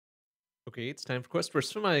Okay, it's time for Quest for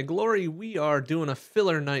Semi-Glory. We are doing a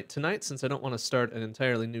filler night tonight since I don't want to start an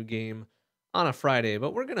entirely new game on a Friday,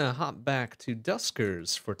 but we're going to hop back to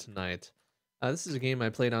Duskers for tonight. This is a game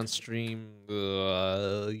I played on stream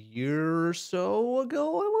a year or so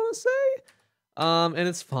ago, I want to say. And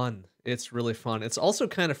it's fun. It's really fun. It's also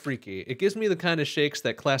kind of freaky. It gives me the kind of shakes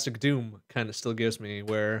that classic Doom kind of still gives me,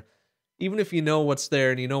 where even if you know what's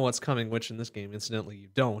there and you know what's coming, which in this game, incidentally, you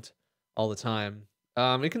don't all the time,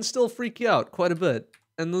 it can still freak you out quite a bit.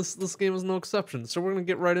 And this game is no exception, so we're gonna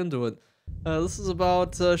get right into it. This is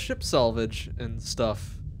about ship salvage and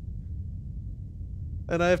stuff.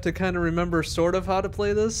 And I have to kind of remember sort of how to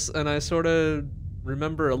play this, and I sort of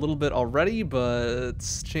remember a little bit already, but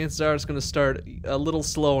chances are it's going to start a little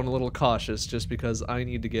slow and a little cautious just because I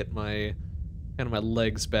need to get my my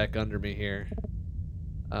legs back under me here.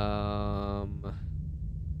 And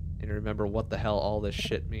remember what the hell all this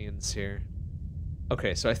shit means here.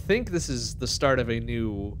 Okay, so I think this is the start of a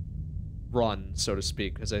new run, so to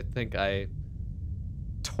speak, because I think I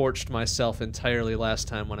torched myself entirely last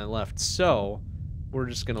time when I left. So we're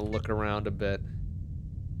just gonna look around a bit.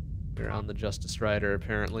 We're on the Justice Rider,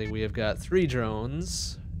 apparently. We have got 3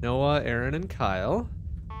 drones. Noah, Aaron, and Kyle.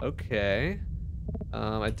 Okay.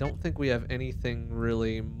 I don't think we have anything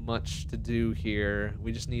really much to do here.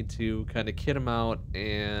 We just need to kind of kit them out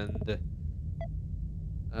and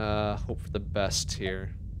hope for the best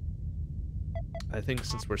here. I think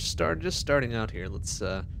since we're just starting out here, let's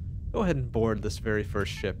go ahead and board this very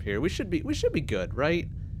first ship here. We should be good, right?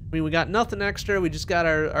 I mean, we got nothing extra. We just got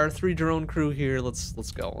our 3 drone crew here. Let's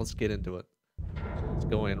go. Let's get into it. Let's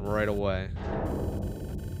go in right away.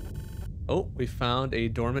 Oh, we found a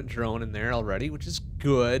dormant drone in there already, which is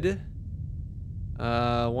good.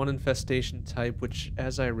 1 infestation type, which,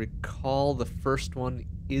 as I recall, the first one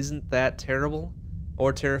isn't that terrible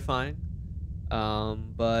or terrifying.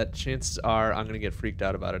 But chances are I'm gonna get freaked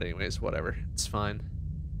out about it anyways. Whatever, it's fine.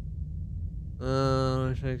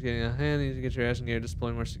 Getting a hand, need to get your ass in gear,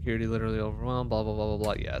 deploy more security, literally overwhelmed, blah, blah, blah,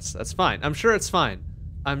 blah, blah. Yes, that's fine. I'm sure it's fine.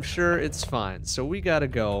 I'm sure it's fine. So we gotta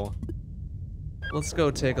go. Let's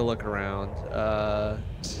go take a look around.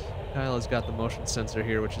 Kyle has got the motion sensor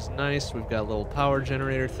here, which is nice. We've got a little power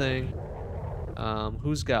generator thing.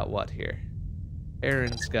 Who's got what here?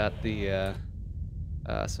 Aaron's got the,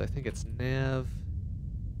 so I think it's nav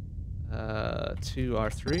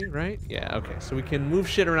 2R3, right? Yeah, okay. So we can move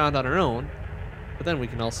shit around on our own, but then we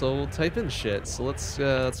can also type in shit. So let's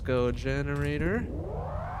go generator.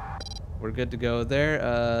 We're good to go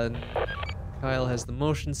there. Kyle has the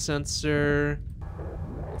motion sensor.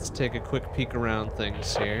 Let's take a quick peek around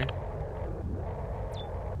things here.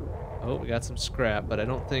 Oh, we got some scrap, but I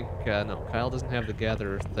don't think, no, Kyle doesn't have the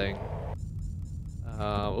gatherer thing.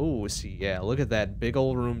 Oh, see, yeah, look at that big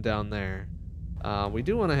old room down there. We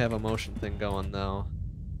do want to have a motion thing going, though.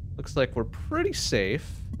 Looks like we're pretty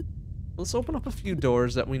safe. Let's open up a few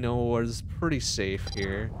doors that we know is pretty safe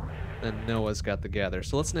here. Then Noah's got the gather,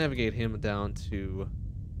 so let's navigate him down to...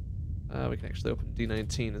 we can actually open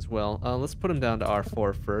D19 as well. Let's put him down to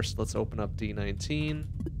R4 first. Let's open up D19.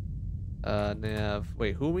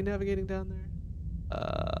 Wait, who are we navigating down there?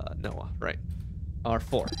 Noah, right.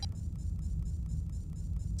 R4.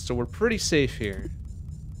 So we're pretty safe here.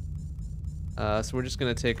 So we're just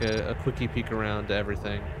gonna take a quickie peek around to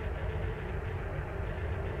everything.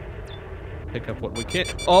 Pick up what we can.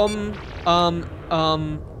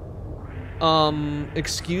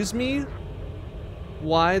 Excuse me?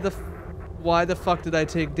 Why the fuck did I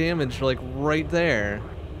take damage, like, right there?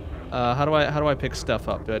 How do I pick stuff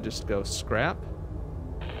up? Do I just go scrap?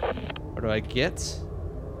 Or do I get?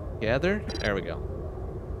 Gather? There we go.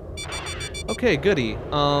 Okay, goody.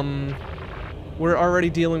 We're already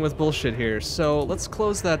dealing with bullshit here, so let's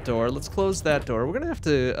close that door. Let's close that door. We're gonna have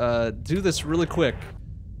to do this really quick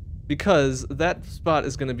because that spot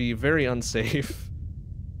is gonna be very unsafe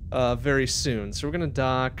very soon. So we're gonna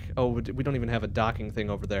dock. Oh, we don't even have a docking thing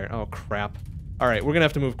over there. Oh, crap. All right, we're gonna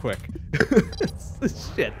have to move quick.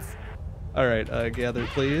 Shit. All right, gather,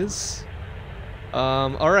 please.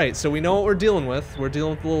 All right, so we know what we're dealing with. We're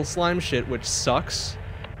dealing with a little slime shit, which sucks.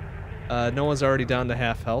 Noah's already down to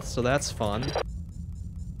half health, so that's fun.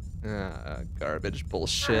 Garbage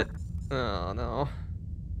bullshit. Oh, no.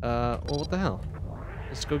 Well, what the hell?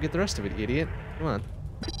 Let's go get the rest of it, idiot. Come on.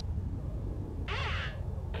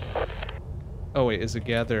 Oh, wait, is it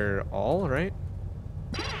gather all, right?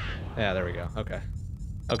 Yeah, there we go. Okay.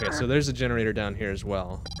 Okay, so there's a generator down here as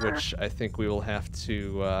well, which I think we will have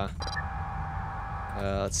to,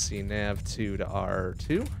 let's see, nav 2 to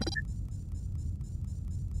R2.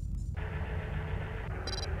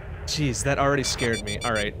 Jeez, that already scared me.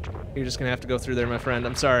 Alright, you're just gonna have to go through there, my friend.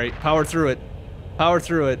 I'm sorry. Power through it. Power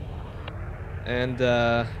through it. And,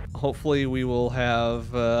 hopefully we will have,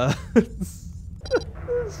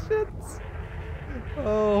 shit.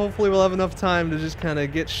 Oh, hopefully we'll have enough time to just kind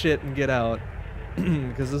of get shit and get out.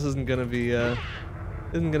 Because this isn't gonna be a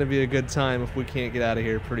good time if we can't get out of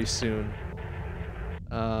here pretty soon.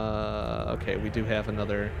 Okay, we do have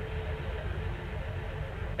another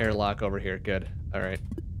airlock over here. Good. Alright.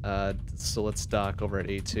 So let's dock over at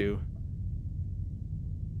A2.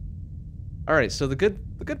 Alright, so the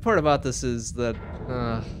good part about this is that,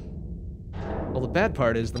 well, the bad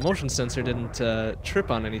part is the motion sensor didn't, trip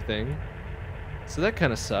on anything. So that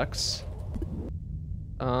kind of sucks.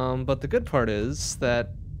 But the good part is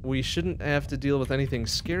that we shouldn't have to deal with anything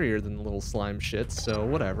scarier than the little slime shit, so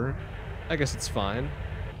whatever. I guess it's fine.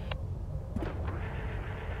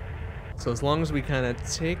 So as long as we kind of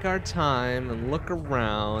take our time and look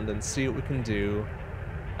around and see what we can do.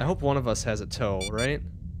 I hope one of us has a tow, right?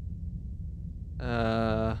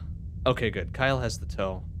 Okay, good. Kyle has the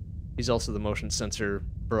tow. He's also the motion sensor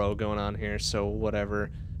bro going on here, so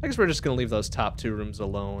whatever. I guess we're just gonna leave those top two rooms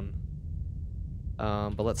alone.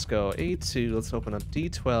 But let's go A2, let's open up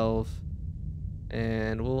D12,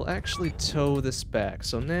 and we'll actually tow this back.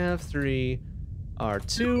 So nav3,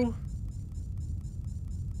 R2,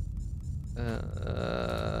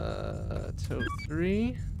 tow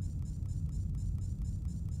 3,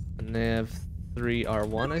 nav3,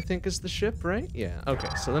 R1 I think is the ship, right? Yeah, okay,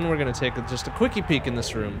 so then we're gonna take just a quickie peek in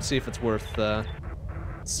this room, see if it's worth,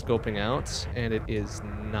 scoping out, and it is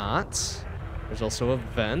not. There's also a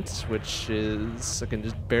vent, which is, I can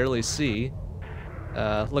just barely see.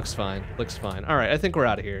 Looks fine, looks fine. Alright, I think we're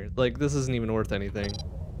out of here. Like, this isn't even worth anything.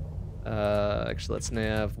 Actually, let's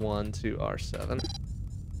nav 1 to R7.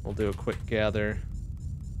 We'll do a quick gather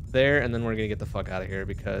there, and then we're gonna get the fuck out of here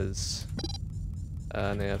because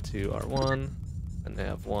nav 2 R1, and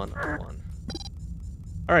nav 1 R1.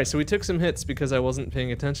 Alright, so we took some hits because I wasn't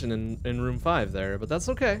paying attention in room 5 there, but that's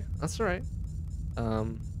okay. That's alright.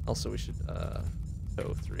 Also, we should,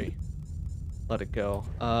 tow 3. Let it go.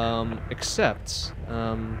 Except,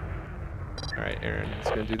 alright, Aaron's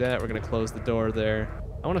gonna do that. We're gonna close the door there.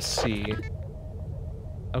 I wanna see.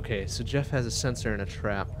 Okay, so Jeff has a sensor and a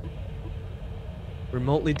trap.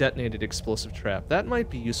 Remotely detonated explosive trap. That might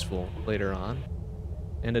be useful later on.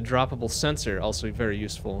 And a droppable sensor, also very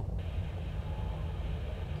useful.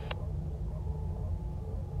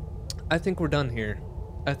 I think we're done here.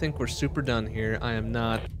 I think we're super done here. I am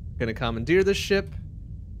not gonna commandeer this ship.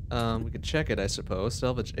 We could check it, I suppose.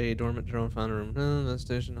 Salvage A, dormant drone found in room. That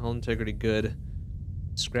station, hull integrity good.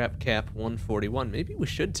 Scrap cap 141. Maybe we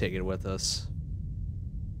should take it with us.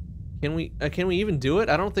 Can we even do it?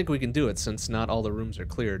 I don't think we can do it since not all the rooms are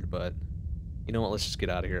cleared, but you know what, let's just get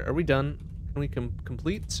out of here. Are we done? Can we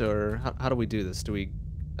complete, or how do we do this? Do we,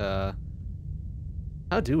 how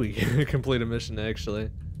do we complete a mission, actually?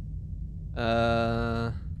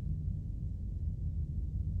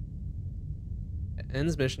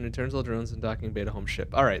 Ends mission, returns all drones and docking beta home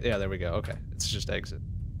ship. Alright, yeah, there we go. Okay, it's just exit.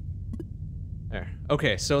 There.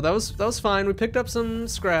 Okay, so that was fine. We picked up some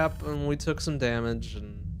scrap and we took some damage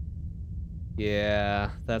and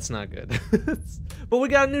yeah, that's not good. But we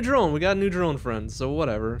got a new drone. We got a new drone, friends, so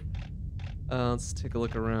whatever. Let's take a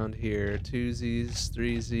look around here. 2Zs,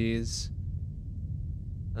 3Zs.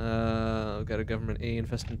 We've got a government A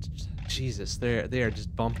investment. Jesus, they are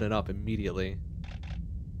just bumping it up immediately.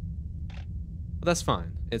 But that's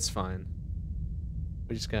fine. It's fine.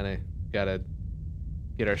 We just gotta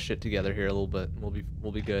get our shit together here a little bit.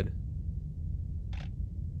 We'll be good.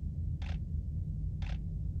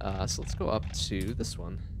 So let's go up to this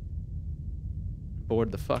one.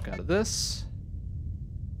 Board the fuck out of this.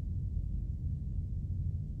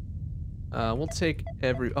 We'll take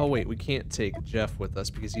oh wait, we can't take Jeff with us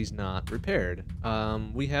because he's not repaired.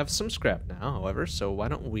 We have some scrap now, however, so why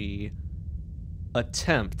don't we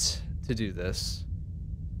attempt to do this.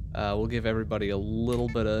 We'll give everybody a little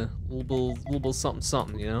bit of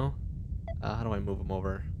something, you know? How do I move them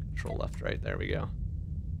over? Control left, right, there we go.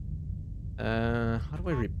 How do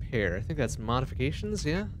I repair? I think that's modifications,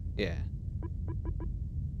 yeah? Yeah.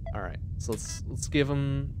 Alright, so let's give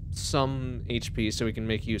them some HP so we can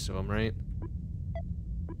make use of them, right?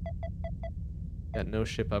 Got no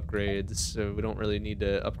ship upgrades, so we don't really need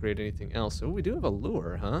to upgrade anything else. Oh, we do have a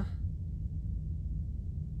lure, huh?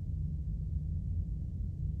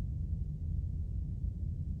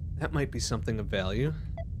 That might be something of value.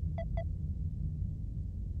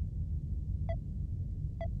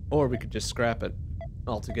 Or we could just scrap it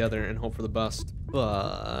altogether and hope for the best,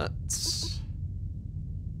 but...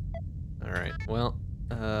 Alright, well,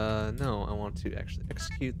 want to actually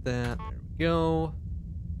execute that. There we go.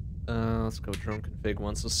 Let's go drone config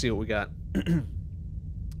once. Let's see what we got.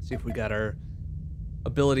 See if we got our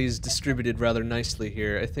abilities distributed rather nicely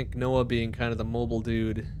here. I think Noah being kind of the mobile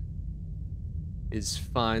dude is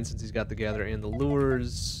fine since he's got the gather and the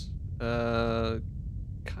lures. Kyle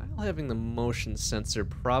having the motion sensor,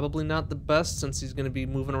 probably not the best since he's going to be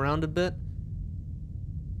moving around a bit.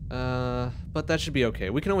 But that should be okay.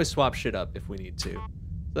 We can always swap shit up if we need to.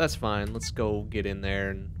 So that's fine. Let's go get in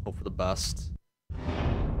there and hope for the best.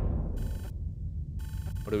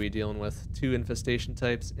 What are we dealing with? 2 infestation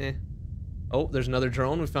types? Eh. Oh, there's another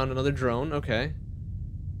drone. We found another drone. Okay.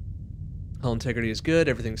 Hull integrity is good.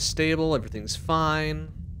 Everything's stable. Everything's fine.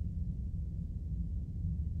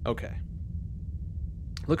 Okay.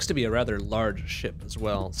 Looks to be a rather large ship as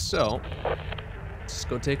well. So, let's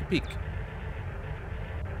go take a peek.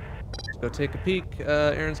 Go take a peek.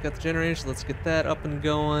 Aaron's got the generators. Let's get that up and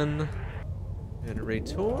going.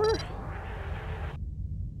 Generator.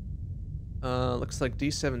 Looks like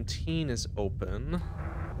D17 is open.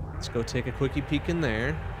 Let's go take a quickie peek in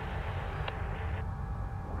there.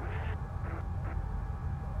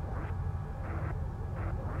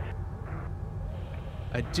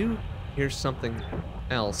 I do hear something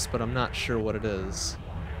else, but I'm not sure what it is.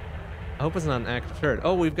 I hope it's not an active turret.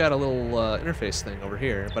 Oh, we've got a little interface thing over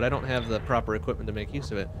here, but I don't have the proper equipment to make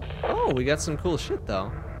use of it. Oh, we got some cool shit,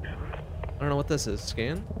 though. I don't know what this is.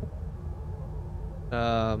 Scan?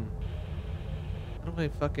 How do I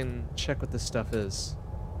fucking check what this stuff is?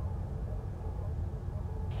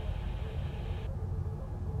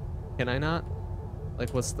 Can I not?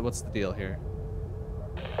 Like, what's the deal here?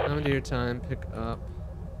 Commandeer time, pick up.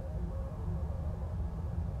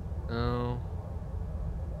 No.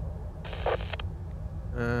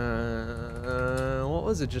 What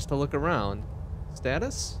was it? Just to look around.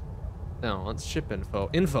 Status? No, it's ship info.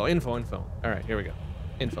 Info. Alright, here we go.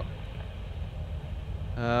 Info.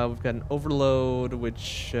 We've got an overload,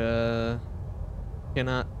 which cannot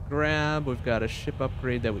grab. We've got a ship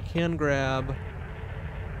upgrade that we can grab.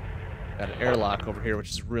 Got an airlock over here, which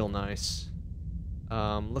is real nice.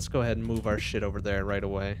 Let's go ahead and move our shit over there right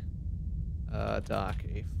away. Dock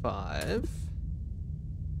A5.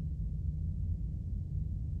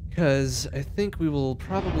 Because I think we will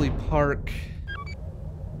probably park...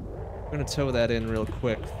 I'm going to tow that in real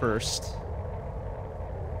quick first.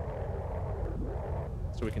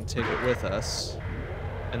 So we can take it with us.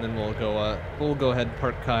 And then we'll go ahead and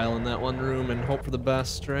park Kyle in that one room and hope for the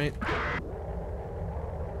best, right?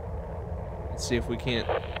 Let's see if we can't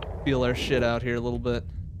feel our shit out here a little bit.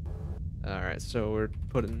 Alright, so we're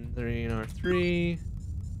putting 3 in R3.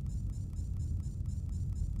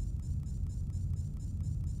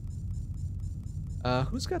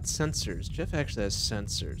 Who's got sensors? Jeff actually has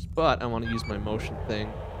sensors, but I want to use my motion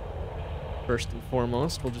thing first and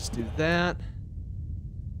foremost. We'll just do that.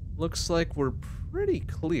 Looks like we're pretty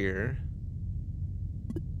clear.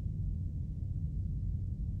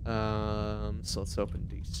 So let's open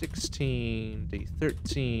D16,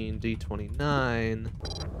 D13,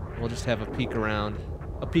 D29. We'll just have a peek around.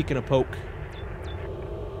 A peek and a poke.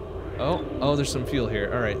 Oh, there's some fuel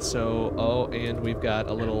here. Alright, so, and we've got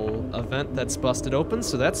a little event that's busted open,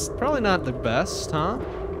 so that's probably not the best, huh?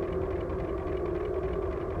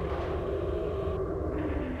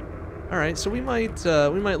 Alright, so we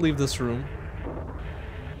might leave this room.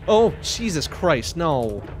 Oh, Jesus Christ,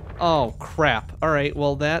 no. Oh, crap. Alright,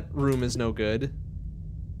 well, that room is no good.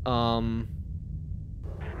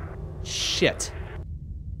 Shit.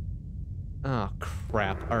 Oh,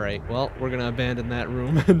 crap. Alright, well, we're gonna abandon that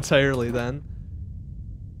room entirely then.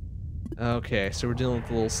 Okay, so we're dealing with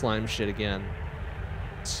a little slime shit again.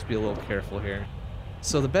 Let's just be a little careful here.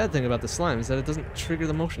 So the bad thing about the slime is that it doesn't trigger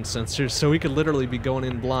the motion sensors, so we could literally be going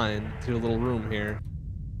in blind to a little room here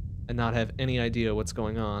and not have any idea what's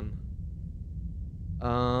going on.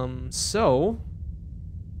 So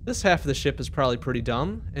this half of the ship is probably pretty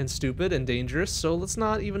dumb and stupid and dangerous, so let's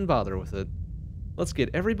not even bother with it. Let's get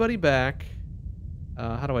everybody back.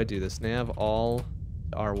 How do I do this? Nav all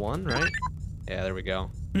to R1, right? Yeah, there we go.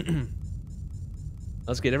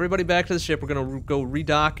 Let's get everybody back to the ship. We're gonna go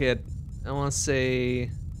redock at, I want to say,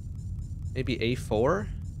 maybe A4?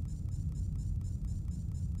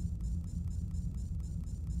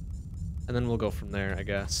 And then we'll go from there, I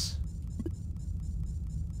guess.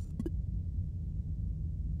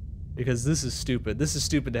 Because this is stupid. This is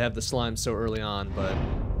stupid to have the slime so early on, but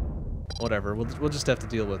whatever. We'll just have to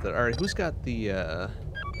deal with it. Alright, who's got the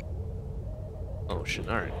motion?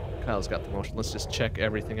 Alright, Kyle's got the motion. Let's just check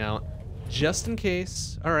everything out. Just in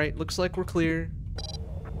case. Alright, looks like we're clear.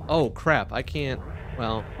 Oh, crap. I can't...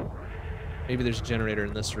 Well, maybe there's a generator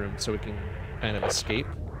in this room, so we can kind of escape.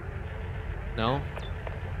 No?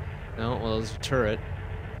 No? Well, there's a turret.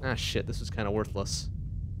 Ah, shit, this is kind of worthless.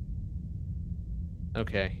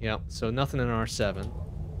 Okay, yep, so nothing in R7.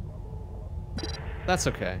 That's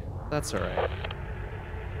okay. That's alright.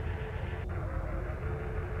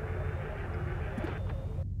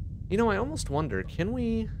 You know, I almost wonder, can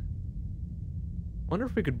we... wonder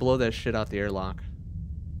if we could blow that shit out the airlock.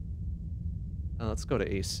 Let's go to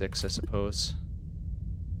A6, I suppose.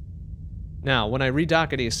 Now, when I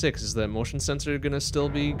redock at A6, is the motion sensor gonna still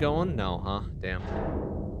be going? No, huh? Damn.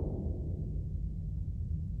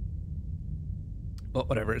 But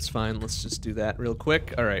whatever, it's fine. Let's just do that real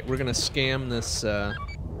quick. Alright, we're gonna scam this,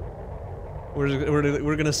 we're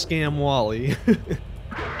gonna scam Wally.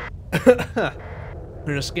 We're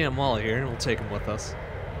gonna scam Wally here, and we'll take him with us.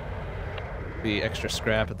 Be extra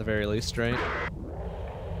scrap at the very least, right?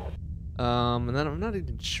 And then I'm not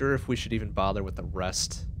even sure if we should even bother with the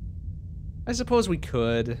rest. I suppose we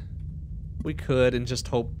could. We could, and just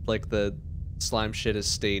hope, like, the slime shit has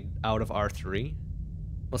stayed out of R3.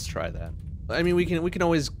 Let's try that. I mean, we can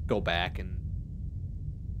always go back and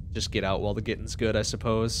just get out while the getting's good, I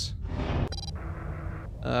suppose.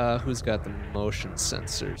 Who's got the motion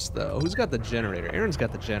sensors, though? Who's got the generator? Aaron's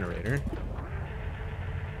got the generator.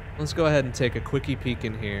 Let's go ahead and take a quickie peek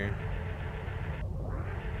in here.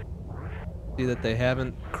 See that they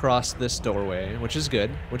haven't crossed this doorway, which is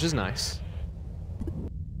good, which is nice.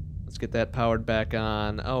 Let's get that powered back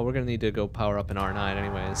on. Oh, we're gonna need to go power up an R9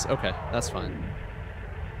 anyways. Okay, that's fine.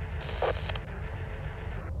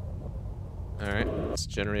 Alright, this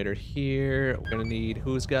generator here. We're gonna need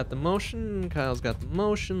who's got the motion? Kyle's got the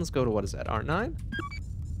motion. Let's go to, what is that, R9?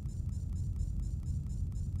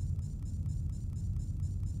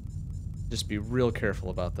 Just be real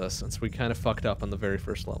careful about this since we kind of fucked up on the very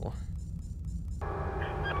first level.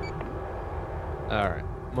 Alright,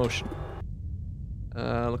 motion.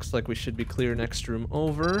 Looks like we should be clear next room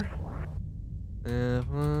over.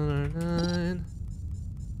 F1 R9.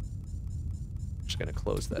 Just gonna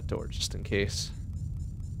close that door just in case.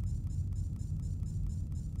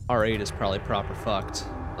 R8 is probably proper fucked.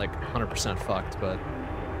 Like 100% fucked, but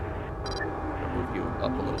I'll move you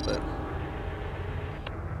up a little bit.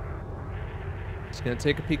 Just gonna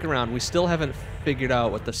take a peek around. We still haven't figured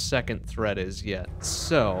out what the second threat is yet,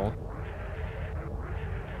 so...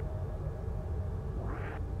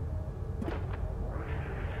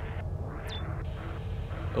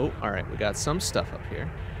 Oh, alright, we got some stuff up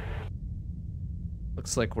here.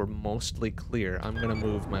 Looks like we're mostly clear. I'm gonna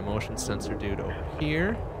move my motion sensor dude over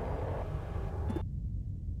here.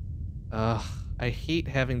 I hate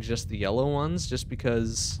having just the yellow ones, just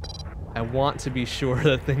because I want to be sure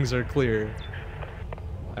that things are clear.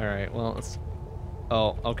 Alright, well, let's...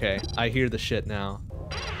 Oh, okay. I hear the shit now.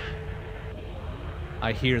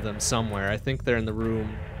 I hear them somewhere. I think they're in the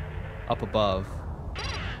room up above.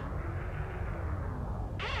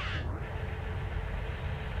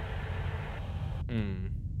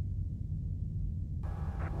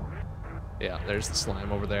 Yeah, there's the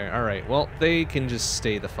slime over there. Alright, well, they can just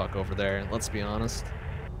stay the fuck over there, let's be honest.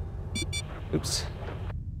 Oops.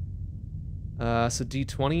 So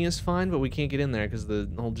D20 is fine, but we can't get in there because the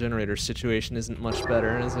whole generator situation isn't much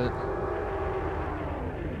better, is it?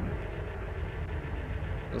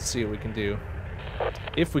 Let's see what we can do.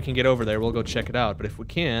 If we can get over there, we'll go check it out, but if we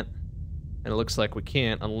can't, and it looks like we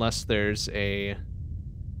can't unless there's a...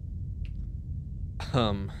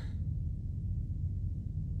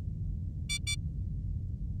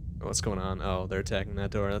 What's going on? Oh, they're attacking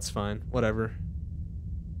that door. That's fine. Whatever.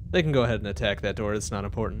 They can go ahead and attack that door. It's not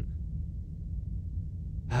important.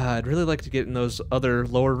 I'd really like to get in those other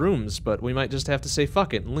lower rooms, but we might just have to say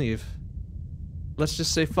fuck it and leave. Let's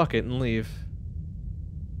just say fuck it and leave.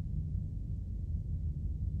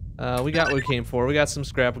 We got what we came for. We got some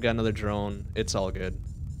scrap. We got another drone. It's all good.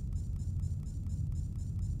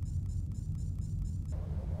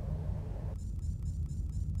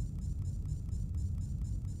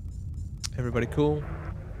 Everybody cool?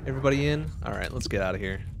 Everybody in? Alright, let's get out of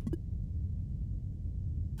here.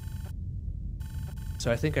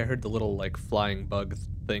 So I think I heard the little, like, flying bug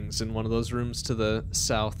things in one of those rooms to the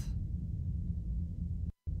south.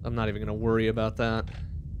 I'm not even gonna worry about that.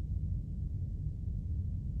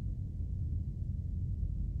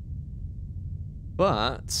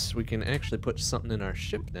 But we can actually put something in our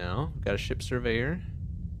ship now. We've got a ship surveyor.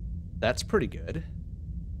 That's pretty good.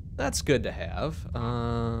 That's good to have.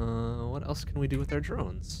 What else can we do with our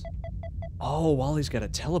drones? Oh, Wally's got a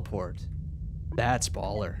teleport. That's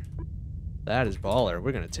baller. That is baller.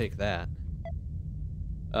 We're gonna take that.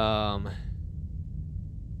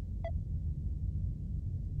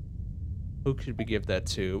 Who could we give that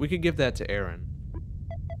to? We could give that to Aaron.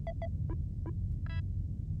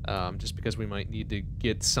 Just because we might need to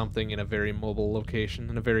get something in a very mobile location,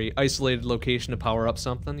 in a very isolated location to power up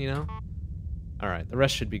something, you know? Alright, the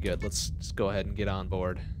rest should be good. Let's just go ahead and get on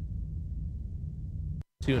board.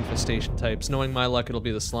 2 infestation types. Knowing my luck, it'll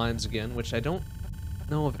be the slimes again, which I don't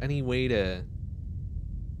know of any way to...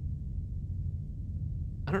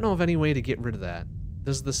 I don't know of any way to get rid of that.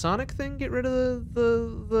 Does the Sonic thing get rid of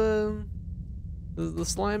the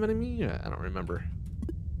slime enemy? Yeah, I don't remember.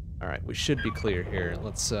 Alright, we should be clear here.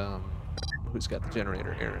 Let's, who's got the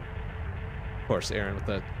generator? Aaron. Of course, Aaron with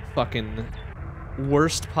the fucking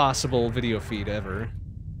worst possible video feed ever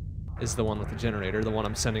is the one with the generator, the one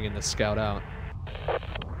I'm sending in to scout out.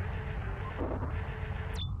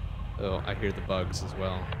 Oh, I hear the bugs as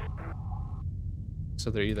well.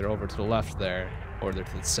 So they're either over to the left there, or they're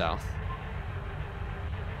to the south.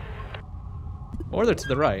 Or they're to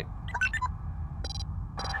the right.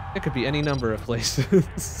 It could be any number of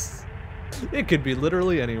places. It could be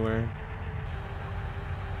literally anywhere.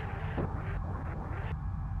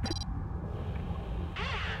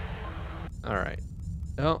 Alright.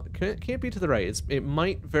 Oh, can't be to the right. It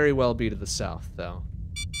might very well be to the south, though.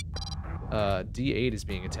 D8 is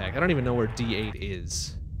being attacked. I don't even know where D8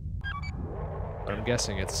 is. But I'm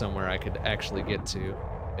guessing it's somewhere I could actually get to,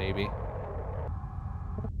 maybe.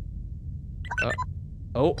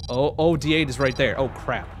 Oh, D8 is right there. Oh,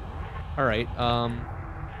 crap. Alright,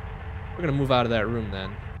 we're gonna move out of that room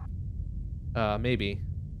then. Maybe.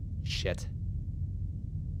 Shit.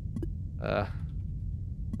 Knock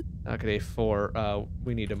at A4.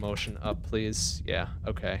 We need a motion up, please. Yeah,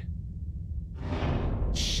 okay.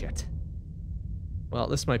 Shit. Well,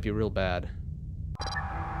 this might be real bad.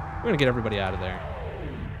 We're gonna get everybody out of there.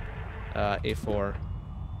 A4.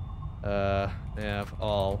 Nav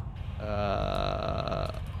all.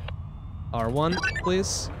 R1,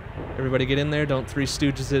 please. Everybody get in there. Don't Three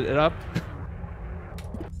Stooges it up.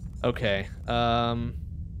 Okay.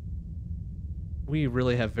 We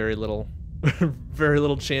really have very little, very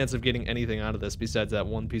little chance of getting anything out of this besides that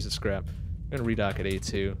one piece of scrap. I'm gonna redock at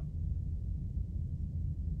A2.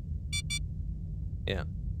 Yeah.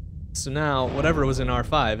 So now, whatever was in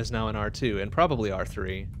R5 is now in R2, and probably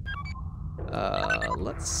R3.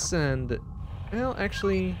 Let's send... Well,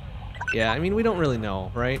 actually... Yeah, I mean, we don't really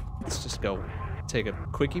know, right? Let's just go take a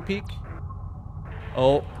quickie peek.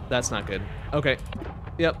 Oh, that's not good. Okay.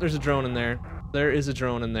 Yep, there's a drone in there. There is a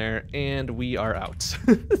drone in there, and we are out.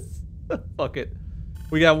 Fuck it.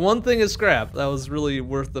 We got one thing of scrap. That was really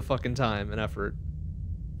worth the fucking time and effort.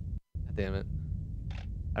 God damn it.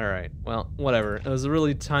 Alright, well, whatever. It was a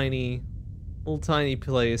really tiny, little tiny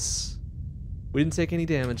place. We didn't take any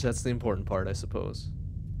damage, that's the important part, I suppose.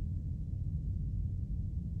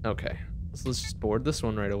 Okay, so let's just board this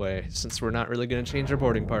one right away, since we're not really gonna change our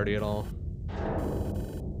boarding party at all.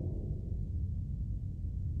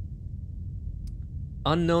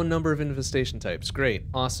 Unknown number of infestation types. Great,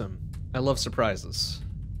 awesome. I love surprises.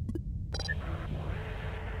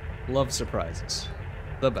 Love surprises.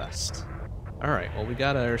 The best. Alright, well we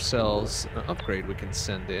got ourselves an upgrade we can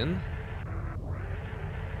send in.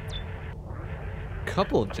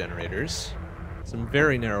 Couple of generators. Some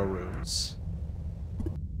very narrow rooms.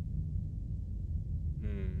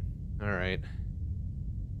 Alright.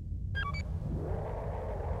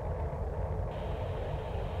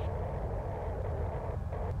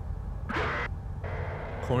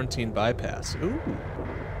 Quarantine bypass. Ooh.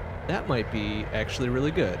 That might be actually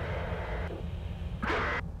really good.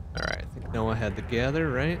 Alright, I think Noah had the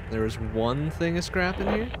gather, right? There was one thing of scrap in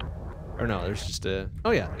here? Or no, there's just a...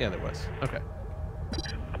 Oh yeah, there was. Okay.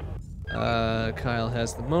 Kyle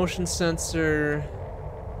has the motion sensor.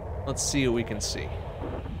 Let's see what we can see.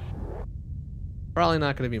 Probably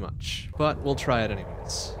not going to be much, but we'll try it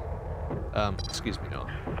anyways. Excuse me,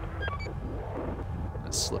 Noah.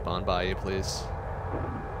 Let's slip on by you, please.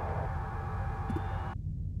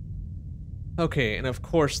 Okay, and of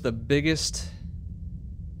course the biggest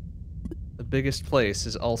place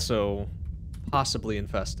is also possibly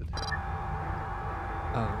infested. Can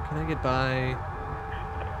I get by?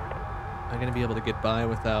 Am I gonna be able to get by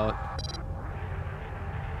without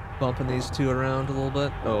bumping these two around a little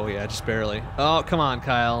bit? Oh yeah, just barely. Oh, come on,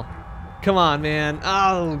 Kyle. Come on, man.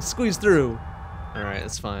 Oh, squeeze through. Alright,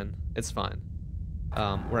 it's fine. It's fine.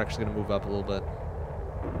 We're actually gonna move up a little bit,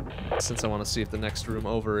 since I want to see if the next room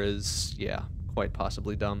over is, yeah, quite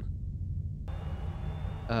possibly dumb.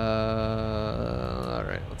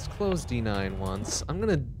 Alright, let's close D9 once. I'm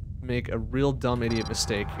gonna make a real dumb idiot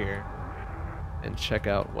mistake here and check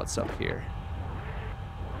out what's up here.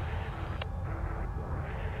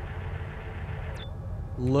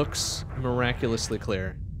 looks miraculously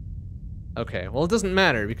clear. Okay, well it doesn't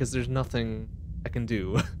matter because there's nothing I can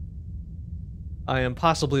do. I am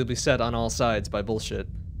possibly beset on all sides by bullshit.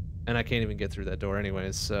 And I can't even get through that door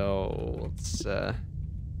anyways, so let's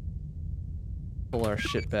pull our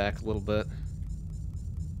shit back a little bit.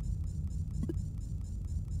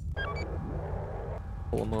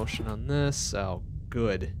 Full emotion on this. Oh,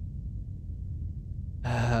 good.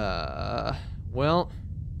 Well,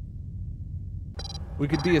 we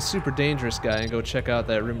could be a super dangerous guy and go check out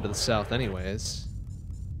that room to the south anyways.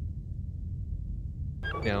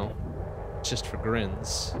 You know, just for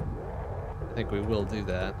grins. I think we will do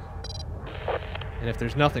that. And if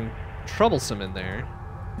there's nothing troublesome in there,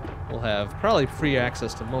 we'll have probably free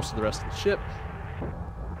access to most of the rest of the ship.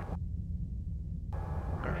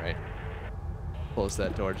 Alright. Close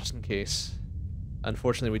that door just in case.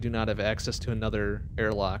 Unfortunately, we do not have access to another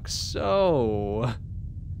airlock, so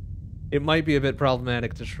it might be a bit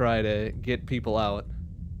problematic to try to get people out.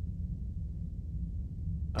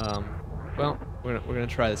 Well, we're gonna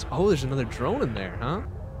try this. Oh, there's another drone in there, huh?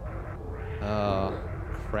 Oh,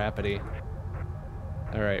 crappity.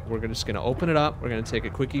 Alright, we're just gonna open it up, we're gonna take a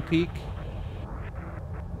quickie peek.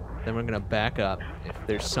 Then we're gonna back up. If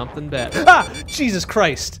there's something bad— Ah! Jesus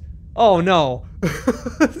Christ! Oh no!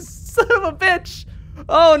 Son of a bitch!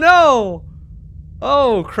 Oh no!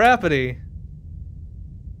 Oh, crappity.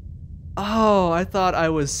 Oh, I thought I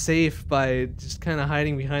was safe by just kind of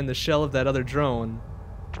hiding behind the shell of that other drone.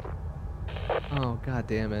 Oh, god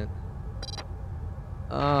damn it.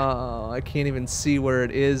 Oh, I can't even see where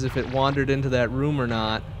it is, if it wandered into that room or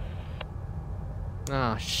not.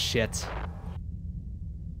 Ah, shit.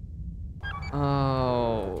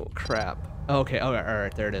 Oh, crap. Okay,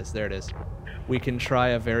 alright, there it is, there it is. We can try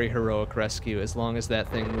a very heroic rescue as long as that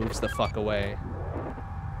thing moves the fuck away.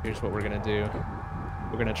 Here's what we're gonna do.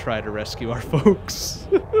 We're gonna try to rescue our folks.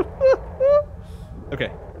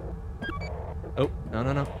 Okay. Oh, no,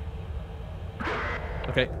 no, no.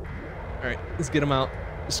 Okay. Alright, let's get him out.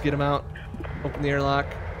 Just get him out. Open the airlock.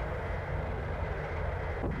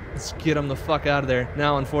 Let's get him the fuck out of there.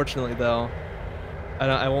 Now, unfortunately, though,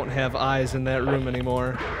 I won't have eyes in that room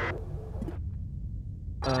anymore.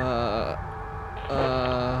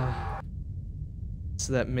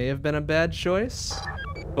 So that may have been a bad choice,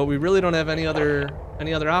 but we really don't have any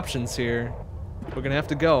other options here. We're gonna have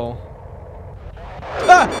to go.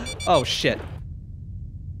 Ah! Oh shit.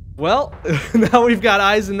 Well, now we've got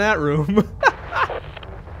eyes in that room.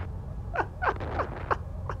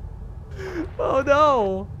 Oh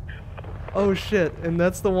no. Oh shit, and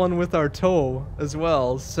that's the one with our toe as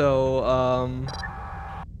well, so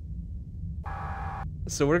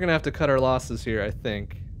so we're gonna have to cut our losses here, I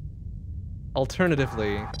think.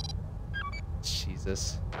 Alternatively,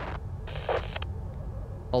 Jesus.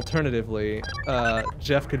 Alternatively,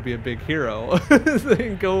 Jeff could be a big hero.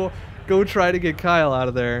 Go try to get Kyle out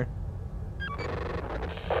of there.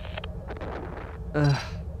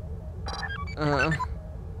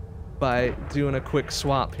 By doing a quick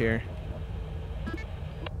swap here.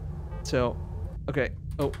 So, okay.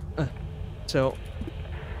 Oh, so,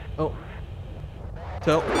 oh,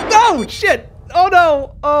 so. No, shit! Oh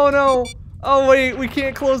no! Oh no! Oh wait, we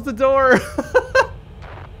can't close the door.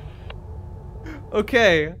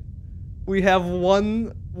 Okay, we have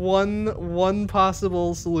one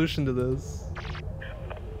possible solution to this.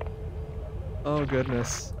 Oh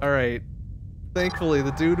goodness. All right. Thankfully,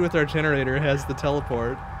 the dude with our generator has the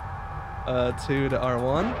teleport to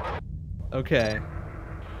R1. Okay.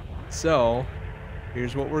 So,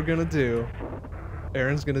 here's what we're gonna do.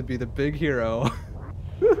 Aaron's gonna be the big hero.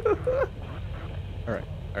 Alright,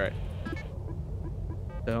 alright.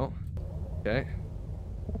 So, okay.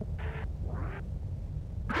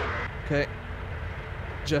 Okay.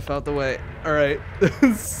 Jeff out the way. Alright.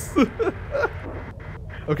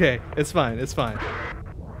 Okay, it's fine, it's fine.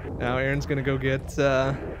 Now Aaron's gonna go get,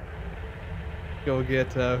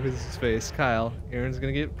 who's his face? Kyle. Aaron's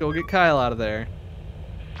gonna go get Kyle out of there.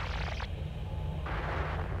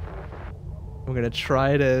 I'm gonna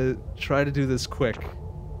try to do this quick.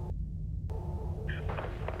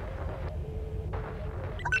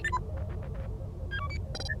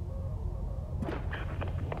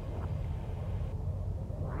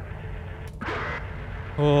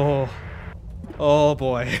 Oh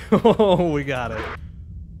boy. Oh, we got it.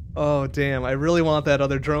 Oh damn, I really want that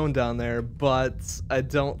other drone down there, but I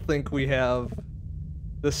don't think we have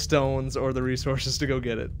the stones or the resources to go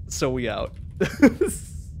get it. So we out.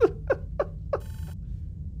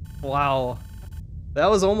 Wow. That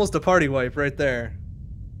was almost a party wipe right there.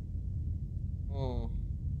 Oh.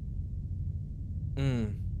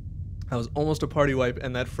 That was almost a party wipe,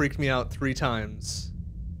 and that freaked me out 3 times.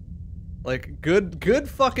 Like, good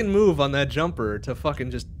fucking move on that jumper to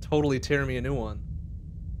fucking just totally tear me a new one.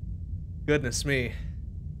 Goodness me.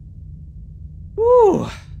 Woo!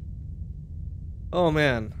 Oh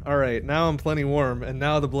man, alright, now I'm plenty warm, and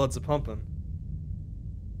now the blood's a-pumping.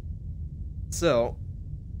 So...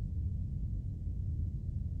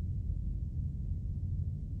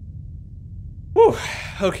 Whew,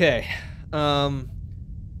 okay.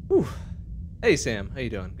 Whew. Hey Sam, how you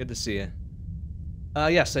doing? Good to see you.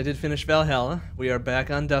 Yes, I did finish Valhalla. We are back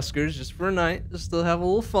on Duskers just for a night, just to have a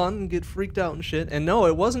little fun and get freaked out and shit. And no,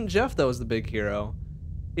 it wasn't Jeff that was the big hero.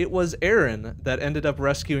 It was Aaron that ended up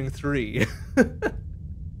rescuing 3.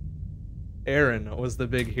 Aaron was the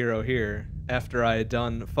big hero here, after I had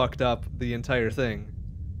done fucked up the entire thing.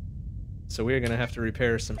 So we're gonna have to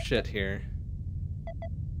repair some shit here.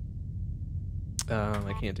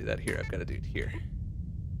 I can't do that here, I've gotta do it here.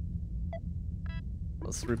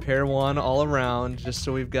 Let's repair one all around, just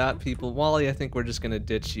so we've got people. Wally, I think we're just gonna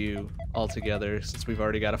ditch you altogether, since we've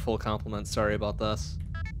already got a full complement. Sorry about this.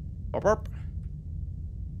 Burp, burp.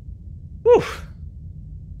 Whew.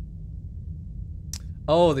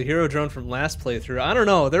 Oh, the hero drone from last playthrough. I don't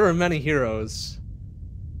know, there were many heroes.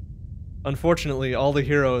 Unfortunately, all the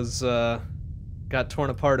heroes got torn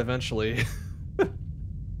apart eventually.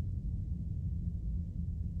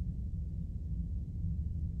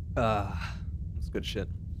 That's good shit.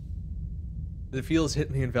 The feels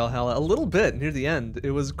hit me in Valhalla a little bit near the end.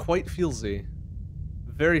 It was quite feelsy.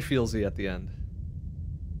 Very feelsy at the end.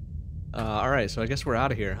 Alright, so I guess we're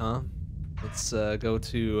out of here, huh? Let's go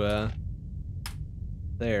to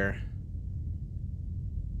there.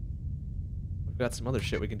 We've got some other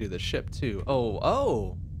shit we can do. The ship too.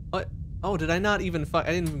 Oh, what? Oh, did I not even I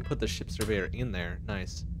didn't even put the ship surveyor in there.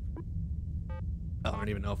 Nice. I don't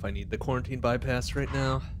even know if I need the quarantine bypass right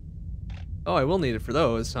now. Oh, I will need it for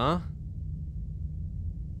those, huh?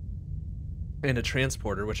 And a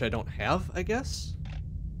transporter, which I don't have, I guess?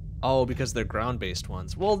 Oh, because they're ground-based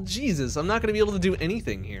ones. Well, Jesus, I'm not gonna be able to do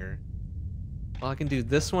anything here. Well, I can do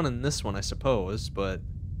this one and this one, I suppose, but...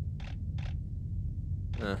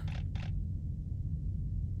 Oh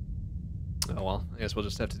well, I guess we'll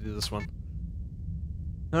just have to do this one.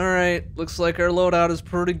 Alright, looks like our loadout is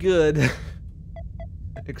pretty good.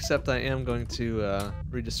 Except I am going to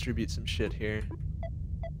redistribute some shit here.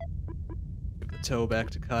 Give the tow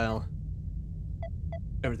back to Kyle.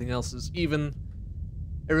 Everything else is even.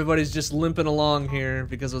 Everybody's just limping along here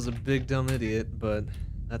because I was a big dumb idiot, but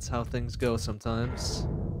that's how things go sometimes.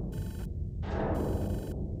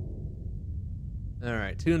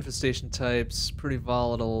 Alright, 2 infestation types, pretty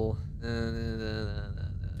volatile.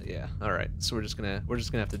 Yeah, alright. So we're just gonna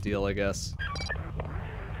have to deal, I guess.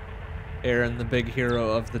 Aaron, the big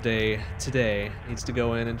hero of the day today, needs to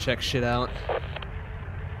go in and check shit out.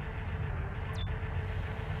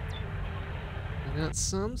 I got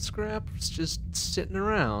some scraps just sitting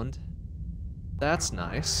around. That's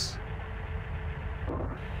nice.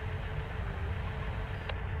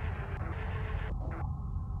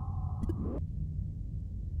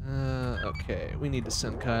 Okay, we need to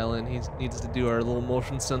send Kyle in. He needs to do our little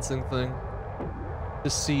motion sensing thing to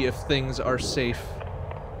see if things are safe.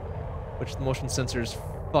 Which the motion sensor is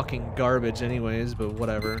fucking garbage anyways, but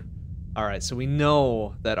whatever. Alright, so we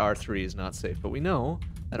know that R3 is not safe, but we know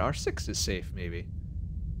that R6 is safe, maybe.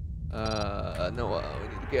 Noah, we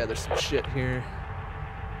need to gather some shit here.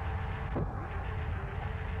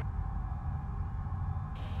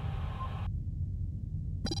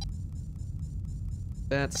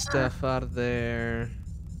 That stuff out of there.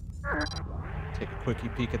 Take a quickie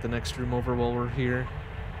peek at the next room over while we're here.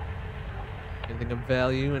 Anything of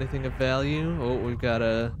value? Anything of value? Oh, we've got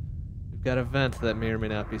a vent that may or may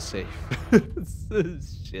not be safe.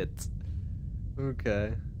 Shit.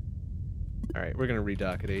 Okay. All right, we're gonna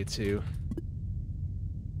redock at A2,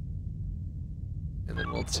 and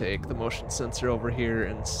then we'll take the motion sensor over here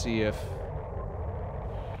and see if.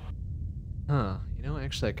 Huh? You know,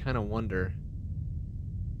 actually, I kind of wonder.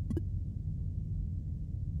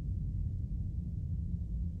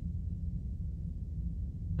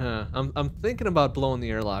 I'm thinking about blowing the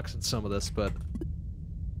airlocks in some of this, but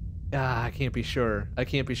I can't be sure. I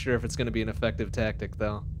can't be sure if it's going to be an effective tactic,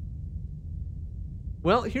 though.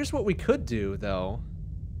 Well, here's what we could do, though.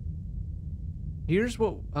 Here's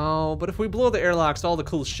what... Oh, but if we blow the airlocks, all the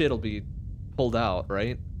cool shit will be pulled out,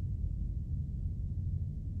 right?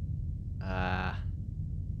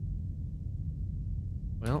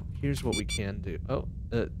 Well, here's what we can do. Oh,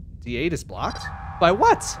 D8 is blocked? By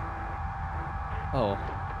what? Oh.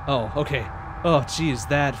 Oh, okay. Oh, jeez,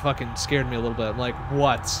 that fucking scared me a little bit. I'm like,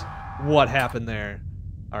 what? What happened there?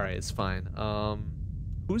 Alright, it's fine.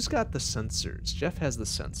 Who's got the sensors? Jeff has the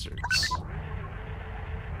sensors.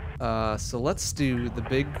 So let's do the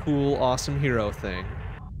big, cool, awesome hero thing.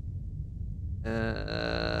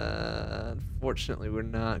 Unfortunately, we're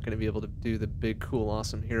not going to be able to do the big, cool,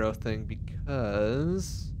 awesome hero thing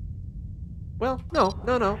because... Well,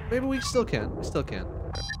 no. Maybe we still can. We still can.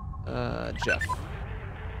 Jeff.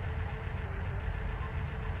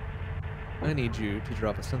 I need you to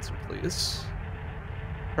drop a sensor, please.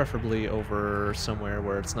 Preferably over somewhere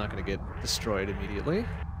where it's not going to get destroyed immediately.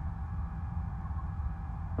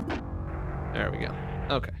 There we go.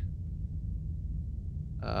 Okay.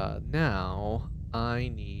 Now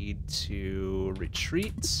I need to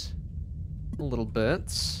retreat a little bit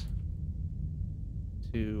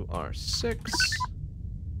to R6.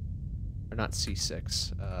 Or not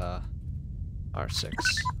C6, R6.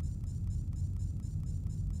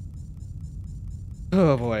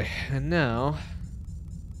 Oh boy, and now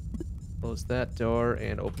close that door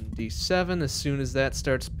and open D7 as soon as that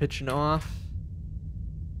starts pitching off.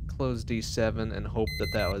 Close D7 and hope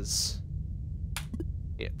that that was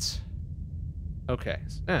it. Okay,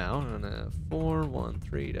 so now I'm gonna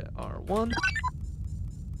 413 to R1.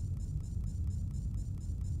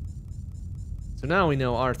 So now we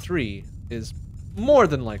know R3 is more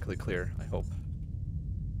than likely clear, I hope.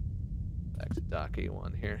 Back to dock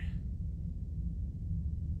A1 here.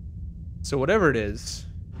 So whatever it is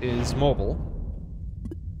mobile.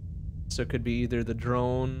 So it could be either the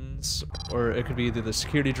drones, or it could be either the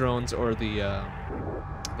security drones or the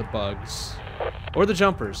bugs. Or the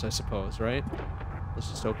jumpers, I suppose, right? Let's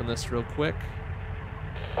just open this real quick.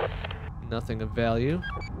 Nothing of value.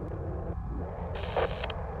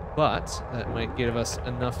 But that might give us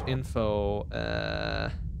enough info.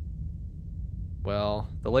 Well,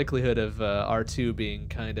 the likelihood of R2 being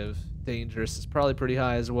kind of dangerous is probably pretty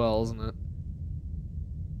high as well, isn't it?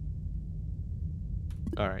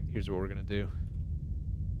 Alright, here's what we're gonna do.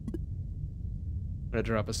 I'm gonna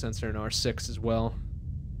drop a sensor in R6 as well.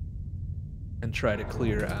 And try to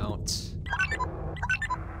clear out.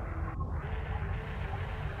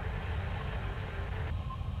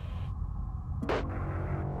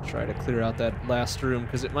 Try to clear out that last room,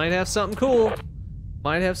 because it might have something cool.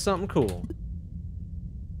 Might have something cool.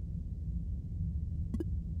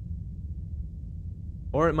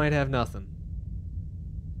 Or it might have nothing.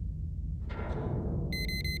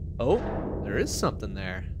 Oh, there is something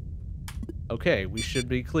there. Okay, we should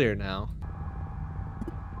be clear now.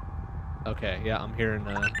 Okay, yeah, I'm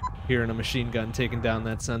hearing a machine gun taking down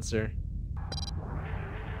that sensor.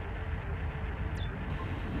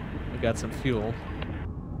 We got some fuel.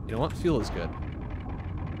 You know what? Fuel is good.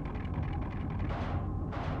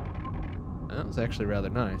 That was actually rather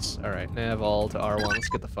nice. Alright, nav all to R1. Let's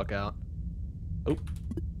get the fuck out. Oh.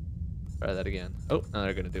 Try that again. Oh, now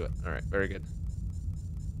they're gonna do it. Alright, very good.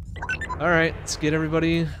 Alright, let's get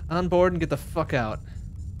everybody on board and get the fuck out.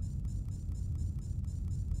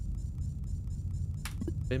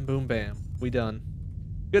 Bim boom bam. We done.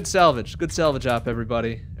 Good salvage. Good salvage op,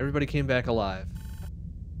 everybody. Everybody came back alive.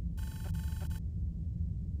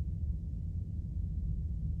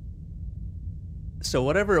 So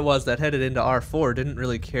whatever it was that headed into R4 didn't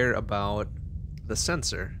really care about the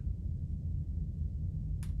sensor.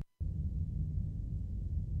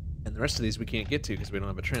 And the rest of these we can't get to because we don't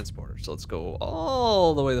have a transporter. So let's go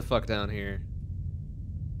all the way the fuck down here.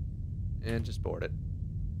 And just board it.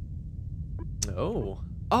 Oh.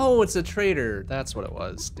 Oh, it's a trader. That's what it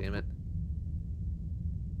was. Damn it.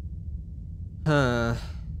 Huh.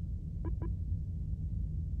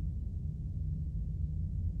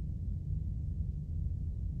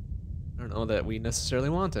 I don't know that we necessarily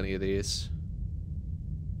want any of these.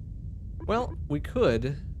 Well, we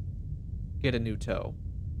could get a new tow.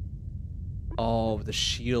 Oh, the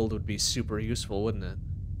shield would be super useful, wouldn't it?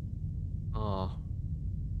 Oh.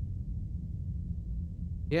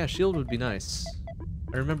 Yeah, shield would be nice.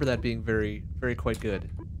 I remember that being very, very quite good.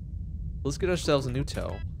 Let's get ourselves a new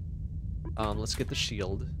tow. Let's get the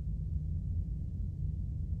shield.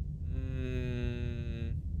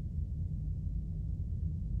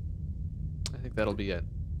 I think that'll be it.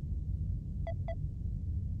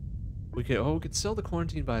 We could sell the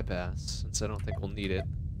quarantine bypass, since I don't think we'll need it.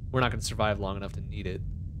 We're not going to survive long enough to need it.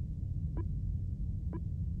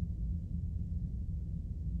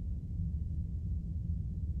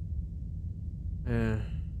 The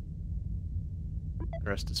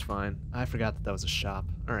rest is fine. I forgot that that was a shop.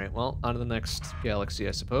 Alright, well, on to the next galaxy,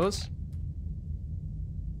 I suppose.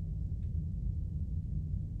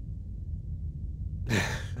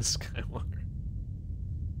 Skywalker.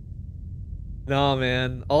 No,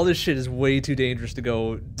 man. All this shit is way too dangerous to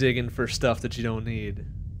go digging for stuff that you don't need.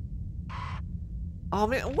 Oh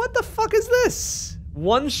man, what the fuck is this?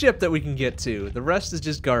 One ship that we can get to. The rest is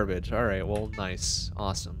just garbage. Alright, well, nice.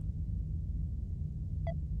 Awesome.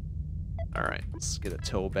 Alright, let's get a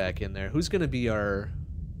tow back in there. Who's gonna be our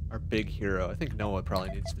big hero? I think Noah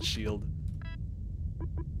probably needs the shield.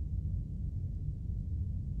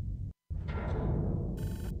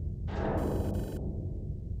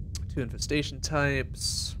 Two infestation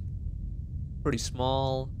types. Pretty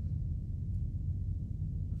small.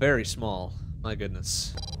 Very small. My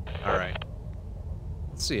goodness. Alright.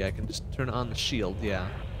 Let's see, I can just turn on the shield, yeah.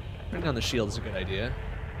 Turning on the shield is a good idea.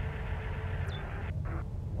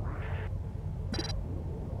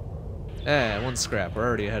 One scrap. We're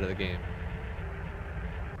already ahead of the game.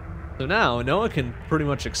 So now, Noah can pretty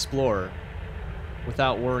much explore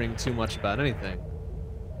without worrying too much about anything.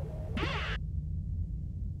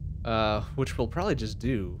 Which we'll probably just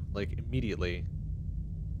do, like, immediately.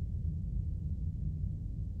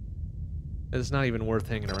 It's not even worth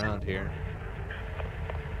hanging around here.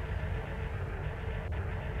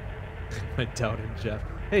 I doubted Jeff.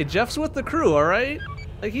 Hey, Jeff's with the crew, alright?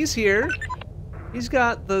 Like, he's here. He's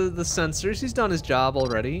got the sensors. He's done his job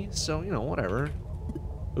already. So, you know, whatever.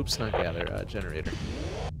 Oops, not gather. Generator.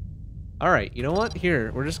 Alright, you know what?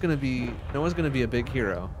 Here, we're just gonna be... Noah's gonna be a big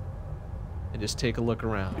hero. And just take a look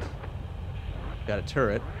around. Got a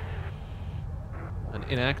turret. An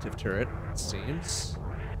inactive turret, it seems.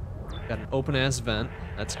 Got an open-ass vent.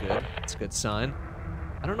 That's good. That's a good sign.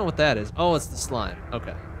 I don't know what that is. Oh, it's the slime.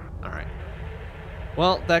 Okay. Alright.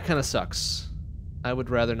 Well, that kind of sucks. I would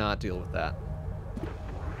rather not deal with that.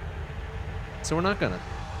 So we're not gonna.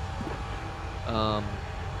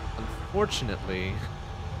 Unfortunately...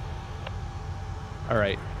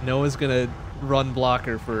 Alright, Noah's gonna run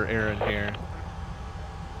blocker for Aaron here.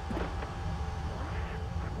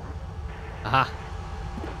 Aha!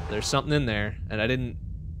 There's something in there, and I didn't...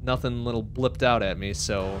 Nothing little blipped out at me,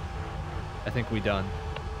 so... I think we done.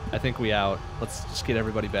 I think we out. Let's just get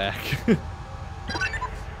everybody back.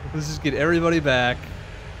 Let's just get everybody back.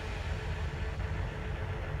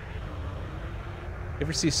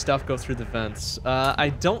 Ever see stuff go through the vents? I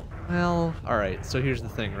don't... Well, alright, so here's the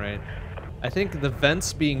thing, right? I think the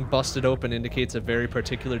vents being busted open indicates a very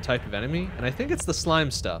particular type of enemy, and I think it's the slime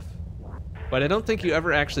stuff. But I don't think you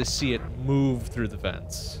ever actually see it move through the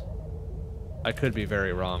vents. I could be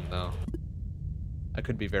very wrong, though. I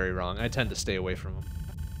could be very wrong. I tend to stay away from them.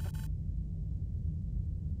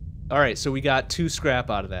 Alright, so we got 2 scrap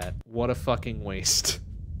out of that. What a fucking waste.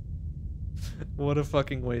 What a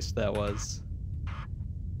fucking waste that was.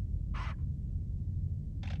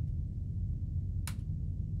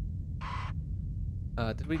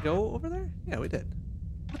 Did we go over there? Yeah, we did.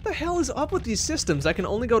 What the hell is up with these systems? I can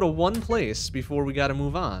only go to one place before we gotta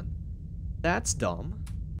move on. That's dumb.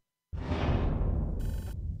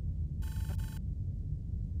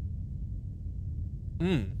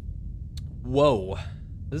 Whoa.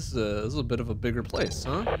 This is a bit of a bigger place,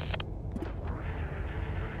 huh?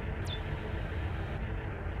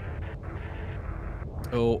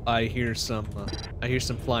 Oh, I hear some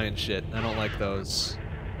flying shit. I don't like those.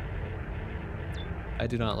 I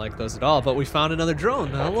do not like those at all, but we found another drone.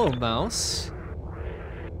 Hello, mouse.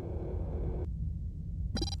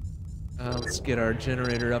 Let's get our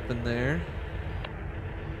generator up in there.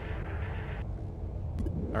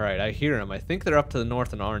 Alright, I hear them. I think they're up to the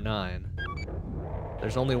north in R9.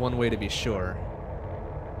 There's only one way to be sure.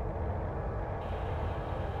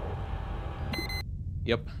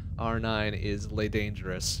 Yep, R9 is Le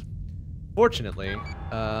Dangerous. Fortunately,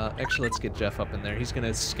 actually let's get Jeff up in there. He's gonna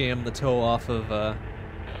scam the tow off of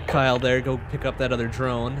Kyle there, go pick up that other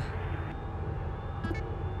drone.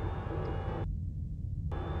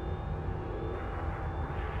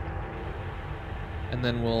 And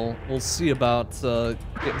then we'll see about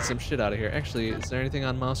getting some shit out of here. Actually, is there anything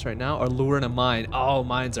on mouse right now? Or luring a mine. Oh,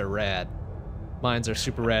 mines are rad. Mines are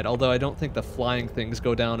super rad. Although I don't think the flying things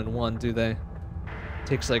go down in one, do they?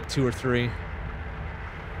 Takes like 2 or 3.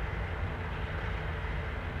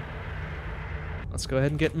 Let's go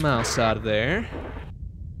ahead and get mouse out of there.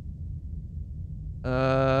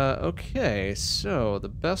 Okay, so the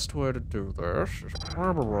best way to do this is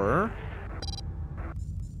probably...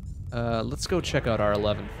 let's go check out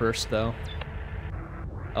R11 first, though.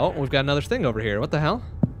 Oh, we've got another thing over here. What the hell?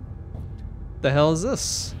 The hell is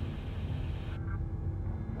this?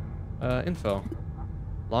 Info.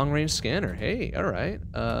 Long-range scanner. Hey, alright.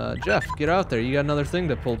 Jeff, get out there. You got another thing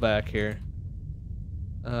to pull back here.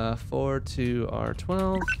 4 to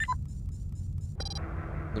R12.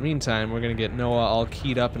 In the meantime, we're gonna get Noah all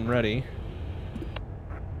keyed up and ready.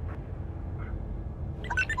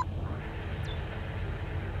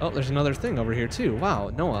 Oh, there's another thing over here too. Wow,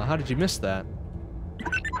 Noah, how did you miss that?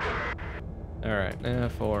 Alright,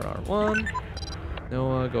 F4R1.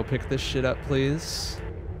 Noah, go pick this shit up, please.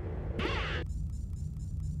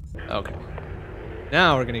 Okay.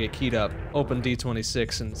 Now we're gonna get keyed up. Open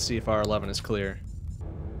D26 and see if R11 is clear.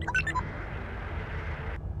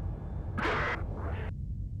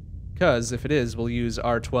 Because if it is, we'll use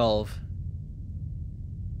R12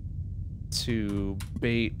 to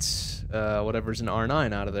bait whatever's in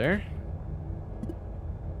R9 out of there.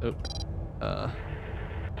 Oh.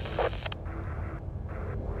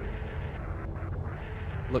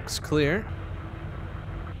 Looks clear.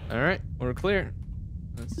 Alright, we're clear.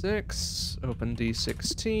 That's 6. Open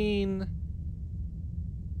D16.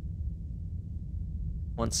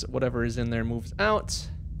 Once whatever is in there moves out.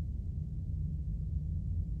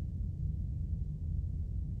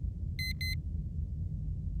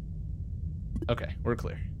 Okay, we're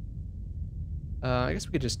clear. I guess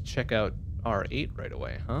we could just check out R8 right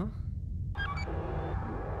away, huh?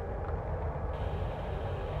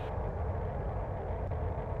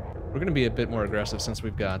 We're gonna be a bit more aggressive since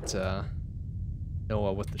we've got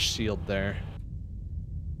Noah with the shield there.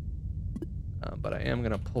 But I am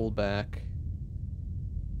gonna pull back.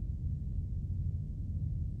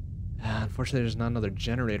 Unfortunately, there's not another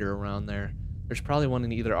generator around there. There's probably one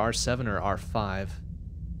in either R7 or R5.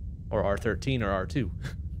 Or R13 or R2.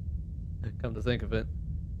 Come to think of it.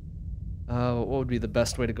 What would be the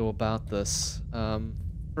best way to go about this?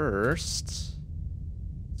 First,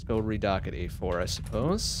 let's go redock at A4, I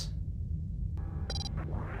suppose.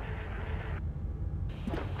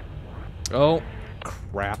 Oh,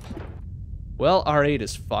 crap. Well, R8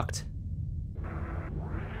 is fucked.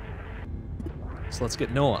 So let's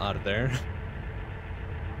get Noah out of there.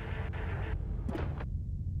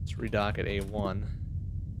 Let's redock at A1.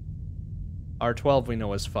 R12 we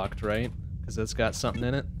know is fucked, right? Because it's got something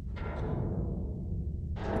in it.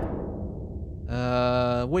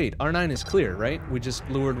 Wait, R9 is clear, right? We just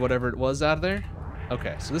lured whatever it was out of there?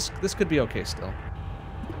 Okay, so this could be okay still.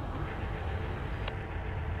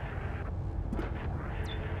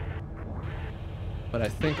 But I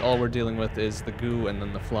think all we're dealing with is the goo and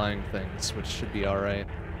then the flying things, which should be alright.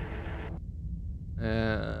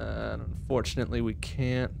 And unfortunately we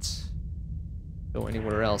can't go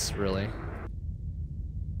anywhere else, really.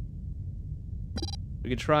 We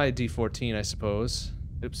could try D14, I suppose.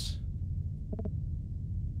 Oops.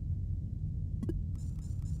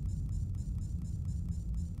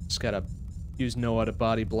 Just gotta use Noah to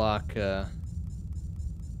body block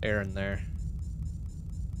Aaron there.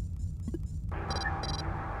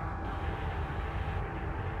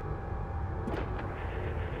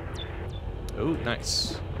 Oh,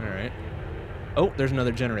 nice. Alright. Oh, there's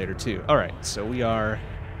another generator too. Alright, so we are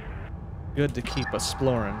good to keep us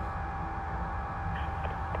exploring.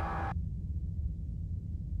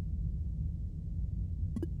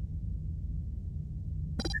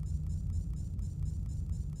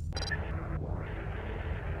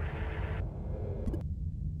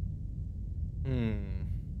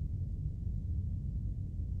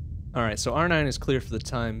 Alright, so R9 is clear for the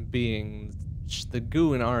time being. The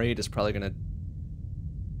goo in R8 is probably gonna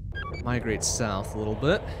migrate south a little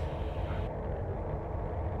bit.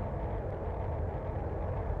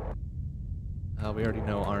 We already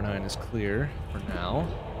know R9 is clear for now.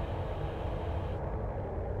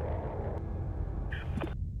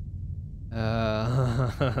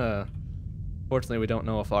 Fortunately, we don't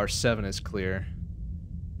know if R7 is clear.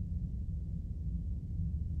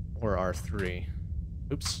 Or R3.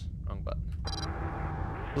 Oops, wrong button.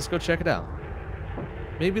 Let's go check it out.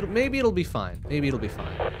 Maybe it'll be fine. Maybe it'll be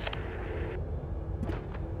fine.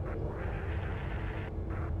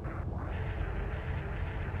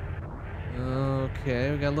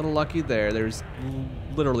 Okay, we got a little lucky there. There's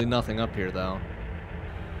literally nothing up here, though.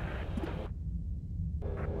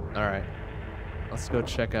 Alright. Let's go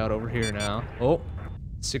check out over here now. Oh,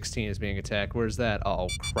 16 is being attacked. Where's that? Oh,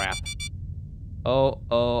 crap.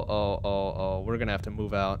 Oh. We're gonna have to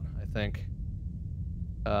move out, I think.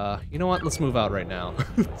 You know what? Let's move out right now.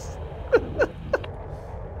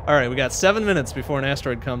 Alright, we got 7 minutes before an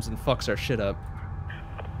asteroid comes and fucks our shit up.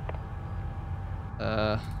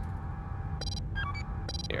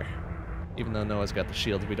 Here. Even though Noah's got the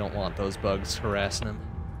shield, we don't want those bugs harassing him.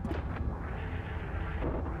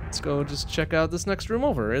 Let's go just check out this next room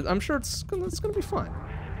over. I'm sure it's gonna be fine. It's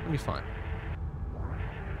gonna be fine.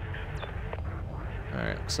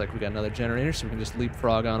 Alright, looks like we got another generator, so we can just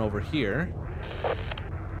leapfrog on over here.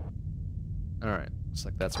 Alright, looks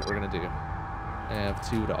like that's what we're gonna do.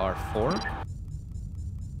 Nav2 to R4.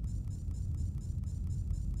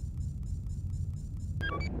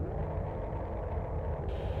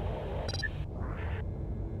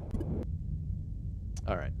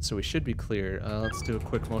 Alright, so we should be clear. Let's do a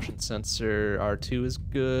quick motion sensor. R2 is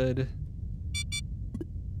good.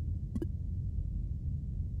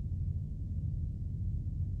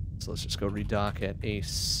 So let's just go redock at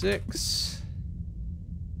A6.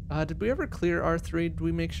 Did we ever clear R3? Did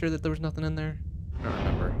we make sure that there was nothing in there? I don't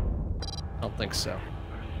remember. I don't think so.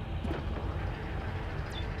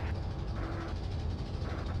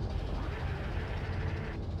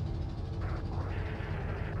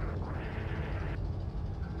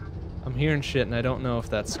 I'm hearing shit and I don't know if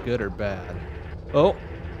that's good or bad. Oh!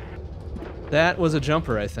 That was a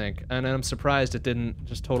jumper, I think. And I'm surprised it didn't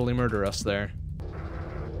just totally murder us there.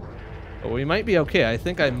 But we might be okay. I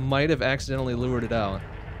think I might have accidentally lured it out.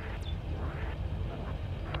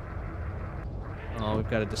 Oh, we've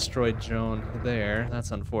got a destroyed drone there.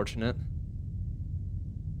 That's unfortunate.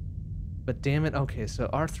 But damn it, okay, so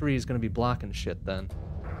R3 is gonna be blocking shit then.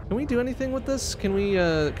 Can we do anything with this? Can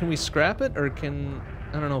we scrap it, or can...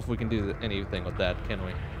 I don't know if we can do anything with that, can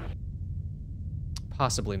we?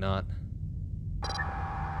 Possibly not.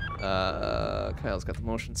 Kyle's got the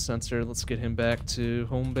motion sensor. Let's get him back to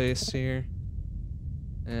home base here.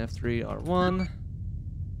 F3, R1.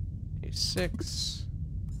 A6.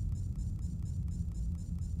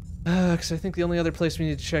 Because I think the only other place we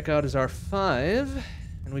need to check out is R5.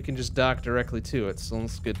 And we can just dock directly to it. So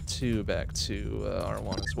let's get 2 back to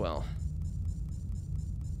R1 as well.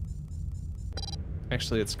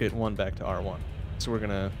 Actually, let's get 1 back to R1. So we're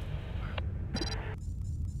gonna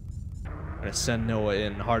send Noah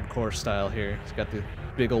in hardcore style here. He's got the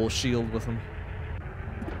big old shield with him.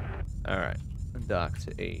 Alright, and dock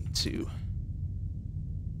to A2.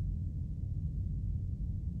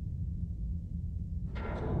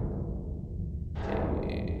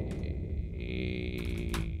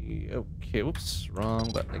 Okay, whoops, wrong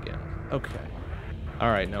button again. Okay.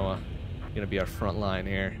 Alright, Noah. You're gonna be our front line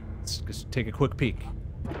here. Let's just take a quick peek.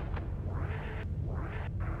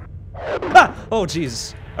 Ah! Oh,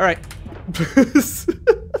 Jesus. Alright.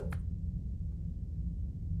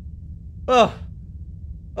 Oh.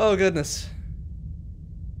 Oh, goodness.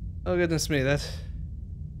 Oh, goodness me. That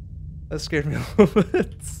scared me a little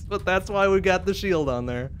bit. But that's why we got the shield on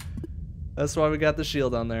there. That's why we got the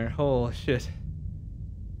shield on there. Holy shit.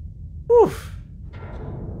 Whew.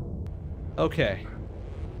 Okay.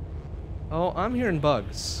 Oh, I'm hearing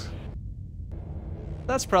bugs.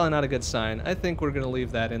 That's probably not a good sign. I think we're gonna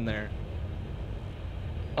leave that in there.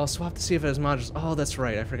 Oh, so we'll have to see if it has modules. Oh, that's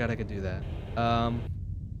right. I forgot I could do that.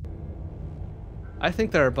 I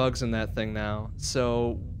think there are bugs in that thing now.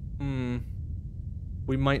 So,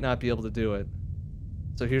 we might not be able to do it.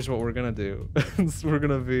 So here's what we're gonna do. We're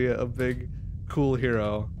gonna be a big, cool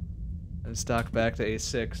hero. And stock back to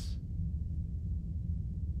A6.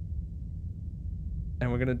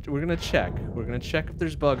 And we're gonna check. We're gonna check if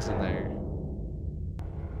there's bugs in there.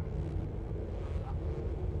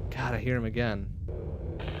 God, I hear him again.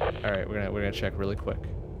 All right, we're gonna check really quick.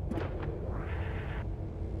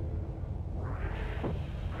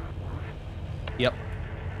 Yep.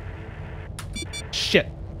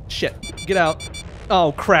 Shit. Shit. Get out.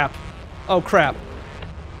 Oh crap. Oh crap.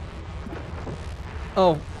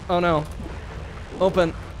 Oh. Oh no.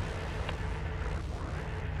 Open.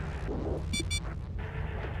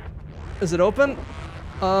 Is it open?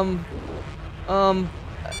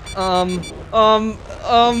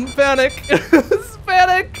 Panic!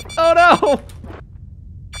 Panic! Oh no!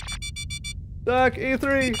 Doc,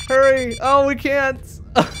 E3, hurry! Oh, we can't!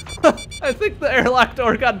 I think the airlock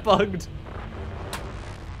door got bugged.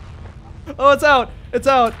 Oh, it's out! It's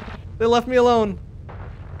out! They left me alone.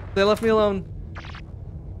 They left me alone.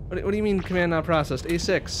 What do you mean command not processed?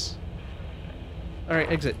 A6.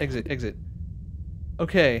 Alright, exit, exit, exit.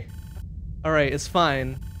 Okay. Alright, it's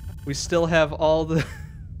fine. We still have all the...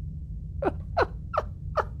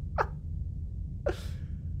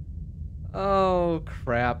 Oh,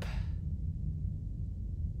 crap.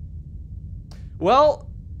 Well...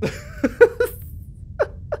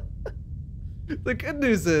 The good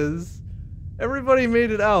news is, everybody made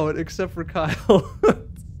it out except for Kyle.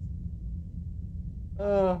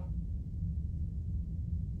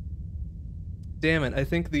 Damn it, I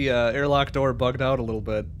think the airlock door bugged out a little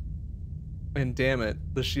bit. And damn it,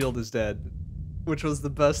 the shield is dead. Which was the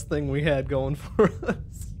best thing we had going for us.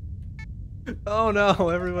 Oh no,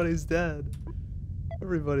 everybody's dead.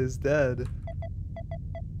 Everybody's dead.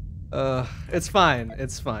 It's fine,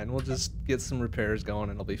 it's fine. We'll just get some repairs going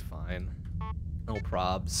and it'll be fine. No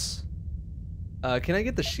probs. Can I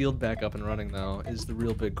get the shield back up and running though, is the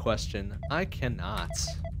real big question. I cannot.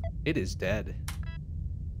 It is dead.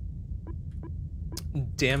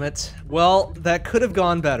 Damn it. Well, that could have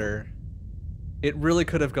gone better. It really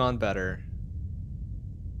could have gone better.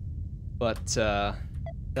 But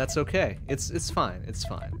that's okay. It's fine. It's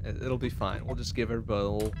fine. It'll be fine. We'll just give everybody a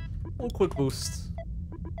little quick boost.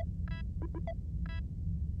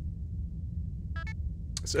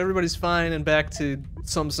 So everybody's fine and back to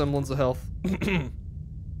some semblance of health.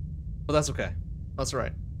 But that's okay. That's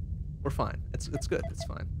alright. We're fine. It's good. It's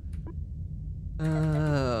fine.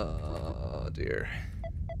 Oh dear.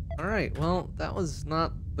 Alright, well, that was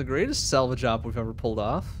not the greatest salvage job we've ever pulled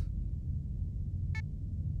off.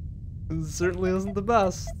 It certainly isn't the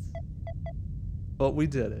best. But we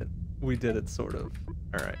did it. We did it, sort of.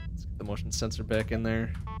 Alright, let's get the motion sensor back in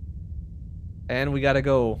there. And we gotta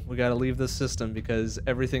go. We gotta leave this system because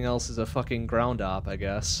everything else is a fucking ground op, I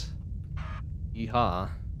guess. Yeehaw.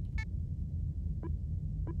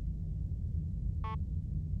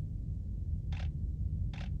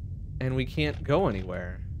 And we can't go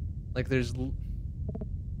anywhere. Like, there's...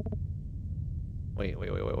 Wait.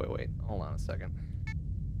 Hold on a second.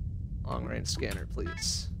 Long-range scanner,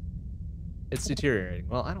 please. It's deteriorating.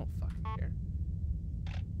 Well, I don't fucking care.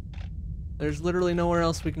 There's literally nowhere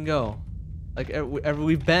else we can go. Like,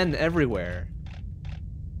 we've been everywhere.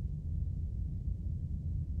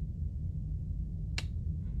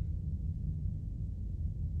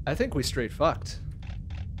 I think we straight fucked.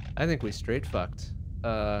 Let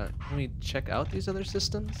me check out these other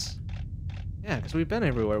systems. Yeah, because we've been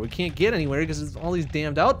everywhere. We can't get anywhere because there's all these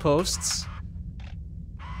damned outposts.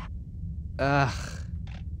 Ugh.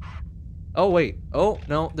 Oh, wait. Oh,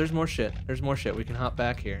 no, there's more shit. There's more shit. We can hop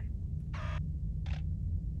back here.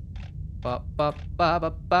 Was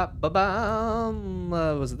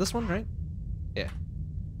it this one, right? Yeah.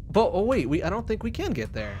 But, oh wait, I don't think we can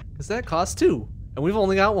get there. Because that costs 2. And we've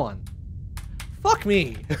only got 1. Fuck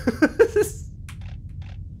me!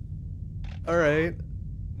 Alright.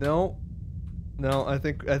 No. No, I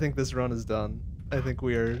think this run is done. I think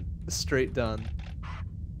we are straight done.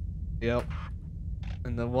 Yep.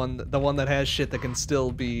 And the one that has shit that can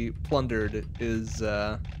still be plundered is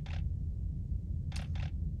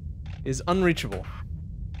unreachable.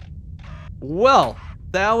 Well,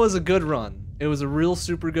 that was a good run. It was a real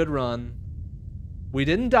super good run. We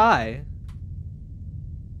didn't die.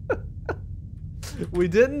 We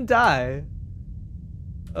didn't die.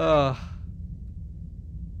 But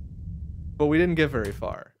we didn't get very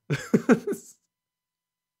far.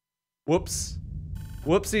 Whoops.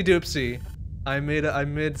 Whoopsie doopsie. I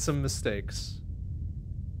made some mistakes.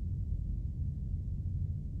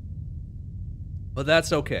 But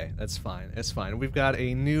that's okay. That's fine. It's fine. We've got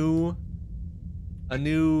a new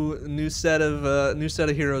set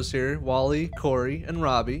of heroes here. Wally, Corey, and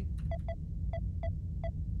Robbie.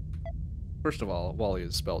 First of all, Wally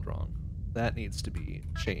is spelled wrong. That needs to be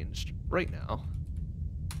changed right now.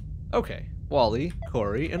 Okay. Wally,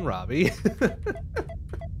 Corey, and Robbie.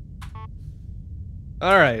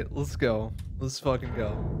 Alright, let's go. Let's fucking go.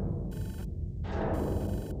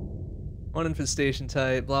 One infestation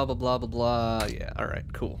type, blah blah blah blah blah. Yeah,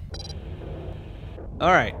 alright, cool.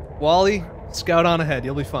 Alright, Wally, scout on ahead,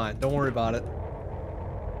 you'll be fine. Don't worry about it.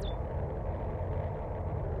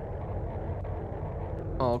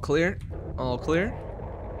 All clear. All clear.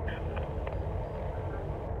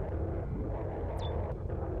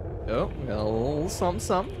 Oh, we got a little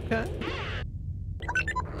something, okay.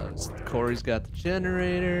 Corey's got the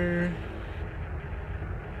generator.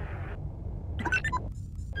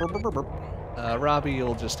 Robbie,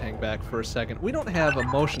 you'll just hang back for a second. We don't have a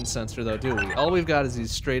motion sensor though, do we? All we've got is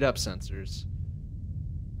these straight up sensors.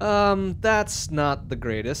 That's not the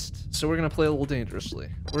greatest, so we're gonna play a little dangerously.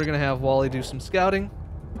 We're gonna have Wally do some scouting.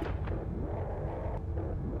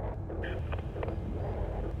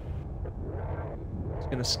 He's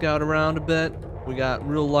gonna scout around a bit. We got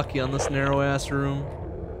real lucky on this narrow ass room.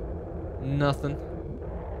 Nothing.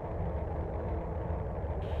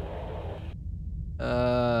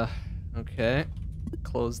 Okay.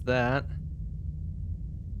 Close that.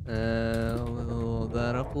 Little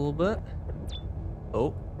that up a little bit.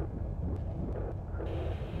 Oh.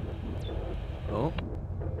 Oh.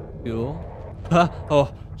 Cool.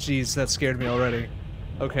 Oh, jeez, that scared me already.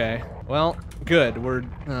 Okay. Well, good. We're...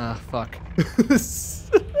 fuck.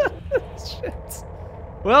 Shit.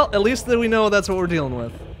 Well, at least that we know that's what we're dealing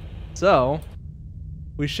with. So,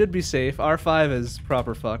 we should be safe. R5 is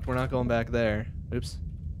proper fucked. We're not going back there. Oops.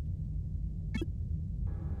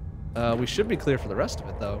 We should be clear for the rest of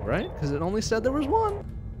it, though, right? Because it only said there was 1.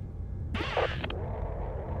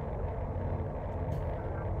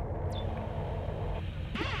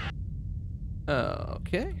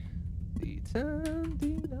 Okay. D10,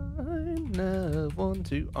 D9, Nav 1,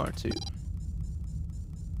 2, R2.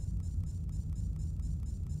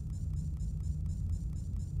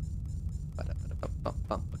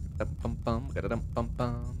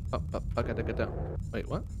 Wait,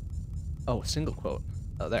 what? Oh, single quote.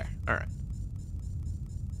 Oh, there. All right.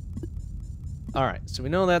 All right, so we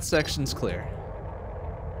know that section's clear.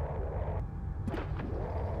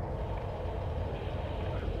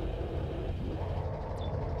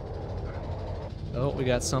 Oh, we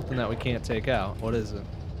got something that we can't take out. What is it?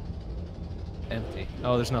 Empty.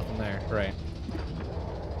 Oh, there's nothing there. Right.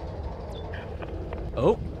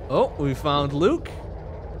 Oh, we found Luke.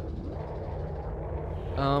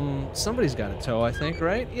 Somebody's got a tow, I think,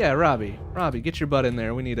 right? Yeah, Robbie. Robbie, get your butt in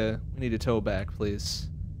there. We need a tow back, please.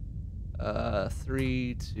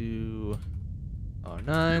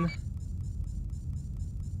 3209.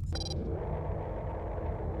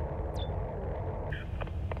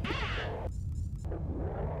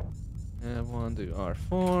 And one do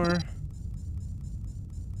R4.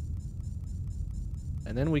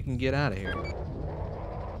 And then we can get out of here.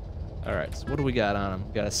 Alright, so what do we got on him?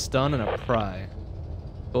 We got a stun and a pry.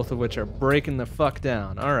 Both of which are breaking the fuck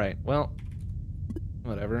down. Alright, well,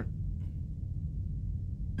 whatever.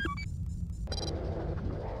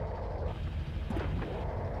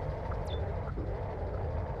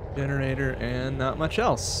 Generator and not much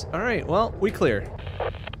else. Alright, well, we clear.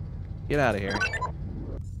 Get out of here.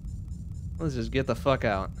 Let's just get the fuck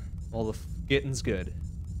out. While the getting's good.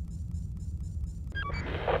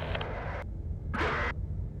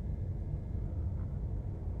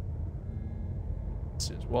 As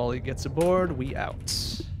soon as Wally gets aboard, we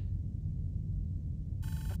out.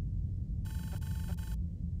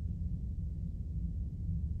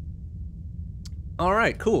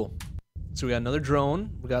 Alright, cool. So we got another drone.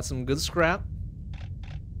 We got some good scrap.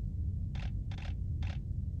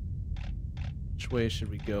 Which way should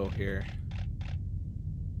we go here?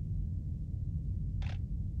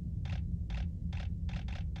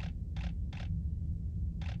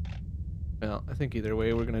 Well, I think either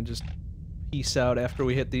way we're gonna just peace out after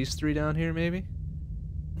we hit these three down here, maybe?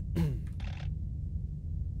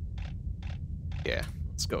 Yeah,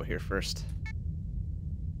 let's go here first.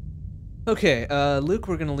 Okay, Luke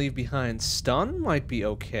we're gonna leave behind. Stun might be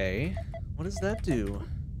okay. What does that do?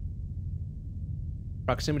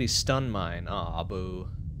 Proximity stun mine. Aw, boo.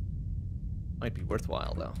 Might be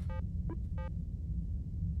worthwhile,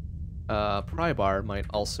 though. Pry bar might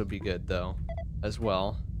also be good, though, as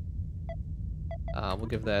well. We'll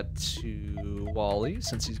give that to Wally,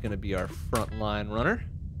 since he's gonna be our frontline runner.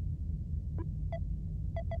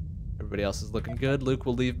 Everybody else is looking good. Luke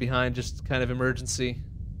will leave behind, just kind of emergency.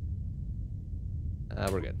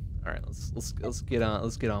 We're good. All right, let's get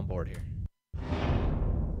on board here.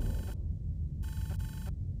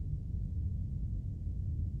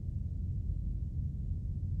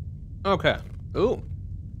 Okay. Ooh,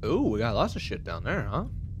 we got lots of shit down there, huh?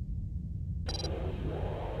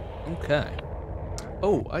 Okay.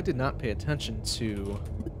 Oh, I did not pay attention to.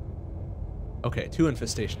 Okay, 2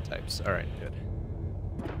 infestation types. All right, good.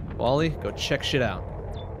 Wally, go check shit out.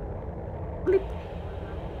 Bloop.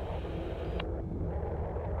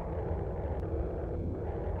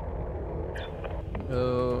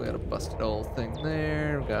 Oh, got a busted old thing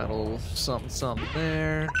there. Got a little something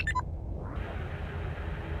there.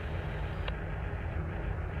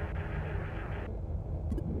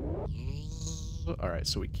 Alright,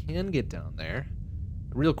 so we can get down there.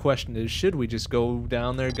 The real question is, should we just go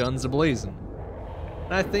down there guns a-blazing?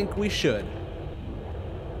 And I think we should.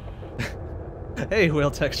 Hey,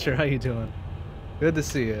 Whale Texture, how you doing? Good to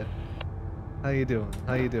see you. How you doing?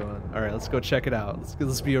 How you doing? All right, let's go check it out.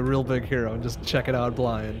 Let's be a real big hero and just check it out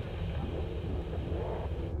blind.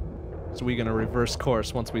 So we're gonna reverse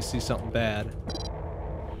course once we see something bad.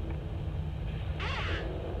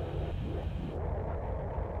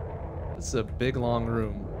 This is a big, long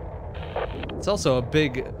room. It's also a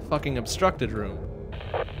big, fucking obstructed room.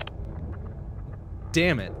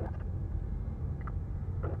 Damn it.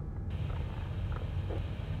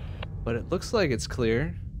 But it looks like it's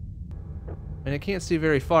clear. And I can't see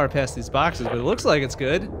very far past these boxes, but it looks like it's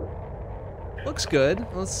good. Looks good.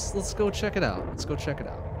 Let's go check it out. Let's go check it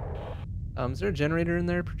out. Is there a generator in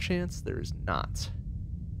there, perchance? There is not.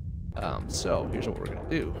 So here's what we're gonna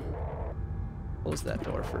do. Close that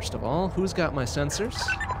door first of all. Who's got my sensors?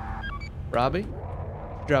 Robbie?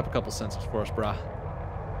 Drop a couple sensors for us, brah.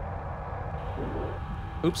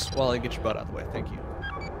 Oops, Wally, get your butt out of the way. Thank you.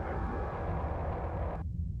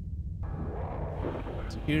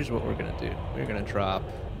 So here's what we're gonna do. We're gonna drop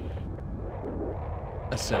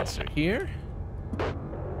a sensor here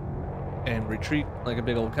and retreat like a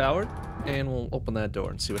big old coward, and we'll open that door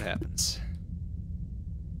and see what happens.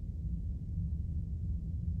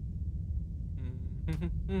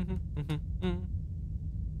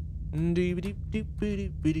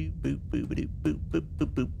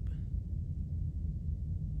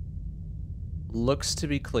 Looks to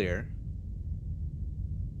be clear.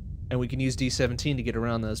 And we can use D17 to get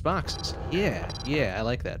around those boxes. Yeah, yeah, I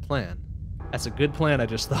like that plan. That's a good plan I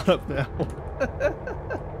just thought of now.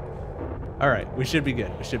 Alright, we should be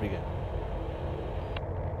good. We should be good.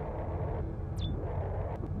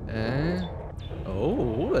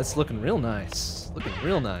 Oh, that's looking real nice. Looking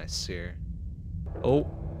real nice here. Oh,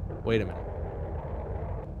 wait a minute.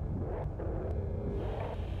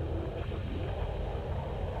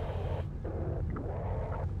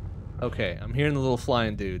 Okay, I'm hearing the little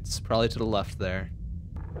flying dudes. Probably to the left there.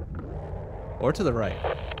 Or to the right.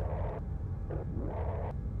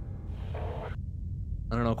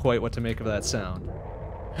 I don't know quite what to make of that sound.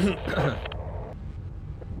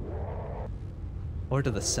 Or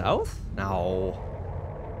to the south? No.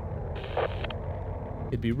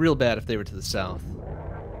 It'd be real bad if they were to the south.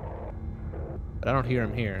 But I don't hear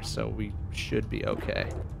them here, so we should be okay.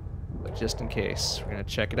 But just in case, we're gonna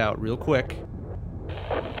check it out real quick.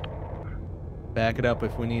 Back it up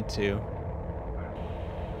if we need to.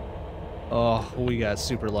 Oh, we got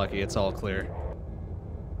super lucky. It's all clear.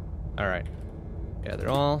 Alright. Gather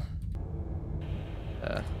all.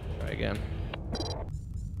 Try again.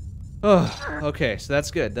 Oh, okay, so that's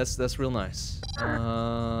good. That's real nice.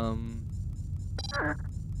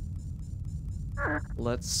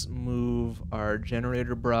 Let's move our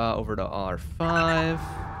generator bra over to R5.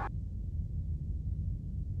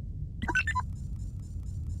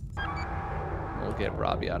 We'll get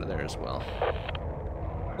Robbie out of there as well.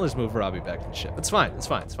 We'll just move Robbie back to the ship. It's fine. It's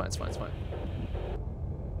fine. It's fine. It's fine. It's fine.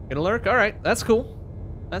 Gonna lurk? All right. That's cool.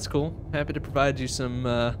 That's cool. Happy to provide you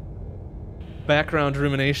some background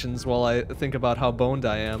ruminations while I think about how boned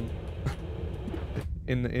I am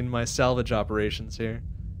in my salvage operations here.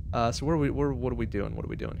 So what are we doing? What are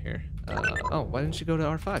we doing here? Oh, why didn't you go to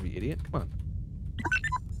R5, you idiot? Come on.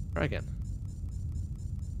 Try again.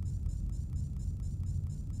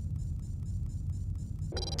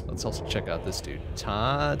 Let's also check out this dude.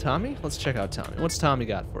 Tommy? Let's check out Tommy. What's Tommy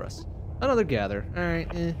got for us? Another gather.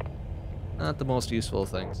 Alright, not the most useful of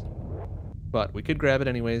things. But we could grab it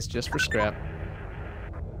anyways, just for scrap.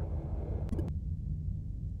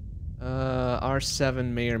 R7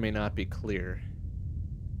 may or may not be clear.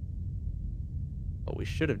 What we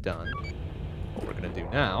should have done, what we're gonna do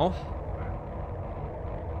now,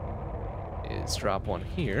 is drop one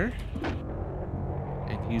here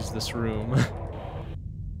and use this room.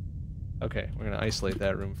 Okay, we're gonna isolate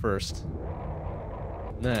that room first.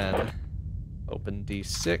 And then open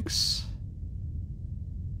D6.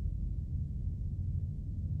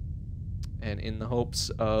 And in the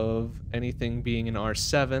hopes of anything being in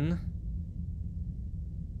R7,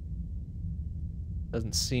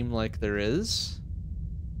 doesn't seem like there is.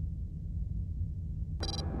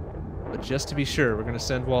 But just to be sure, we're gonna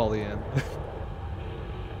send Wally in.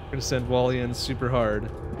 We're gonna send Wally in super hard.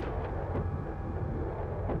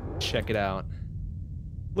 Check it out.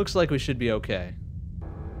 Looks like we should be okay.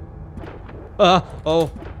 Oh.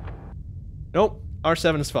 Nope,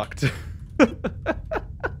 R7 is fucked.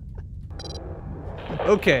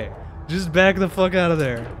 Okay, just back the fuck out of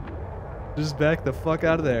there. Just back the fuck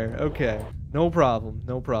out of there. Okay, no problem,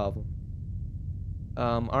 no problem.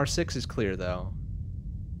 R6 is clear though.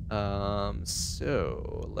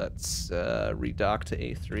 So let's redock to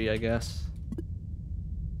A3, I guess.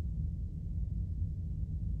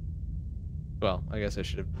 Well, I guess I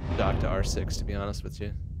should have docked to R6 to be honest with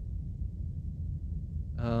you.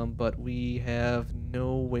 But we have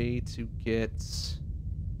no way to get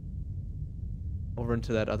over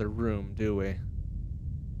into that other room, do we?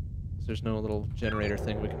 There's no little generator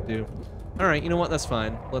thing we can do. All right, you know what? That's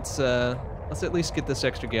fine. Let's at least get this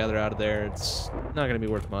extra gather out of there. It's not gonna be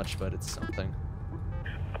worth much, but it's something.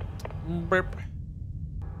 Burp.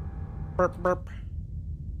 Burp, burp.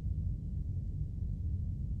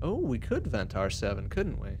 Oh, we could vent R7,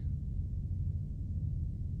 couldn't we?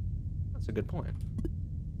 That's a good point.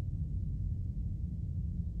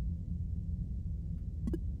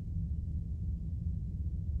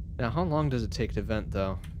 Now, how long does it take to vent,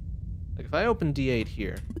 though? Like, if I open D8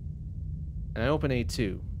 here, and I open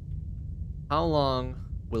A2, how long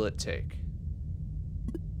will it take?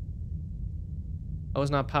 Oh,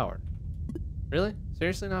 it's not powered. Really?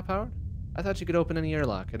 Seriously not powered? I thought you could open any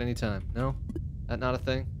airlock at any time. No? That not a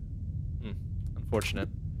thing? Unfortunate.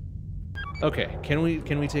 Okay, can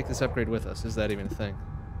we take this upgrade with us? Is that even a thing?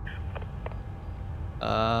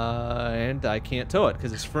 And I can't tow it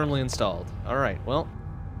because it's firmly installed. Alright, well,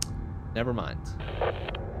 never mind.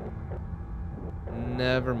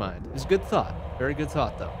 Never mind. It's a good thought. Very good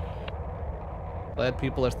thought, though. Glad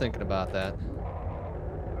people are thinking about that.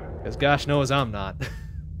 Because gosh knows I'm not.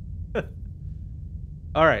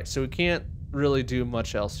 Alright, so we can't really do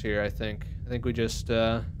much else here, I think. I think we just,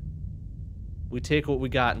 we take what we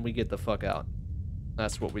got and we get the fuck out.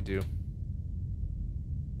 That's what we do.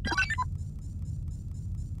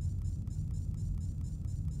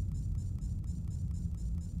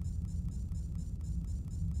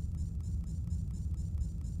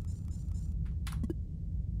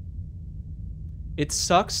 It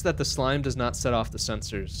sucks that the slime does not set off the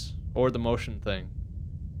sensors or the motion thing.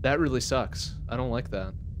 That really sucks. I don't like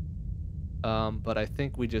that. But I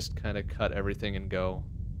think we just kind of cut everything and go.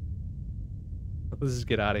 Let's just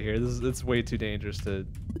get out of here. It's way too dangerous to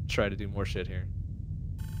try to do more shit here.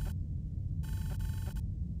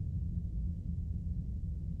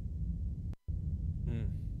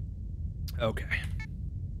 Okay.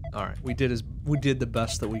 All right. We did the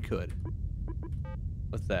best that we could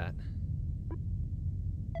with that.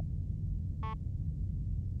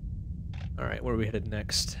 All right, where are we headed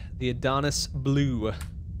next? The Adonis Blue.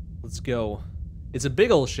 Let's go. It's a big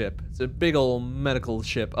old ship. It's a big old medical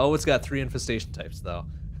ship. Oh, it's got 3 infestation types, though.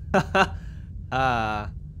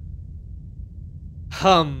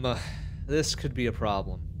 This could be a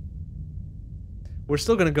problem. We're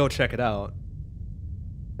still gonna go check it out.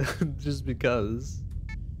 Just because.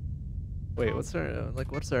 Wait, what's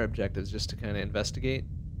our objectives? Just to kind of investigate?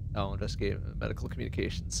 Oh, investigate medical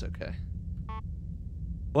communications. Okay.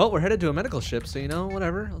 Well, we're headed to a medical ship, so you know,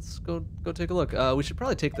 whatever. Let's go take a look. We should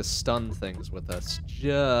probably take the stun things with us,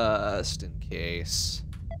 just in case.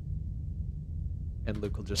 And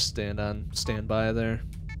Luke will just stand by there.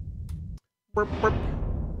 Burp, burp.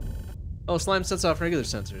 Oh, slime sets off regular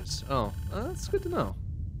sensors. Oh, that's good to know.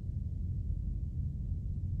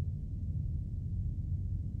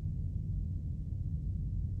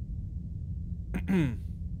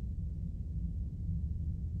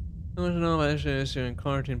 I want to know if you're in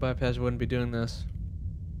quarantine, bypass wouldn't be doing this.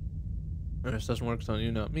 This doesn't work, it's on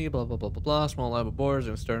you, not me, blah, blah, blah, blah, blah. Small lab of boards,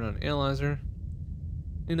 and start on an analyzer.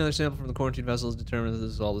 Another sample from the quarantine vessel is determined that this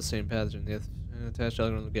is all the same pathogen. The attached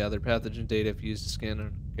algorithm will gather pathogen data if used to scan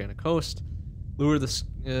an organic host. Lure the...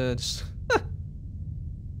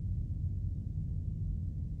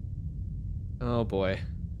 Oh boy.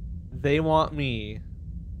 They want me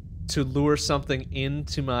to lure something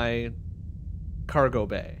into my cargo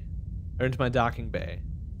bay. Or into my docking bay.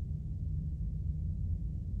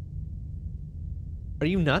 Are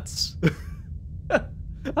you nuts?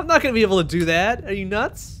 I'm not gonna be able to do that. Are you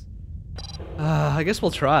nuts? I guess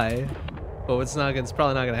we'll try, but it's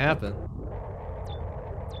probably not gonna happen.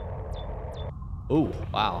 Oh,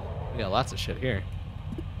 wow. We got lots of shit here.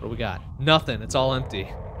 What do we got? Nothing. It's all empty.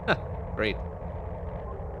 Great.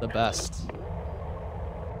 The best.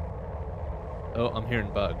 Oh, I'm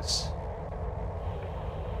hearing bugs.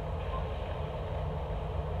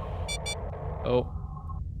 Oh.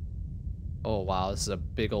 Oh, wow, this is a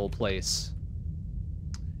big old place.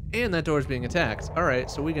 And that door's being attacked.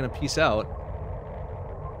 Alright, so we're gonna peace out.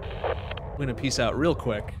 We're gonna peace out real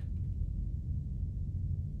quick.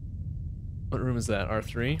 What room is that?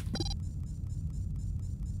 R3?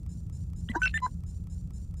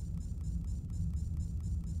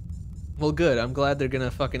 Well, good. I'm glad they're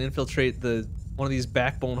gonna fucking infiltrate one of these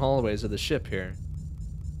backbone hallways of the ship here.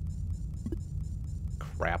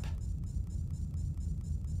 Crap.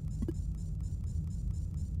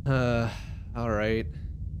 Alright.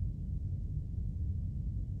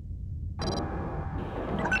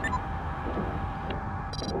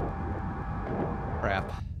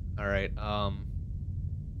 Crap. Alright,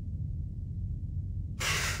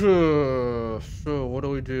 so what do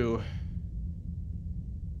we do?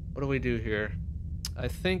 What do we do here? I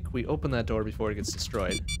think we open that door before it gets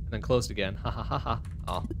destroyed, and then closed again. Ha ha ha ha.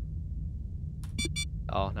 Oh.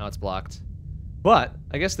 Oh, now it's blocked. But,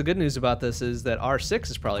 I guess the good news about this is that R6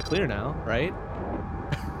 is probably clear now, right?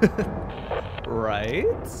 Right?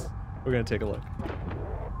 We're gonna take a look.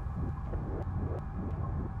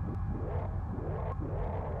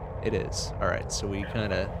 It is. Alright, so we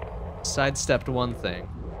kinda sidestepped one thing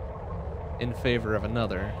in favor of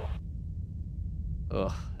another.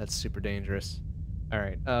 Ugh, that's super dangerous.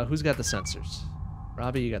 Alright, who's got the sensors?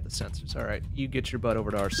 Robbie, you got the sensors. Alright, you get your butt over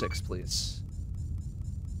to R6, please.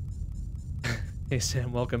 Hey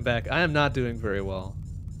Sam, welcome back. I am not doing very well.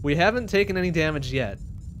 We haven't taken any damage yet,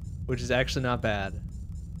 which is actually not bad.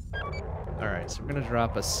 Alright, so we're gonna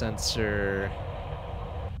drop a sensor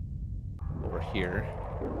over here,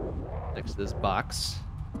 next to this box.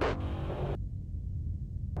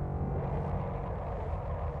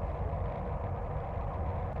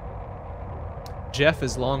 Jeff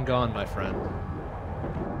is long gone, my friend.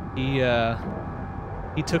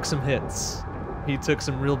 He took some hits. He took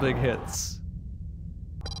some real big hits.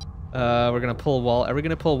 We're gonna pull Wally. Are we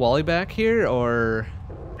gonna pull Wally back here, or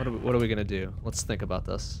what are we gonna do? Let's think about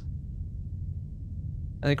this.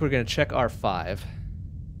 I think we're gonna check R5.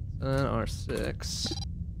 R6.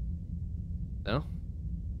 No?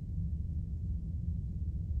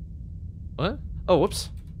 What? Oh, whoops.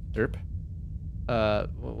 Derp.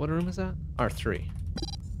 What room is that? R3.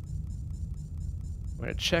 We're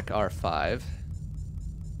gonna check R5.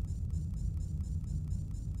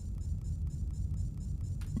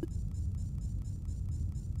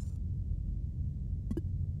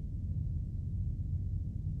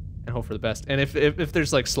 And hope for the best. And if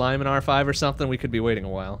there's like slime in R5 or something, we could be waiting a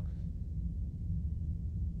while.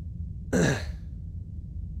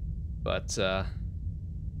 But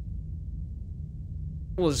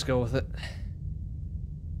we'll just go with it.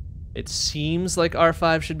 It seems like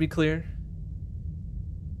R5 should be clear.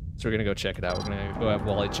 So we're gonna go check it out. We're gonna go have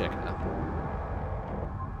Wally check it out.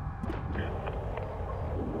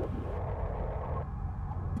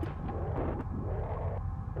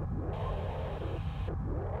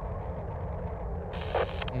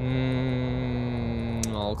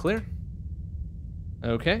 All clear.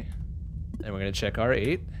 Okay. And we're gonna check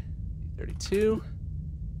R8. 32.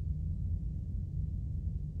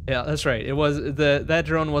 Yeah, that's right. It was that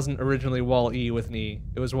drone wasn't originally Wall-E with an E.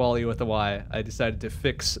 It was Wall-E with a Y. I decided to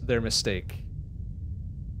fix their mistake.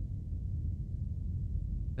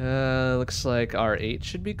 Looks like R8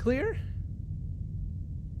 should be clear.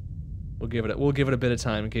 We'll give it a bit of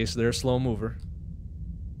time in case they're a slow mover.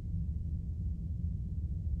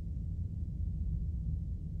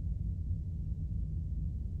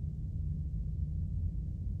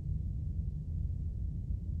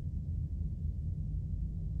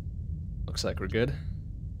 Looks like we're good.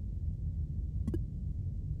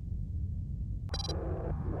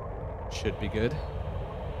 Should be good.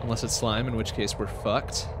 Unless it's slime, in which case we're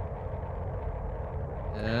fucked.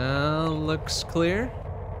 Looks clear.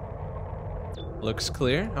 Looks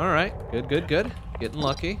clear. Alright. Good, good, good. Getting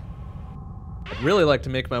lucky. I'd really like to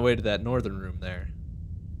make my way to that northern room there.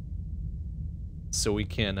 So we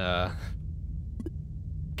can,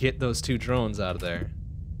 get those two drones out of there.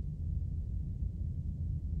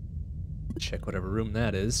 Check whatever room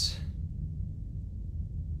that is.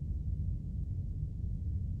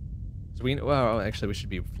 So well, actually, we should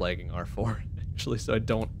be flagging R4, actually, so I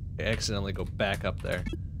don't accidentally go back up there.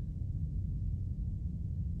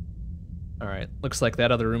 Alright, looks like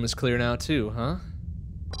that other room is clear now, too, huh?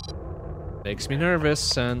 Makes me nervous,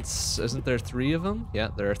 since... Isn't there 3 of them? Yeah,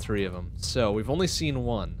 there are 3 of them. So, we've only seen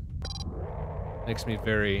 1. Makes me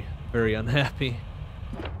very, very unhappy.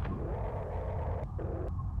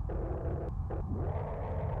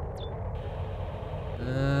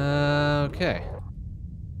 Okay.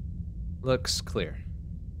 Looks clear.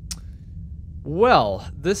 Well,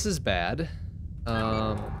 this is bad.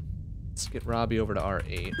 Let's get Robbie over to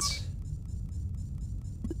R8.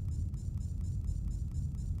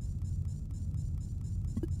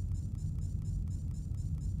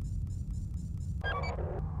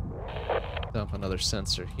 Dump another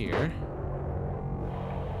sensor here.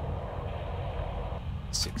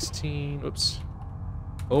 16, oops.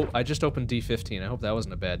 Oh, I just opened D15. I hope that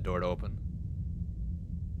wasn't a bad door to open.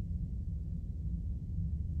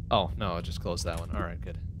 Oh, no, I just closed that one. Alright,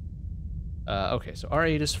 good. Okay, so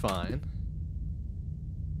R8 is fine.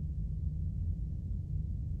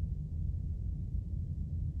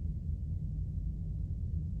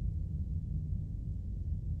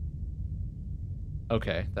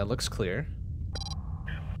 Okay, that looks clear.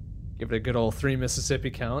 Give it a good old 3 Mississippi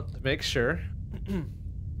count to make sure.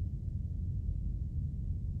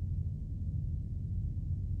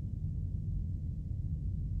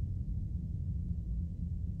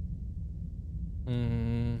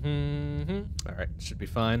 Alright, should be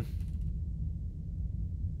fine.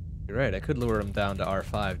 You're right, I could lure him down to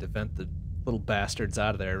R5 to vent the little bastards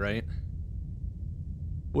out of there, right?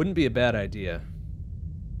 Wouldn't be a bad idea.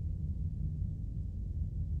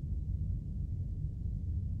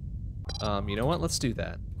 You know what? Let's do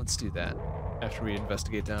that. Let's do that after we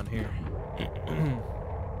investigate down here.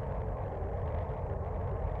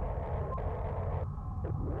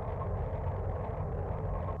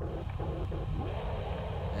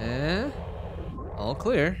 All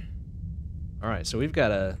clear. Alright, so we've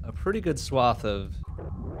got a pretty good swath of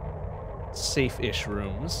safe-ish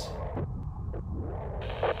rooms.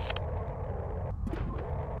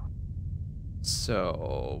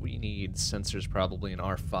 So, we need sensors probably in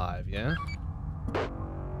R5, yeah?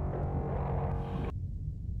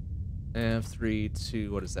 F3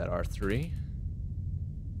 to, what is that, R3?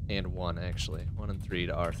 And 1, actually. 1 and 3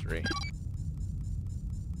 to R3.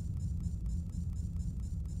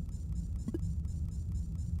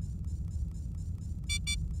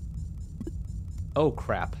 Oh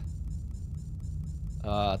crap.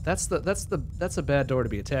 That's a bad door to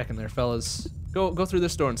be attacking there, fellas. Go through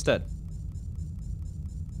this door instead.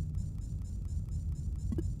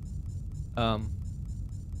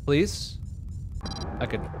 Please? I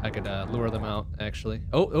could lure them out, actually.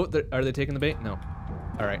 Oh, are they taking the bait? No.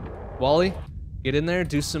 All right. Wally, get in there,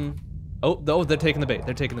 do some... Oh, they're taking the bait.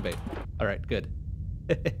 They're taking the bait. All right, good.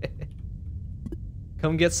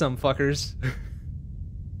 Come get some, fuckers.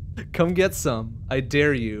 Come get some. I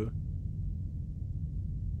dare you.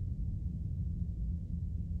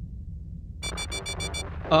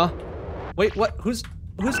 Wait, what? Who's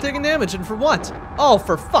taking damage and for what? Oh,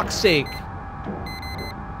 for fuck's sake.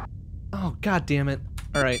 Oh, god damn it.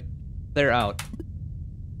 All right, they're out.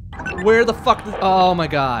 Where the fuck? Oh my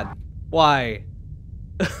god. Why?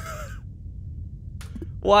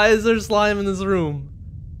 Why is there slime in this room?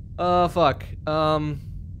 Fuck.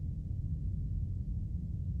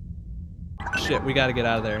 Shit, we gotta get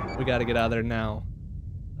out of there. We gotta get out of there now.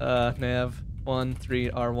 Nav 1 3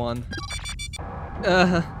 R1.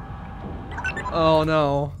 Oh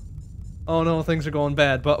no. Oh no, things are going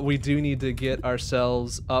bad, but we do need to get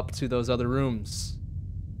ourselves up to those other rooms.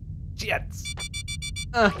 Shit.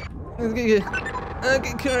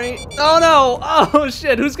 Curry. Oh no! Oh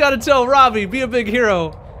shit, who's got a toe? Robbie, be a big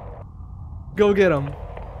hero. Go get him.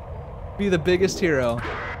 Be the biggest hero.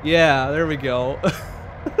 Yeah, there we go.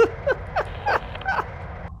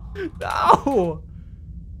 No!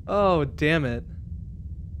 Oh, damn it.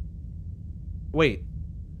 Wait,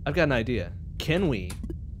 I've got an idea. Can we,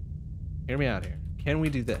 hear me out here, can we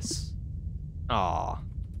do this? Aw,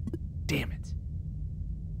 damn it.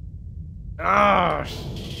 Oh,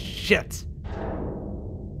 shit.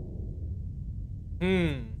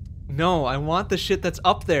 No, I want the shit that's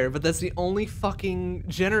up there, but that's the only fucking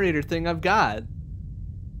generator thing I've got.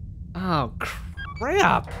 Oh,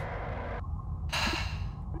 crap.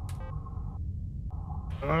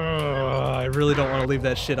 I really don't want to leave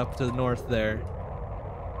that shit up to the north there.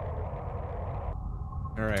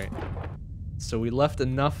 Alright. So we left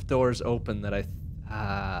enough doors open that we've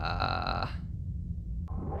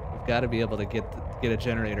got to be able to get a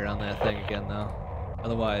generator on that thing again, though.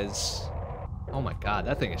 Otherwise... Oh my god,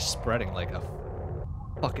 that thing is spreading like a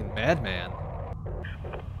fucking madman.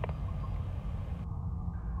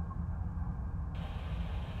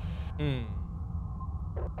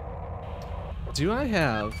 Do I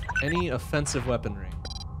have any offensive weaponry?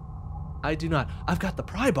 I do not. I've got the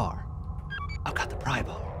pry bar. I've got the pry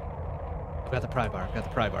bar. I've got the pry bar. I've got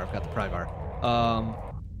the pry bar. I've got the pry bar.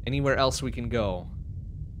 Anywhere else we can go?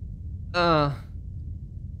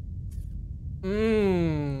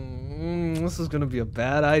 This is gonna be a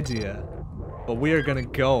bad idea. But we are gonna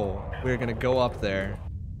go. We're gonna go up there.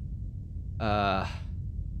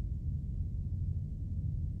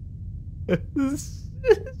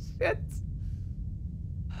 Shit.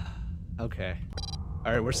 Okay.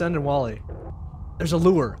 Alright, we're sending Wally. There's a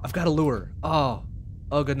lure. I've got a lure. Oh.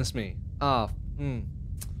 Oh, goodness me. Oh.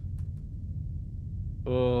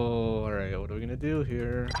 Oh, alright. What are we gonna do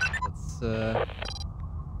here? Let's,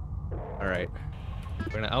 Alright.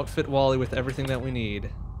 We're gonna outfit Wally with everything that we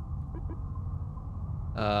need.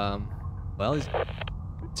 Well, he's...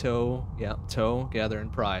 Tow. Yeah, tow, gather,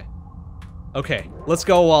 and pry. Okay, let's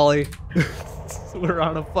go, Wally. We're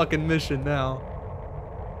on a fucking mission now.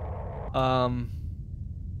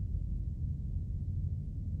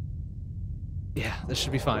 Yeah, this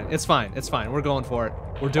should be fine. It's fine. It's fine. We're going for it.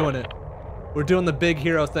 We're doing it. We're doing the big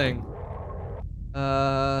hero thing.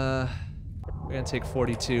 We're gonna take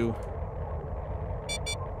 42.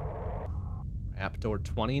 App door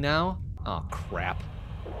 20 now? Oh crap.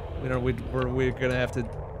 We're gonna have to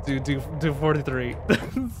do 43.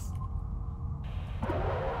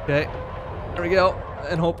 Okay. There we go.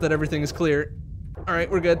 And hope that everything is clear. Alright,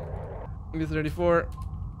 we're good. Maybe 34.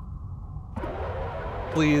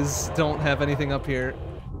 Please don't have anything up here.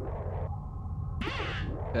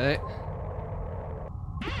 Okay.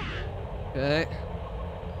 Okay.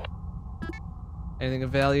 Anything of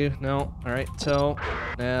value? No. Alright, tow.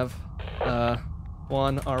 Nav.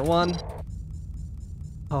 1, R1.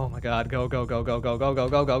 Oh my god, go, go, go, go, go, go, go,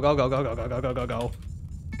 go, go, go, go, go, go, go, go, go, go, go.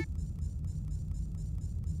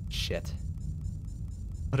 Shit.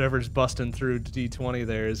 Whatever's busting through D20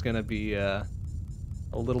 there is gonna be, a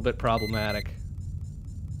little bit problematic.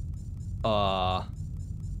 I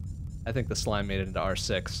think the slime made it into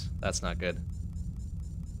R6. That's not good.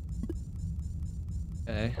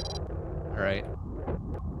 Okay. Alright.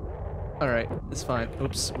 Alright, it's fine.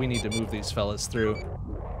 Oops, we need to move these fellas through.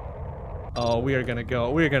 Oh, we're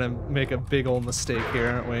gonna make a big old mistake here,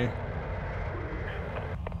 aren't we?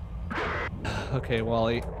 Okay,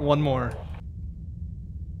 Wally, one more.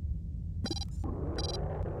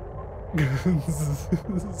 This is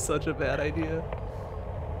such a bad idea.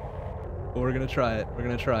 But we're gonna try it. We're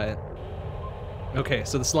gonna try it. Okay,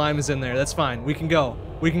 so the slime is in there. That's fine. We can go.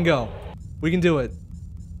 We can go. We can do it.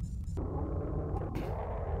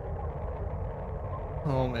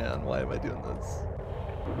 Oh man, why am I doing this?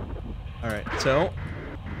 Alright, so.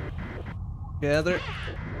 Gather.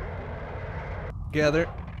 Gather.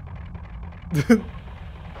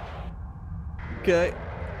 Okay.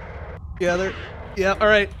 Gather. Yeah,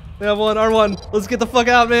 alright. We have one, R1. Let's get the fuck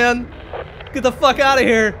out, man. Get the fuck out of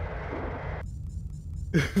here.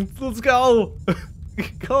 Let's go.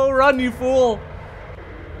 Go run, you fool.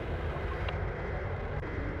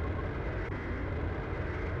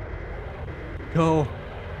 Go.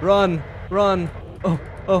 Run. Run. Oh,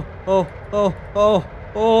 oh, oh, oh, oh,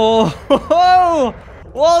 oh, oh,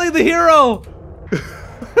 Wally the hero.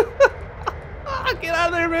 Get out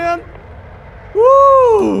of there, man.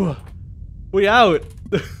 Woo. We out.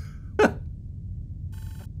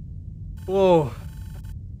 Whoa.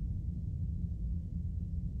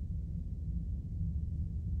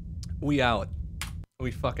 We out.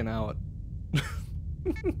 We fucking out.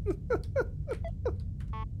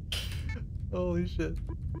 Holy shit.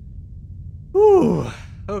 Whew.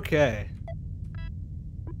 Okay.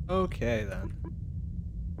 Okay then.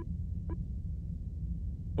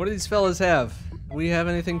 What do these fellas have? We have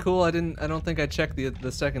anything cool? I don't think I checked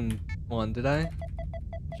the second one, did I?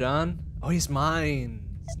 John? Oh, he's mine.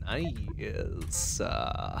 Nice.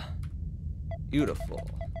 Beautiful.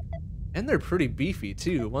 And they're pretty beefy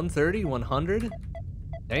too. 130, 100?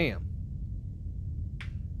 Damn.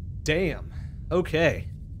 Damn. Okay.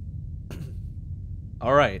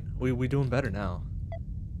 Alright, we doing better now.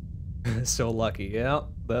 So lucky. Yeah,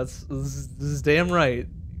 this is damn right.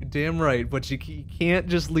 Damn right, but you can't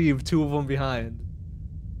just leave two of them behind.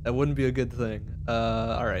 That wouldn't be a good thing.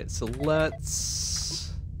 Alright, so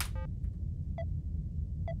let's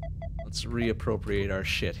reappropriate our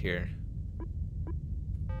shit here.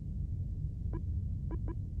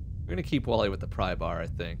 We're gonna keep Wally with the pry bar, I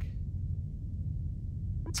think.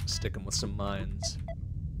 Let's stick him with some mines.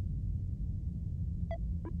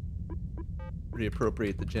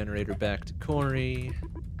 Reappropriate the generator back to Corey.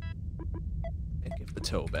 And give the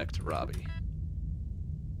tow back to Robbie.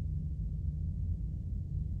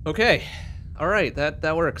 Okay. Alright,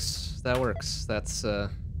 that works. That works. That's a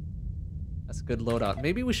good loadout.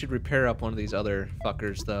 Maybe we should repair up one of these other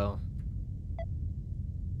fuckers, though.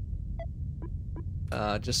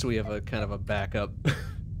 Just so we have a kind of a backup.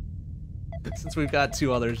 Since we've got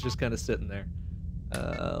two others just kind of sitting there.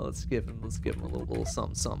 Let's give him a little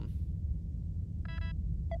something.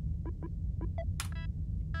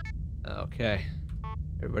 Okay.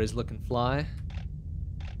 Everybody's looking fly.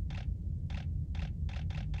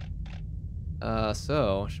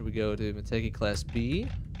 So should we go to Motegi Class B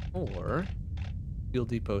or Fuel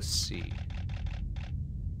Depot C? Let's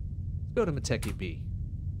go to Motegi B.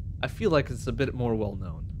 I feel like it's a bit more well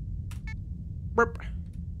known. Burp.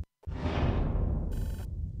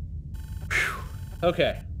 Whew.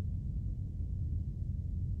 Okay.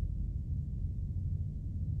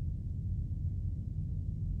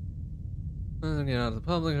 Get out of the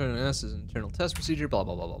public, this is an internal test procedure, blah,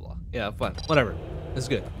 blah, blah, blah, blah. Yeah, fine, whatever. It's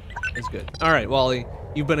good. It's good. Alright, Wally,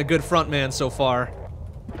 you've been a good front man so far.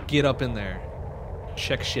 Get up in there.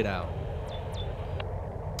 Check shit out.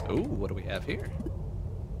 Ooh, what do we have here?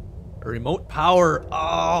 A remote power.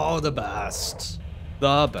 Oh, the best.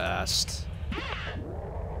 The best.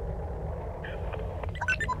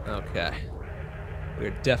 Okay. We're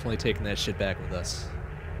definitely taking that shit back with us.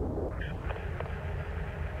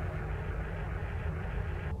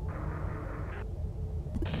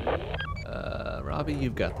 Robbie,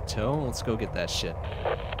 you've got the tow. Let's go get that shit.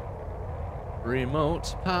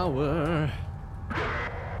 Remote power.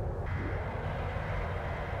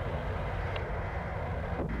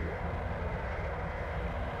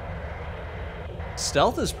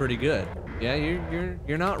 Stealth is pretty good. Yeah,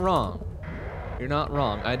 you're not wrong. You're not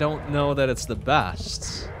wrong. I don't know that it's the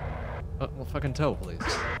best. Well, fucking tow, please.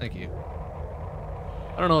 Thank you.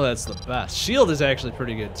 I don't know that it's the best. Shield is actually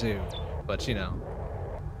pretty good too, but you know.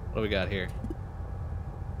 What do we got here?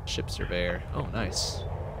 Ship surveyor. Oh, nice.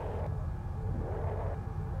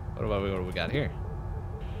 What do we got here?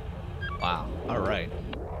 Wow. All right.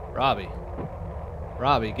 Robbie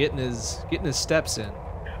getting his steps in.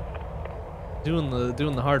 Doing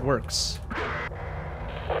the hard works.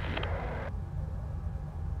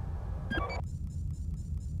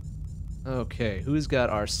 Okay, who's got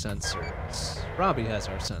our sensors? Robbie has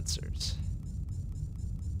our sensors.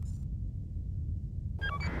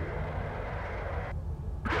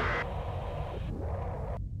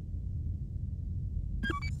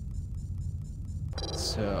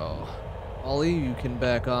 So, Ollie, you can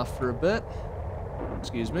back off for a bit.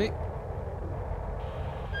 Excuse me.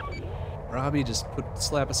 Robbie, just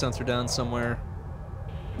slap a sensor down somewhere.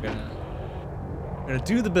 We're gonna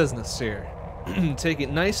do the business here. Take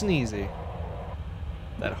it nice and easy.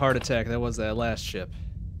 That heart attack, that was that last ship.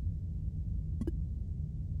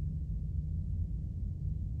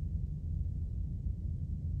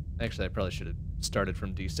 Actually, I probably should have started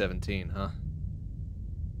from D17, huh?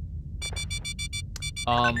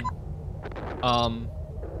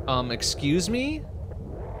 Excuse me?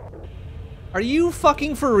 Are you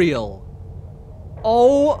fucking for real?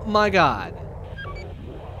 Oh my god.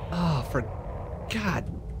 Oh, for God's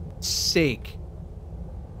sake.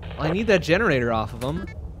 Well, I need that generator off of him.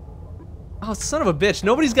 Oh, son of a bitch.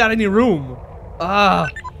 Nobody's got any room. Ah,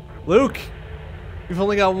 Luke. You've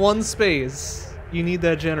only got one space. You need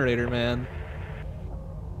that generator, man.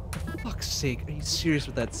 For fuck's sake. Are you serious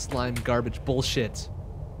with that slime garbage bullshit?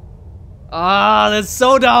 Ah, that's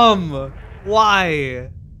so dumb. Why?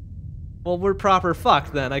 Well, we're proper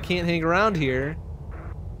fucked then. I can't hang around here.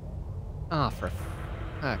 Ah, for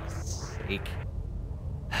fuck's sake.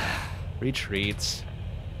 Retreat.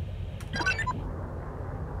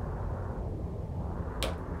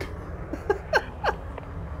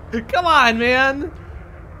 Come on, man.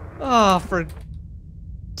 Oh, for...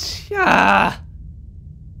 Yeah.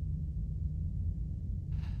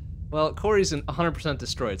 Well, Corey's 100%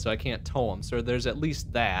 destroyed, so I can't tow him. So there's at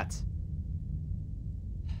least that.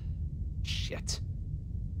 Shit.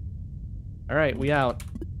 All right, we out.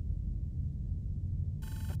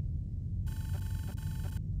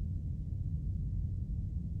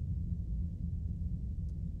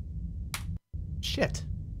 Shit.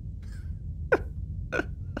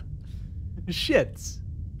 Shit.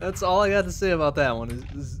 That's all I got to say about that one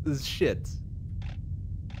is shit.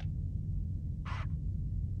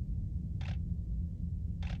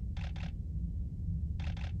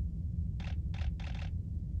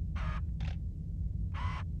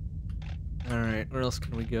 Alright, where else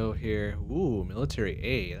can we go here? Ooh, military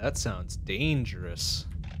A. That sounds dangerous.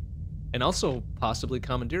 And also possibly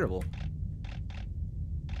commandeerable.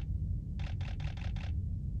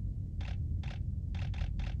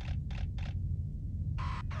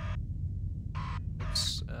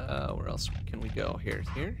 Oops. Where else can we go? Here.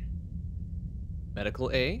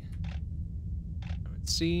 Medical A.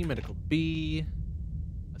 C, medical B.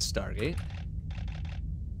 A Stargate.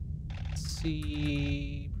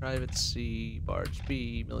 C, private C, barge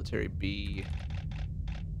B, military B,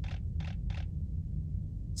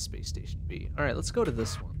 space station B. All right, let's go to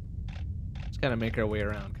this one. Let's kind of make our way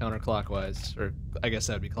around counterclockwise, or I guess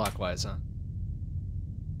that'd be clockwise, huh?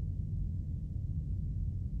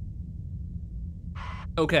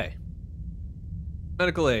 Okay.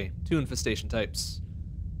 Medical A, 2 infestation types.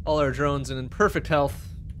 All our drones in perfect health.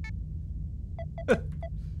 We're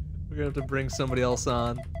gonna have to bring somebody else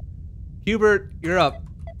on. Hubert, you're up.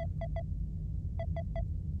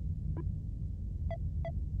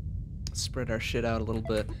 Spread our shit out a little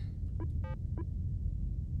bit.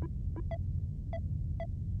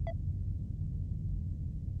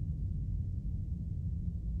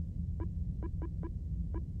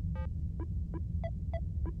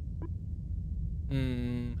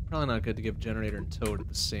 Probably not good to give generator and tow to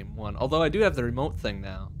the same one. Although I do have the remote thing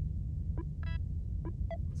now.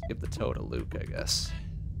 Let's give the tow to Luke, I guess.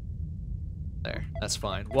 There, that's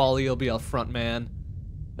fine. Wally will be our front man.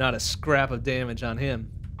 Not a scrap of damage on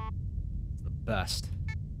him. It's the best.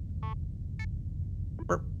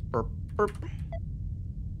 Burp, burp, burp.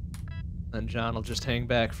 Then John will just hang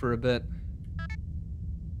back for a bit.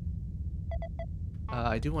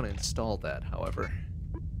 I do want to install that, however.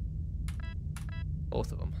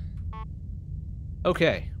 Both of them.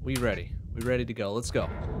 Okay, we ready. We ready to go. Let's go.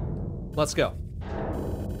 Let's go.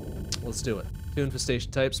 Let's do it. 2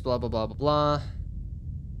 infestation types, blah, blah, blah, blah, blah.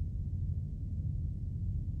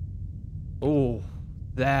 Oh,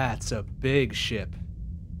 that's a big ship.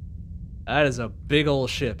 That is a big old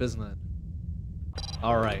ship, isn't it?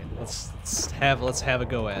 All right, let's have a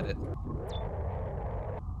go at it.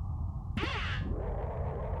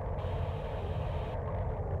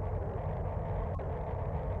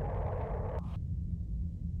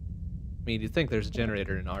 I mean, you'd think there's a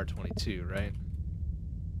generator in R22, right?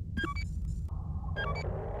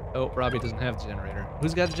 Oh, Robbie doesn't have the generator.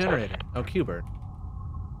 Who's got the generator? Oh, Hubert.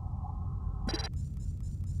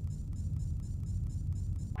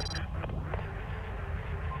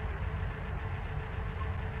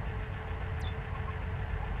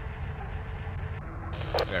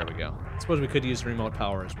 There we go. I suppose we could use remote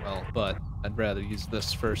power as well, but I'd rather use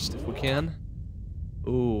this first if we can.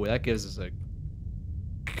 Ooh, that gives us a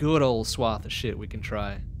good old swath of shit we can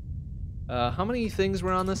try. How many things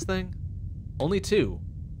were on this thing? Only 2.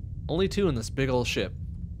 Only 2 in this big old ship.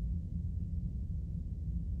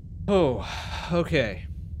 Oh, okay.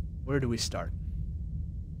 Where do we start?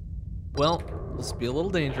 Well, let's be a little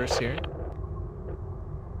dangerous here.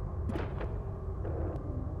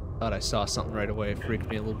 Thought I saw something right away. Freaked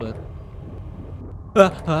me a little bit.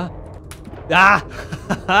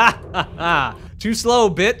 Ah! Too slow,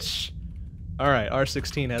 bitch! Alright,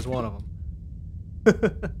 R16 has one of them.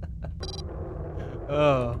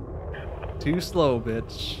 Oh. Too slow,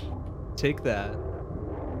 bitch. Take that.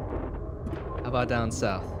 How about down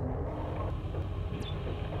south?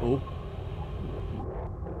 Oh.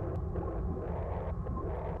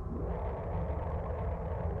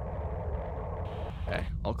 Okay,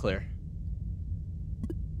 all clear.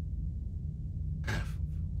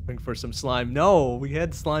 Hoping for some slime. No, we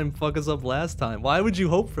had slime fuck us up last time. Why would you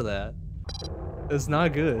hope for that? It's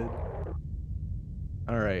not good.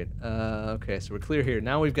 Alright, okay, so we're clear here.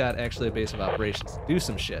 Now we've got actually a base of operations to do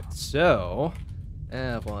some shit. So,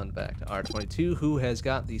 F1 back to R22. Who has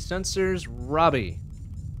got the sensors? Robbie.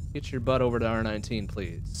 Get your butt over to R19,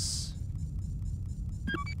 please.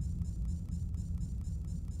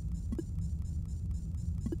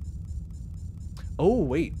 Oh,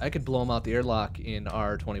 wait, I could blow them out the airlock in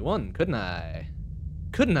R21, couldn't I?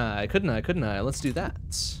 Couldn't I? Let's do that.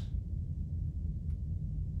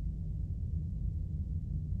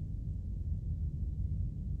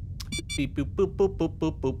 Beep, boop, boop, boop, boop,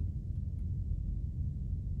 boop, boop.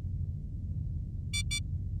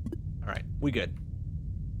 Alright, we good.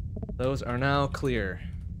 Those are now clear.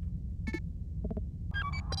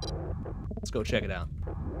 Let's go check it out.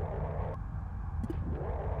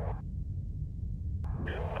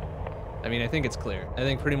 I mean, I think it's clear. I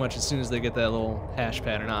think pretty much as soon as they get that little hash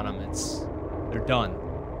pattern on them, they're done.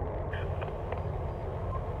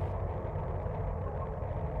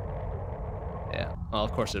 Yeah, well,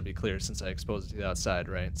 of course it'd be clear since I exposed it to the outside,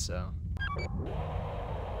 right? So,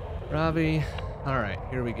 Robbie, all right,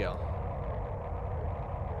 here we go.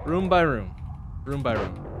 Room by room, room by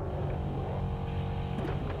room.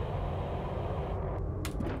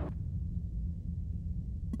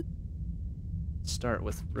 Start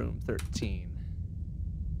with room 13.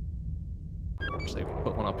 Actually, we can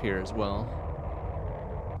put one up here as well.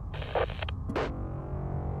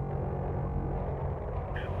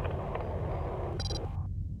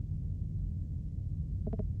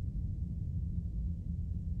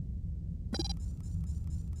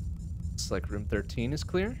 Looks like room 13 is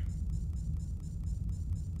clear.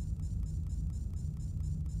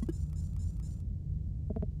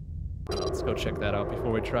 Well, let's go check that out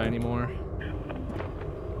before we try any more.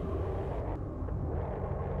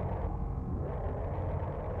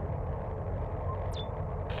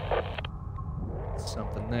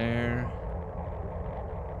 Something there.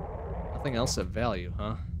 Nothing else of value,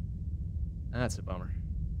 huh? That's a bummer.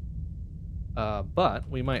 But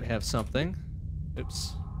we might have something.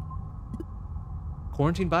 Oops.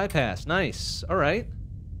 Quarantine bypass. Nice. All right.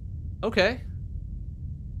 Okay.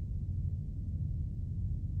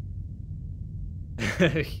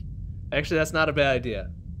 Actually, that's not a bad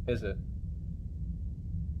idea, is it?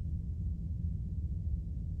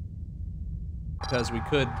 Because we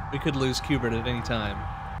could lose Cubert at any time.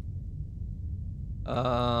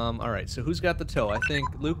 All right. So who's got the tow? I think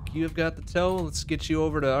Luke, you've got the tow. Let's get you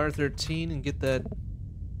over to R13 and get that.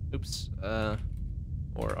 Oops. Or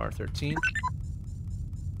R13.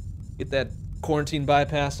 Get that quarantine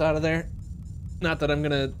bypass out of there. Not that I'm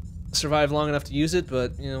gonna survive long enough to use it,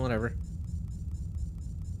 but you know, whatever.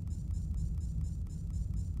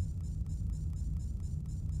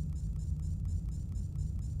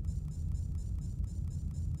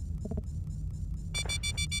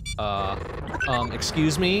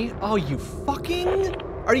 Excuse me? Oh, you fucking...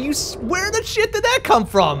 Are you... Where the shit did that come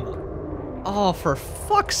from? Oh, for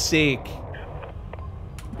fuck's sake.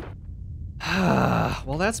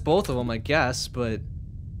 Well, that's both of them, I guess, but...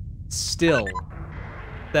 Still.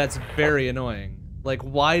 That's very annoying. Like,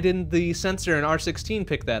 why didn't the sensor in R16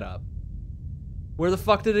 pick that up? Where the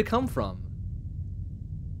fuck did it come from?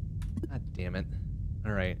 God damn it.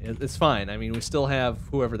 Alright, it's fine. I mean, we still have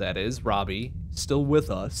whoever that is, Robbie, still with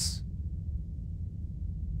us.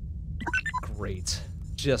 Great.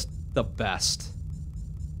 Just the best.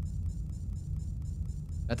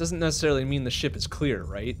 That doesn't necessarily mean the ship is clear,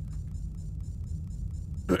 right?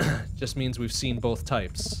 Just means we've seen both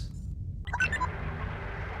types.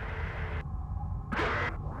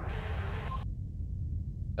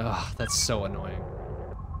 Ugh, that's so annoying.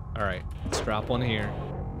 Alright, let's drop one here.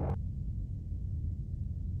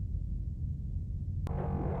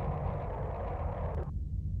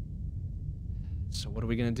 So what are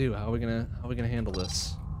we gonna do? How are we gonna handle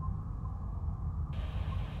this?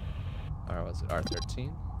 Or was it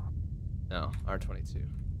R13? No, R22.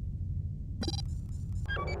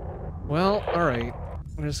 Well, alright.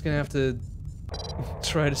 We're just gonna have to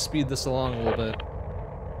try to speed this along a little bit.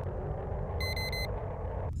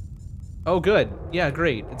 Oh, good. Yeah,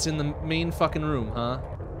 great. It's in the main fucking room, huh?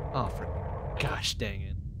 Oh, for gosh dang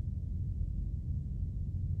it.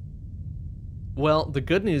 Well, the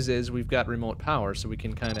good news is we've got remote power, so we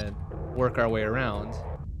can kind of work our way around.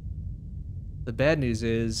 The bad news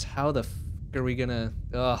is, how the f are we gonna...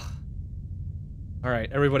 Ugh.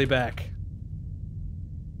 Alright, everybody back.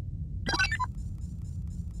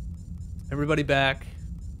 Everybody back.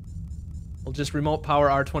 We'll just remote power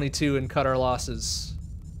R22 and cut our losses.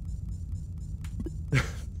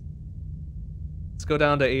 Let's go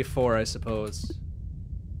down to A4, I suppose.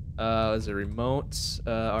 Is it remote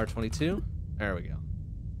R22? There we go.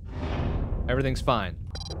 Everything's fine.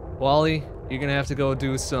 Wally, you're gonna have to go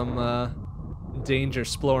do some danger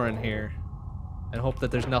exploring here and hope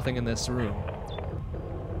that there's nothing in this room.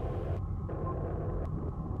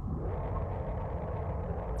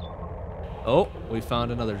 Oh, we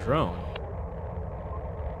found another drone.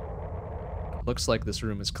 Looks like this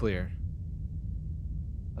room is clear.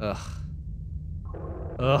 Ugh.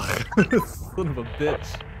 Ugh. Son of a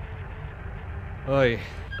bitch. Oi.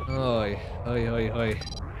 Oi. Oi, oi, oi.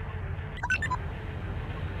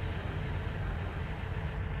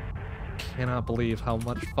 Cannot believe how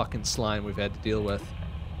much fucking slime we've had to deal with.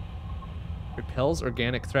 Repels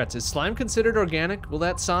organic threats. Is slime considered organic? Will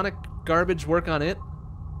that sonic garbage work on it?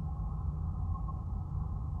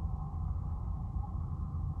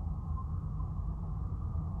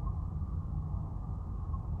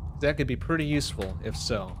 That could be pretty useful, if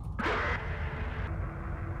so.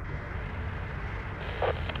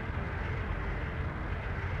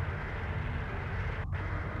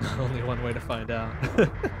 Only one way to find out.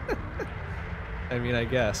 I mean, I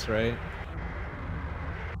guess, right?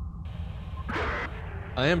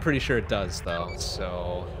 I am pretty sure it does, though,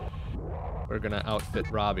 so we're gonna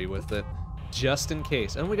outfit Robbie with it, just in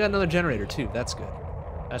case. And we got another generator, too. That's good.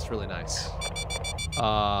 That's really nice.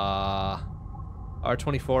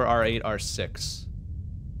 R24, R8, R6.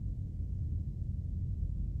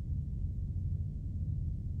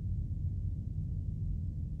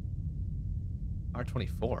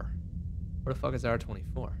 R24? Where the fuck is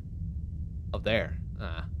R24? Oh, there.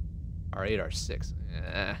 R8, R6.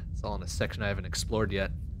 It's all in a section I haven't explored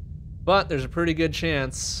yet. But there's a pretty good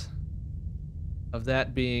chance of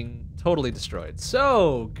that being totally destroyed.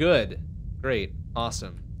 So, good. Great.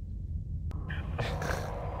 Awesome.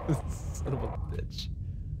 Son of a bitch.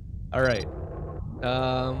 Alright.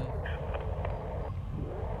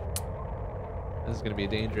 This is gonna be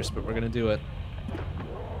dangerous, but we're gonna do it.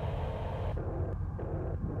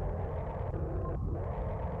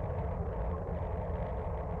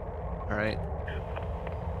 Alright.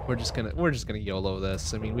 We're just gonna YOLO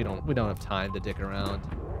this. I mean, we don't have time to dick around.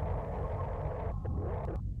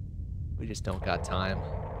 We just don't got time.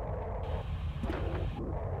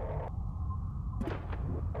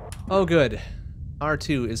 Oh, good.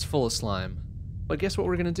 R2 is full of slime. But guess what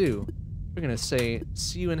we're gonna do? We're gonna say,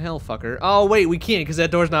 see you in hell, fucker. Oh, wait, we can't, because that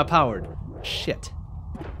door's not powered. Shit.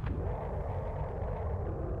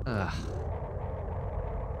 Ugh.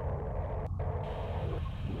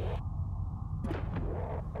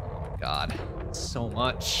 Oh my god. So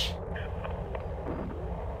much.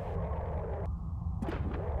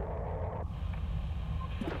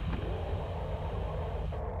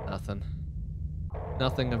 Nothing.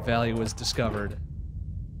 Nothing of value was discovered.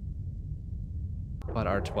 But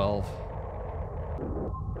R12.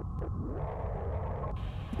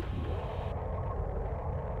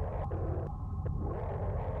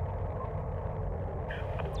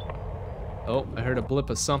 Oh, I heard a blip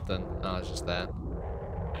of something. Oh, it's just that.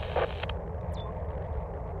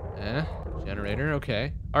 Generator,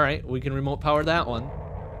 okay. Alright, we can remote power that one.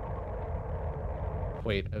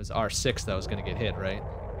 Wait, it was R6 that was gonna get hit, right?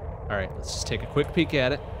 Alright, let's just take a quick peek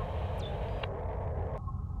at it.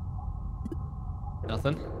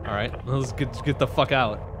 Nothing? Alright, let's get the fuck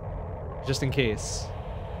out. Just in case.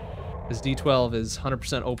 This D12 is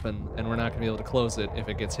 100% open, and we're not gonna be able to close it if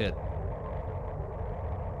it gets hit.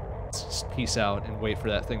 Let's just peace out and wait for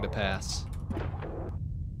that thing to pass.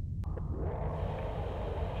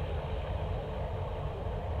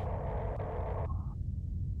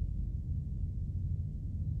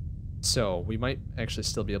 So, we might actually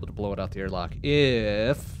still be able to blow it out the airlock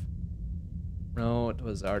if... No, it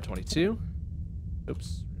was R22.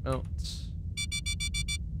 Oops, remote.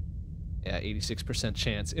 Yeah, 86%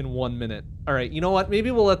 chance in 1 minute. Alright, you know what?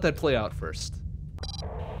 Maybe we'll let that play out first.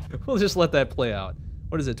 We'll just let that play out.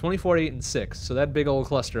 What is it? 24, 8, and 6. So that big old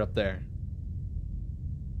cluster up there.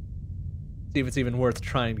 See if it's even worth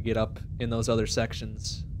trying to get up in those other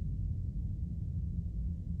sections.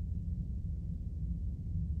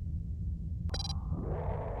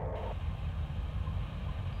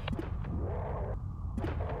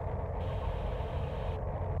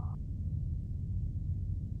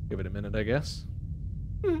 Give it a minute, I guess.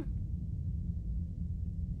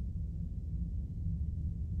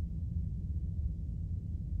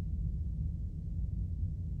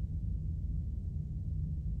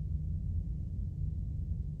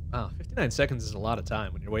 Wow, 59 seconds is a lot of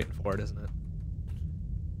time when you're waiting for it, isn't it?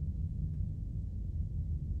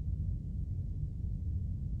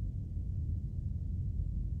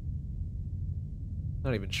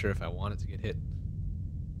 Not even sure if I want it to get hit.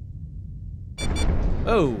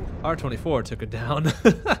 Oh, R24 took it down.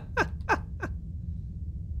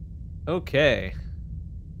 Okay.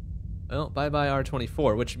 Well, bye-bye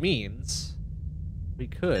R24, which means we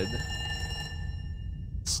could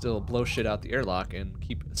still blow shit out the airlock and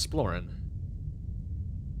keep exploring.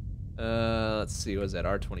 Let's see, what is that,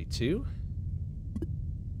 R22?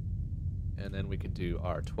 And then we could do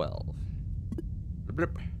R12.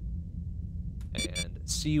 Blip. And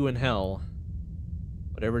see you in hell,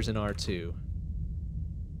 whatever's in R2.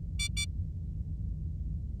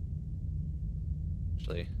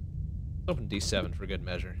 Actually, let's open D7 for good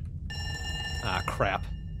measure. Ah, crap.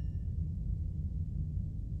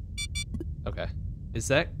 Okay. Is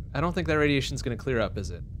that... I don't think that radiation's gonna clear up,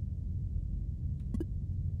 is it?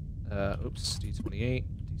 Oops, D28,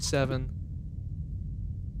 D7.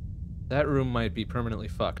 That room might be permanently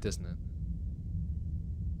fucked, isn't it?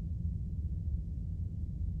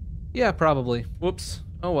 Yeah, probably. Whoops.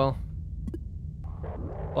 Oh well.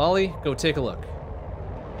 Wally, go take a look.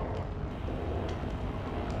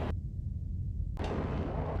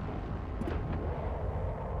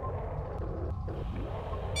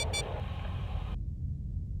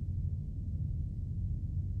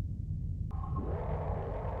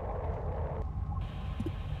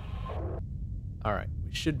 Alright,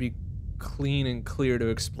 we should be clean and clear to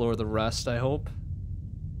explore the rest, I hope.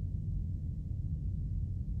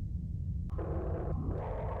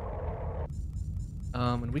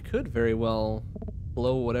 And we could very well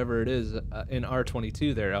blow whatever it is in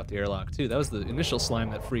R22 there out the airlock too. That was the initial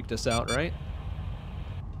slime that freaked us out, right?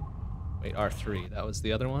 Wait, R3, that was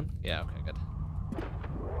the other one? Yeah, okay,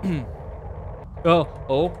 good.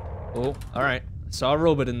 Oh, alright. I saw a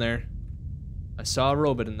robot in there.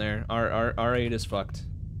 R8 is fucked.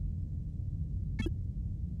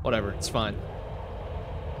 Whatever, it's fine.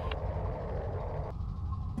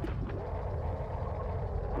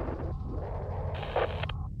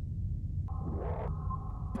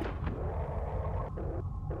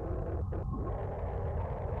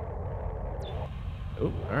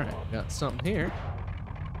 Oh, alright, got something here.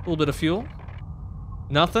 A little bit of fuel.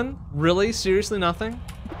 Nothing? Really? Seriously, nothing?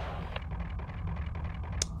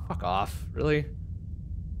 Fuck off, really?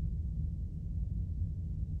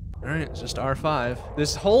 Alright, it's just R5.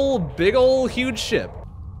 This whole big ol' huge ship.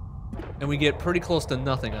 And we get pretty close to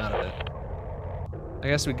nothing out of it. I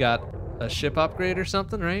guess we got a ship upgrade or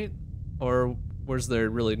something, right? Or was there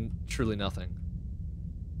really, truly nothing?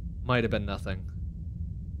 Might have been nothing.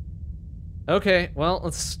 Okay, well,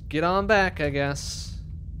 let's get on back, I guess.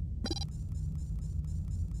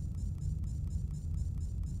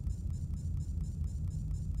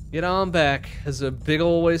 Get on back. It's a big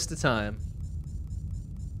ol' waste of time.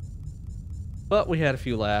 But we had a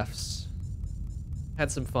few laughs.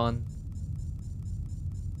 Had some fun.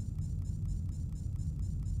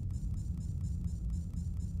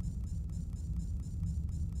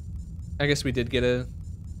 I guess we did get a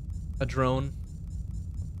drone.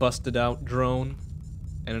 Busted out drone.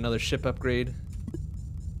 And another ship upgrade.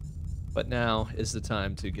 But now is the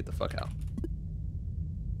time to get the fuck out.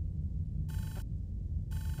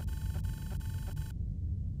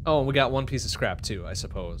 Oh, and we got one piece of scrap too, I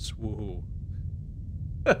suppose. Woohoo.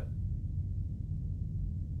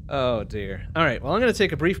 Oh dear. Alright, well I'm gonna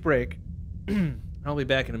take a brief break. I'll be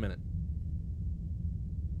back in a minute.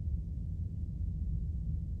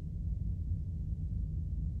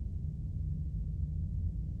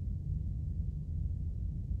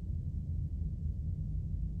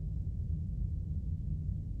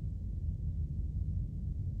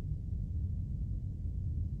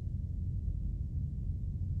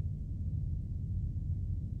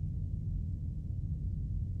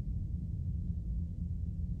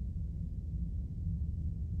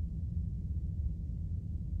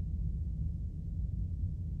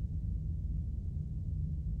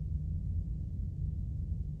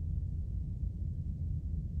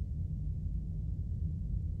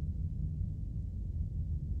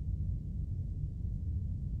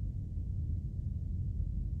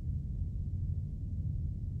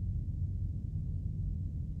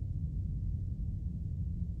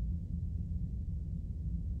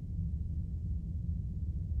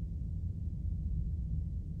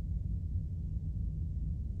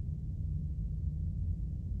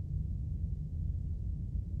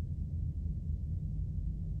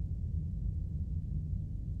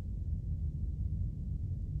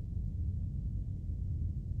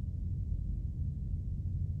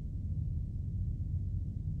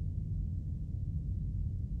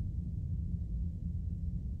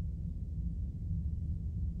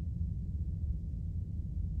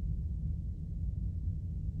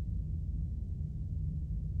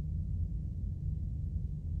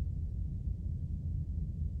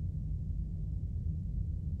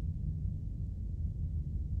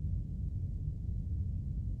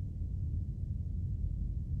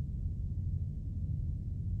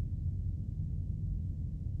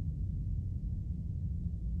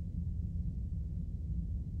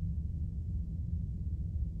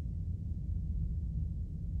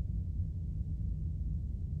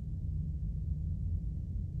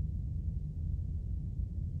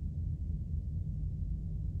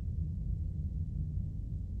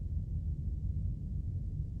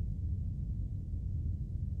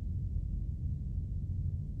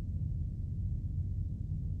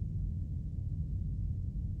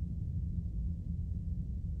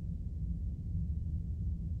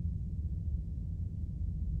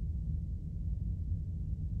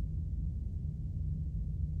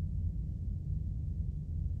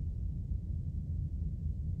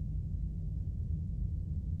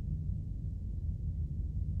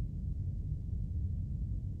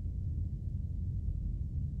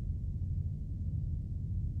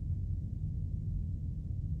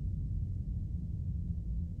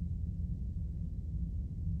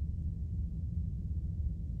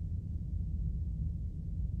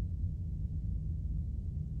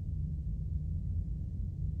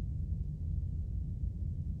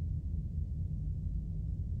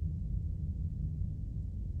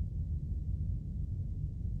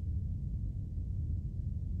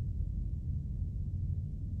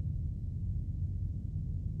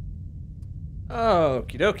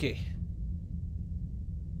 Okie dokie.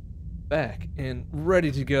 Back and ready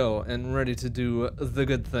to go and ready to do the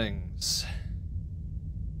good things.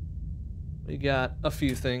 We got a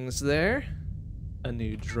few things there. A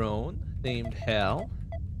new drone named Hal,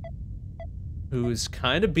 who's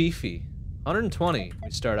kind of beefy. 120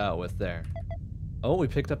 we start out with there. Oh, we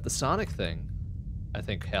picked up the Sonic thing. I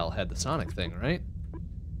think Hal had the Sonic thing, right?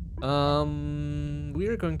 We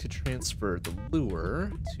are going to transfer the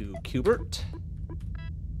lure to Q*bert.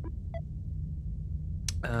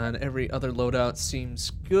 And every other loadout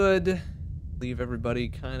seems good. Leave everybody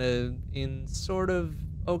kind of in sort of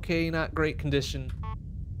okay, not great condition.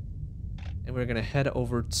 And we're gonna head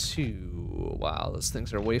over to... Wow, those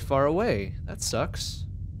things are way far away. That sucks.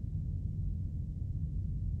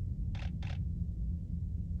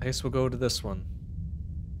 I guess we'll go to this one.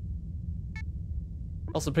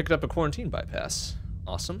 Also picked up a quarantine bypass.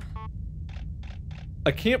 Awesome.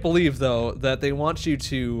 I can't believe, though, that they want you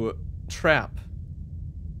to trap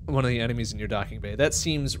one of the enemies in your docking bay. That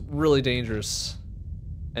seems really dangerous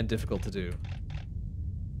and difficult to do.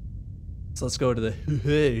 So let's go to the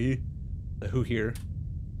who here,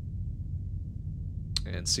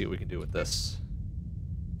 and see what we can do with this.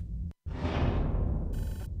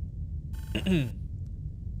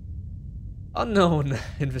 Unknown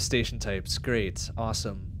infestation types. Great.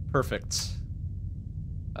 Awesome. Perfect.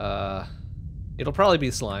 It'll probably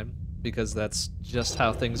be slime, because that's just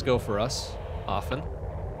how things go for us, often.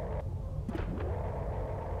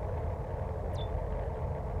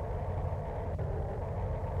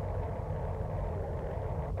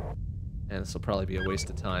 And this will probably be a waste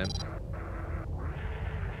of time.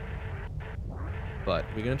 But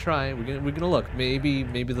we're gonna try. We're gonna look. Maybe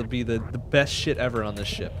there'll be the best shit ever on this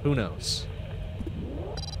ship. Who knows?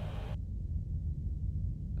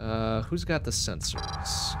 Who's got the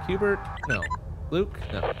sensors? Q*bert? No. Luke?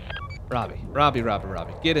 No. Robbie. Robbie.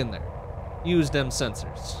 Get in there. Use them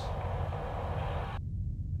sensors.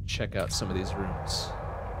 Check out some of these rooms.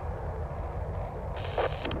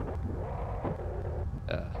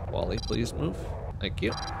 Wally, please move. Thank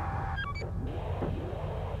you.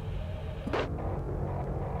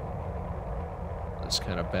 Just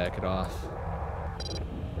kind of back it off.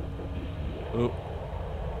 Ooh.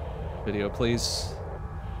 Video, please.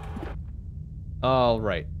 All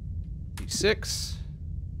right. D6.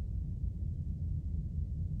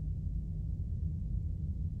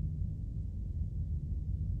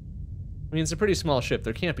 I mean, it's a pretty small ship.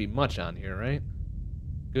 There can't be much on here, right?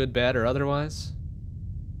 Good, bad, or otherwise?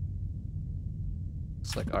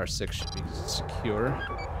 Looks like R6 should be secure.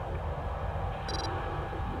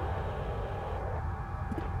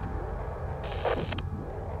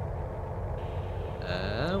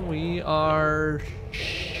 We are...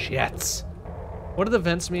 Shit. What do the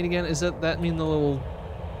vents mean again? Is that mean the little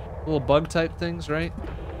bug type things, right?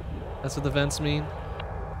 That's what the vents mean?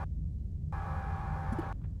 I'm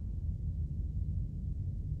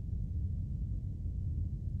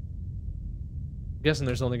guessing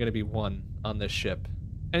there's only going to be one on this ship.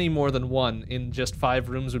 Any more than one in just 5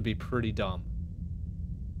 rooms would be pretty dumb.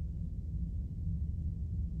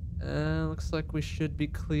 Looks like we should be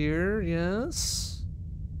clear, yes?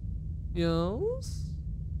 Yes?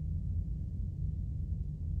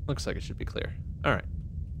 Looks like it should be clear. Alright.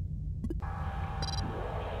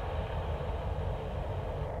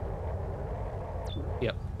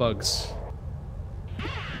 Yep, bugs.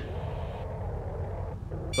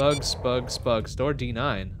 Bugs. Door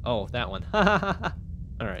D9. Oh, that one.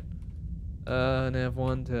 Alright.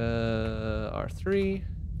 Nav1 to R3.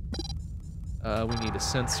 We need a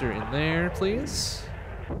sensor in there, please.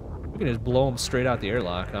 We can just blow them straight out the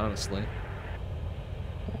airlock, honestly.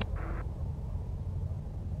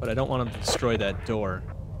 But I don't want them to destroy that door.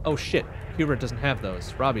 Oh shit, Q*bert doesn't have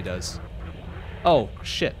those. Robbie does. Oh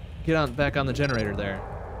shit, get on back on the generator there.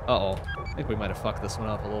 Uh-oh, I think we might have fucked this one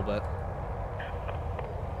up a little bit.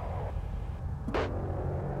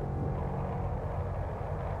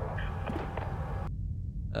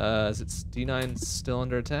 Is it D9 still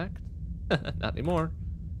under attack? Not anymore.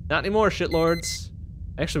 Not anymore, shitlords.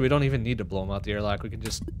 Actually, we don't even need to blow them out the airlock. We can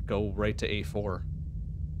just go right to A4.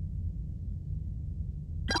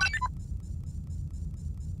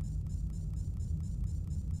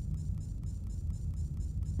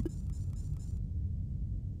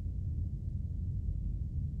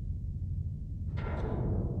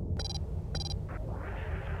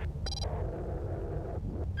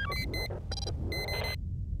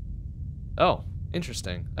 Oh,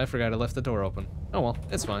 interesting. I forgot I left the door open. Oh well,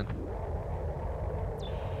 it's fine.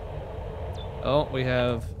 Oh, we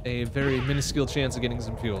have a very minuscule chance of getting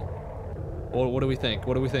some fuel. What do we think?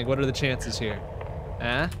 What do we think? What are the chances here?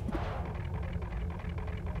 Ah?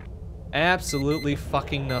 Absolutely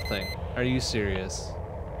fucking nothing. Are you serious?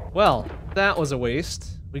 Well, that was a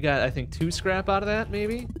waste. We got, I think, 2 scrap out of that,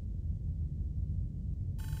 maybe?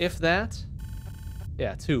 If that?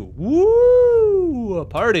 Yeah, 2. Woo! A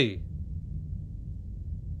party!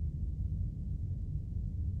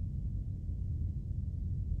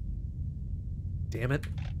 Damn it.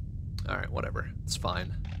 Alright, whatever. It's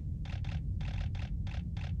fine.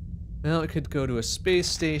 Well, we could go to a space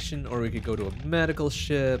station, or we could go to a medical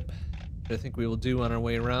ship. Which I think we will do on our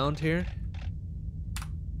way around here.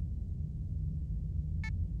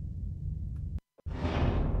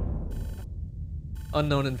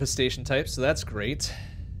 Unknown infestation type, so that's great.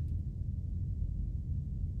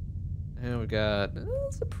 And we got...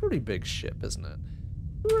 it's a pretty big ship, isn't it?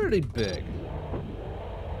 Pretty big.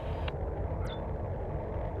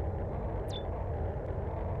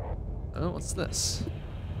 Oh, what's this?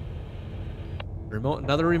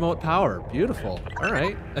 Another remote power. Beautiful.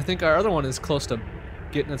 Alright. I think our other one is close to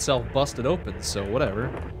getting itself busted open, so whatever.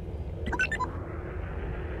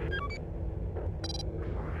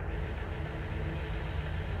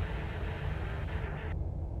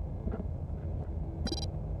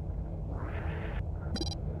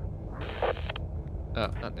 Oh,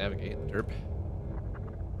 not navigating, derp.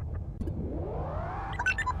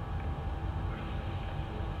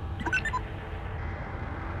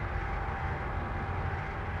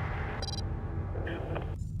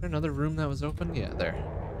 Another room that was open? Yeah, there.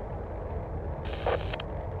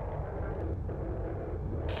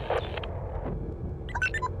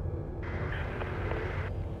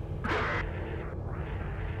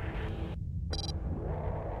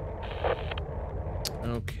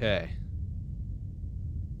 Okay.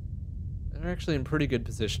 They're actually in pretty good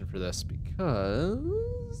position for this because...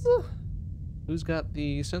 who's got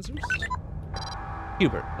the sensors?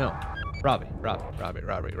 Hubert. No. Robbie.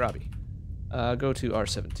 Go to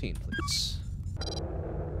R17, please.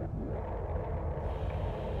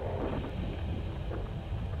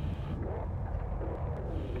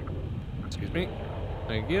 Excuse me.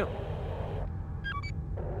 Thank you.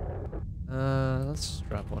 Let's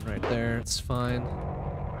drop one right there. It's fine.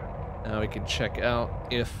 Now we can check out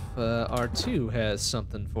if R2 has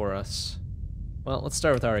something for us. Well, let's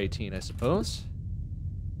start with R18, I suppose.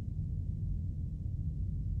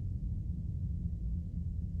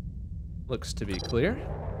 Looks to be clear.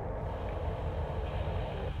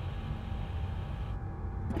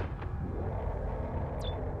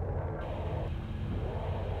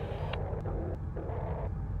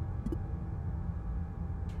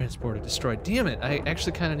 Transporter destroyed. Damn it, I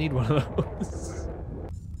actually kind of need one of those.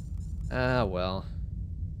 Ah, well.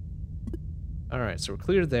 Alright, so we're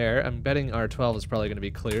clear there. I'm betting R12 is probably going to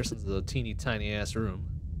be clear since it's a teeny tiny ass room.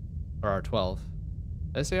 Or R12.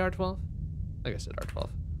 Did I say R12? I think I said R12.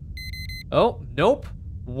 Oh, nope.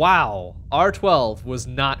 Wow. R12 was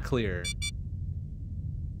not clear.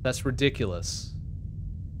 That's ridiculous.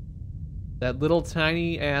 That little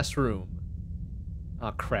tiny ass room.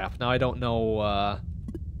 Oh, crap. Now I don't know,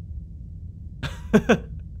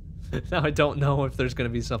 now I don't know if there's gonna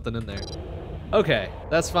be something in there. Okay,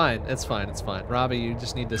 that's fine. It's fine. It's fine. Robbie, you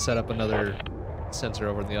just need to set up another sensor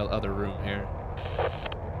over in the other room here.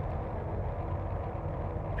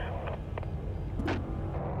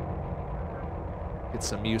 Get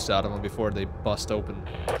some use out of them before they bust open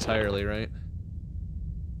entirely, right?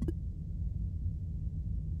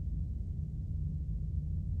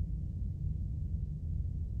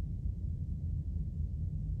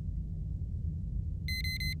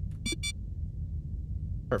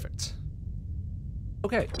 Perfect.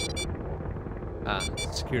 Okay. Ah,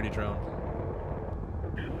 security drone.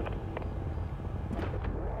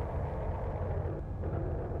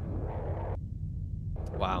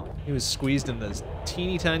 Wow, he was squeezed in this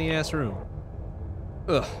teeny tiny ass room.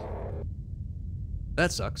 Ugh.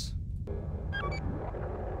 That sucks.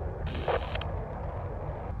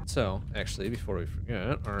 So, actually, before we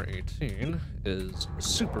forget, R18 is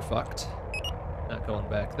super fucked. Not going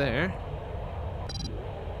back there.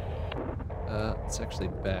 Let's actually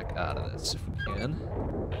back out of this if we can.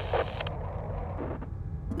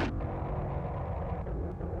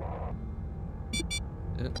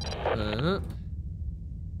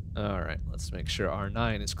 Alright, let's make sure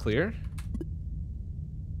R9 is clear.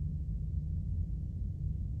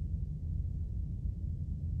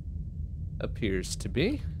 Appears to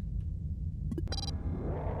be.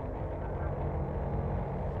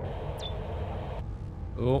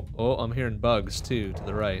 Oh, I'm hearing bugs too, to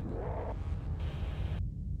the right.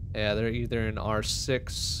 Yeah, they're either in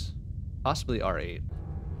R6, possibly R8.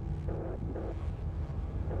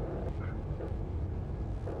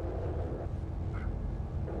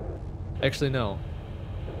 Actually, no.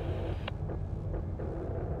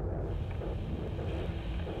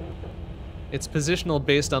 It's positional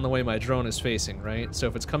based on the way my drone is facing, right? So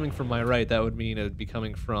if it's coming from my right, that would mean it would be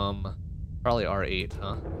coming from probably R8,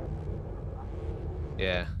 huh?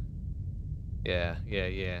 Yeah.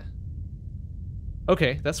 Yeah.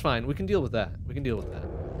 Okay, that's fine. We can deal with that. We can deal with that.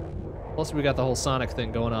 Plus, we got the whole Sonic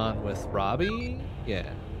thing going on with Robbie.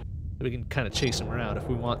 Yeah. We can kind of chase him around if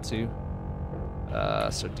we want to.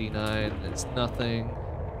 So D9 is nothing.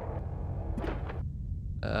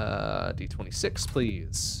 D26,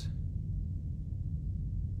 please.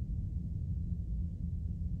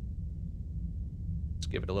 Let's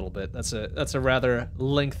give it a little bit. That's a rather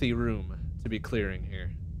lengthy room to be clearing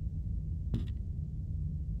here.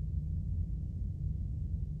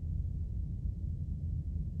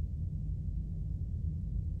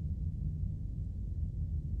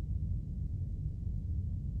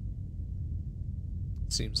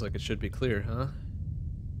 Seems like it should be clear, huh?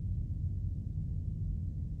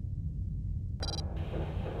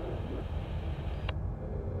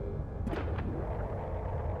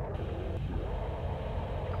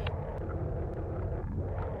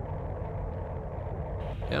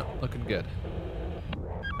 Yeah, looking good.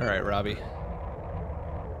 Alright, Robbie.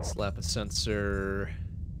 Slap a sensor.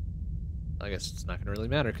 I guess it's not gonna really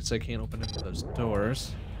matter because I can't open any of those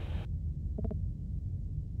doors.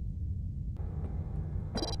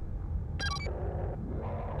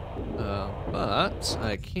 But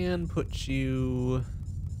I can put you...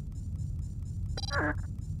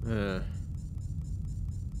 Can't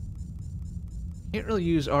really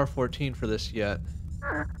use R14 for this yet.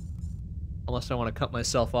 Unless I want to cut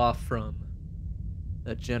myself off from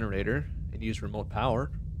that generator and use remote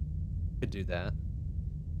power. Could do that.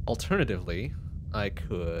 Alternatively, I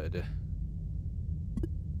could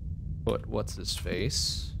put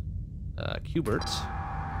what's-his-face, Q*bert,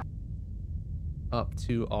 up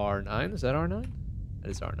to R9. Is that R9? That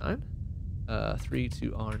is R9. 3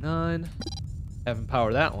 to R9. Have him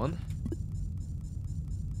power that one.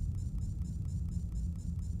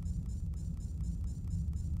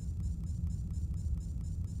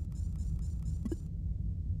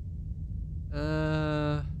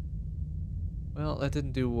 Well, that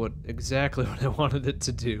didn't do exactly what I wanted it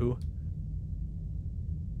to do.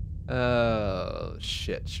 Oh,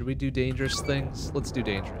 shit. Should we do dangerous things? Let's do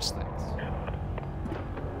dangerous things.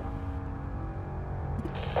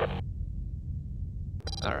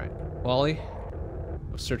 Alright. Wally,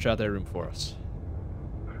 go search out that room for us.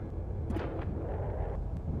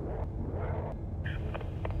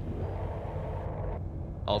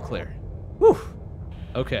 All clear. Whew!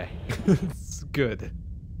 Okay. It's good.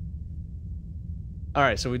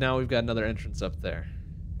 Alright, so now we've got another entrance up there.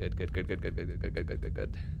 Good.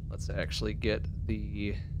 Let's actually get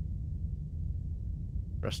the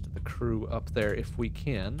rest of the crew up there if we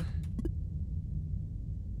can.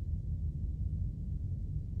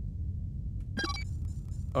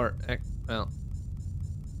 Or, well,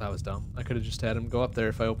 that was dumb. I could have just had him go up there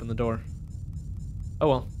if I opened the door. Oh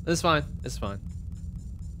well, it's fine. It's fine.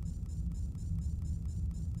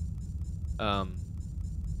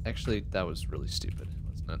 Actually, that was really stupid,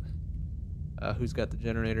 wasn't it? Who's got the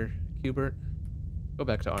generator? Q*bert? Go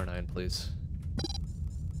back to R9, please.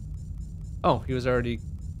 Oh, he was already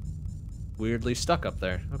weirdly stuck up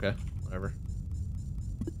there. Okay, whatever.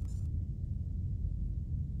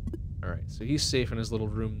 Alright, so he's safe in his little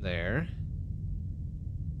room there.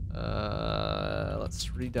 Let's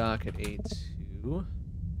redock at A2.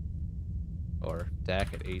 Or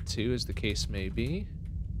DAC at A2, as the case may be.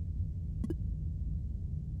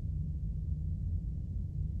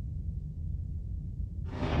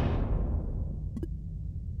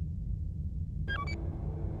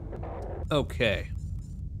 Okay.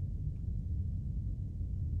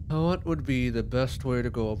 What would be the best way to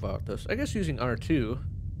go about this? I guess using R2,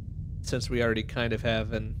 since we already kind of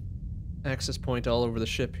have an access point all over the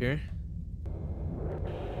ship here.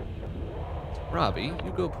 Robbie,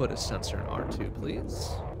 you go put a sensor in R2, please.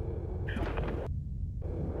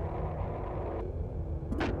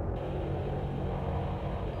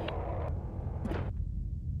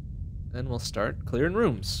 And we'll start clearing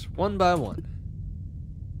rooms, one by one.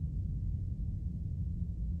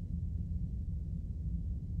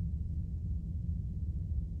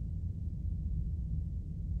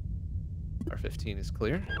 R15 is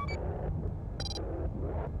clear.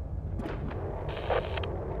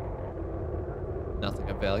 Nothing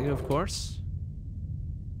of value, of course.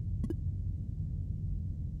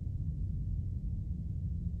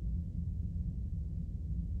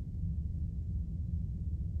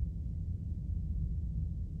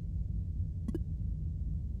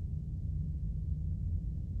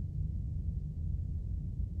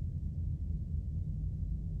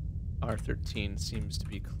 R13 seems to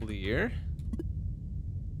be clear.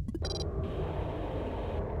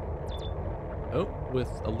 Oh, with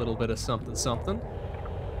a little bit of something something.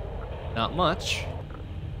 Not much.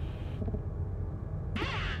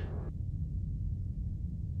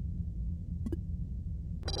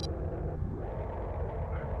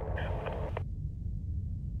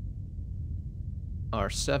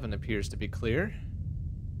 R7 appears to be clear.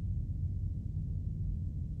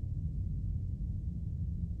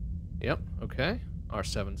 Yep, okay.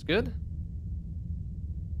 R7's good.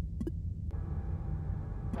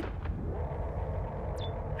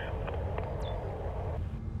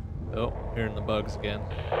 Oh, hearing the bugs again.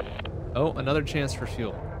 Oh, another chance for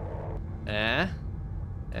fuel.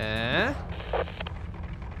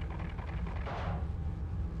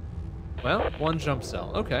 Well, one jump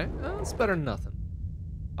cell. Okay, that's better than nothing.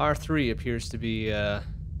 R3 appears to be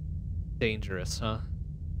dangerous, huh?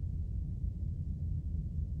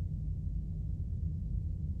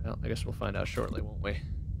 Well, I guess we'll find out shortly, won't we?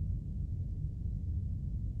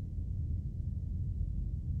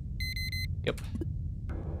 Yep.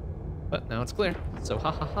 But now it's clear, so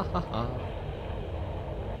ha ha ha ha ha.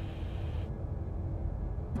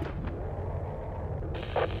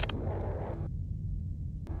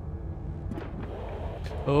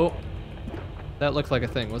 Oh, that looked like a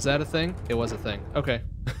thing. Was that a thing? It was a thing. Okay.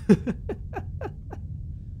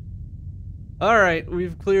 All right,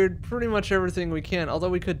 we've cleared pretty much everything we can, although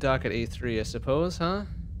we could dock at A3, I suppose, huh?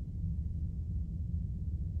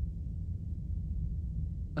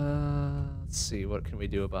 Let's see, what can we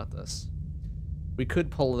do about this? We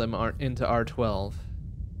could pull them into R12.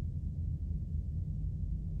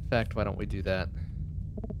 In fact, why don't we do that?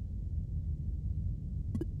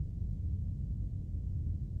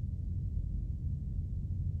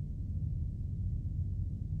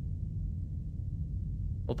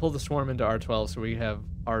 We'll pull the swarm into R12 so we have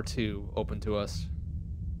R2 open to us.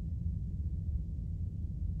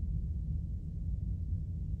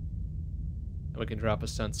 And we can drop a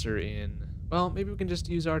sensor in... Well, maybe we can just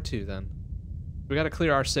use R2 then. We gotta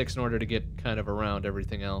clear R6 in order to get kind of around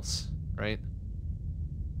everything else, right?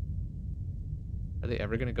 Are they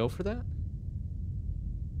ever gonna go for that?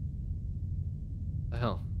 The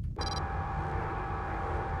hell?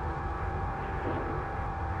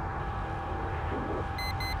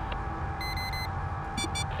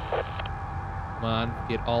 Come on,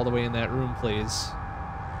 get all the way in that room, please.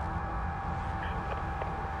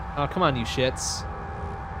 Oh, come on, you shits.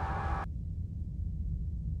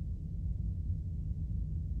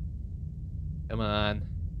 Come on.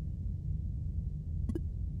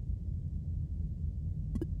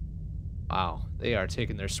 Wow, they are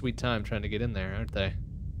taking their sweet time trying to get in there, aren't they?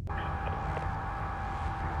 Come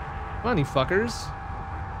on, you fuckers.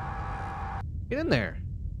 Get in there.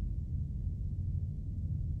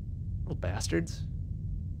 Little bastards.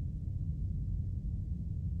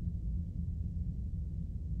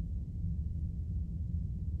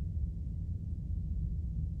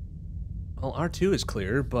 Well, R2 is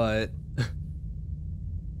clear, but...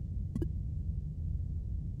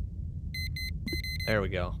 There we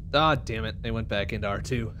go. Ah, damn it. They went back into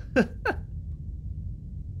R2.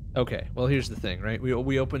 Okay, well, here's the thing, right?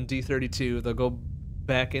 We open D32, they'll go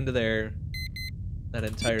back into there. That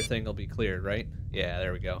entire thing will be cleared, right? Yeah,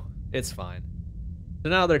 there we go. It's fine. So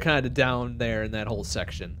now they're kind of down there in that whole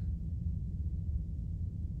section.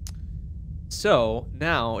 So,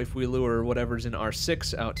 now, if we lure whatever's in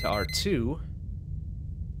R6 out to R2,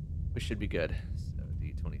 we should be good. So,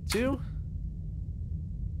 D22.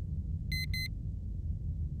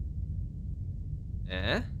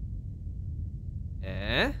 Yeah.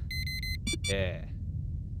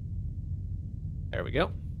 There we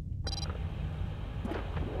go.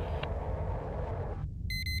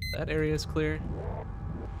 That area is clear.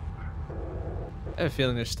 I have a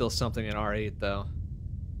feeling there's still something in R8, though.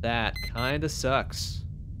 That kinda sucks.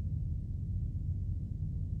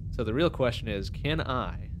 So the real question is, can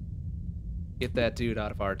I get that dude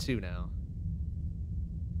out of R2 now?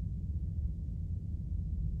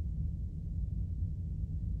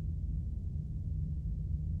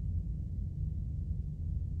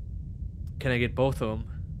 Can I get both of them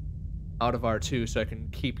out of R2 so I can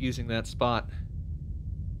keep using that spot?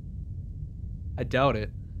 I doubt it.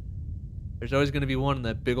 There's always going to be one in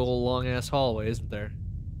that big old long-ass hallway, isn't there?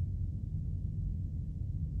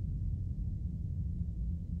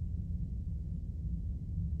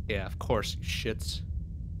 Yeah, of course, you shits.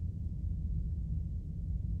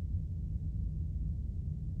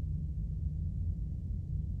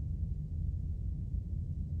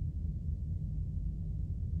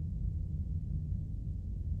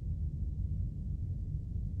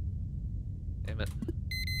 Damn it.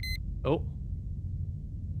 Oh.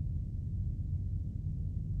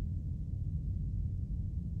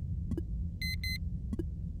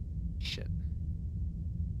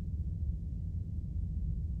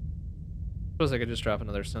 Suppose I could just drop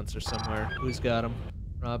another sensor somewhere. Who's got him?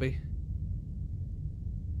 Robbie?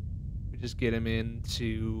 We just get him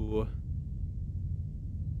into...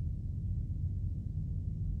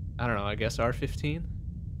 I don't know, I guess R15?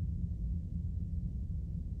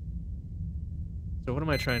 So what am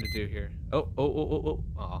I trying to do here?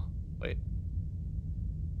 Oh, wait.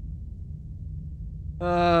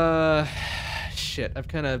 Shit, I've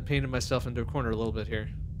kind of painted myself into a corner a little bit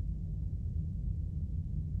here.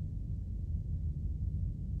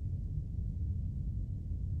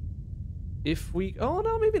 If we... Oh,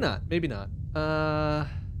 no, maybe not. Maybe not. I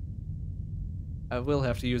will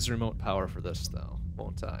have to use remote power for this, though,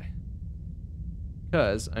 won't I?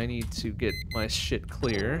 Because I need to get my shit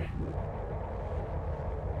clear.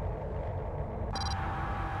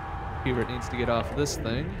 Hubert needs to get off this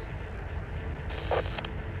thing.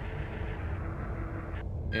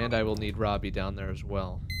 And I will need Robbie down there as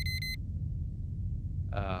well.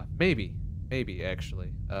 Maybe. Maybe,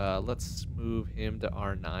 actually. Let's move him to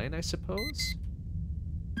R9, I suppose.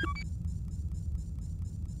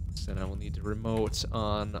 So now we'll need to remote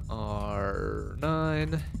on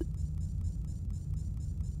R9. And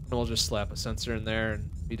we'll just slap a sensor in there and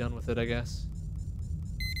be done with it, I guess.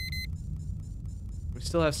 We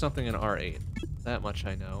still have something in R8. That much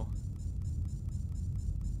I know.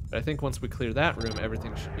 But I think once we clear that room,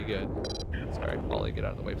 everything should be good. Sorry, Wally, get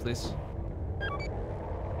out of the way, please.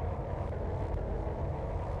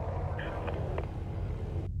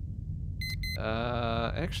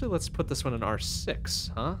 Actually, let's put this one in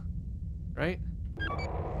R6, huh? Right?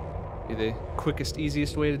 Be the quickest,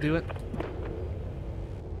 easiest way to do it.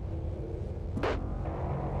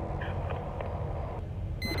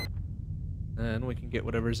 And we can get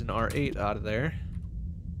whatever's in R8 out of there.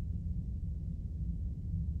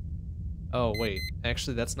 Oh, wait.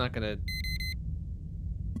 Actually, that's not gonna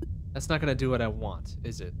do what I want,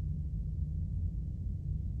 is it?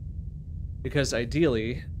 Because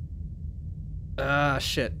ideally...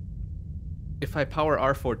 shit. If I power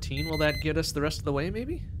R14, will that get us the rest of the way,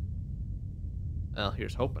 maybe? Well,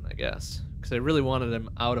 here's hoping, I guess. Because I really wanted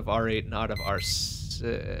him out of R8 and out of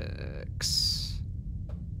R6.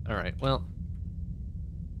 Alright, well...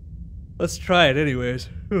 let's try it anyways.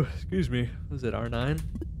 Ooh, excuse me. Was it R9?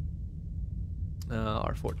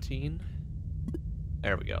 R14.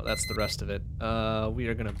 There we go. That's the rest of it. We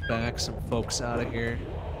are gonna back some folks out of here.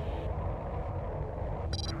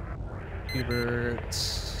 Hubert.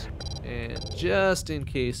 And just in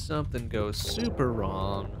case something goes super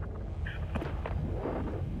wrong.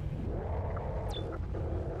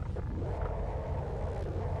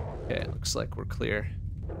 Okay, looks like we're clear.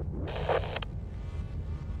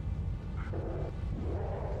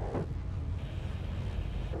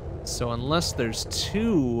 So unless there's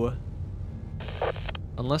two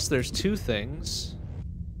things,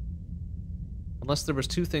 unless there was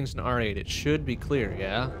two things in R8, it should be clear,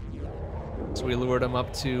 yeah? So we lured them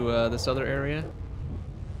up to this other area?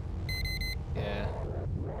 Yeah.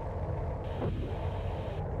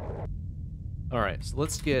 Alright, so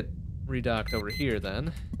let's get redocked over here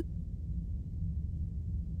then.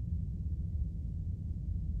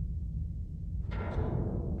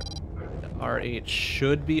 R8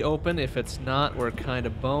 should be open. If it's not, we're kind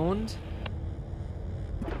of boned.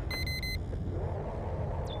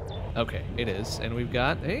 Okay, it is. And we've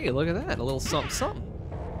got, hey, look at that, a little something something.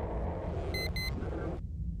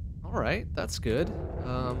 Alright, that's good.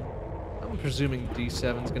 I'm presuming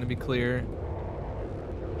D7's going to be clear.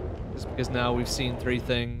 Just because now we've seen 3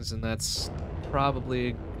 things, and that's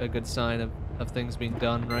probably a good sign of things being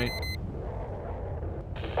done, right?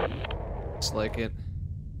 Looks like it.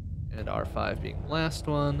 And R5 being the last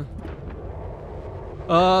one.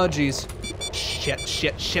 Oh, jeez. Shit,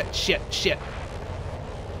 shit, shit, shit, shit.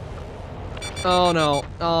 Oh, no.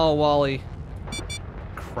 Oh, Wally.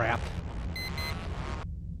 Crap.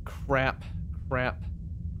 Crap. Crap.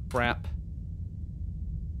 Crap.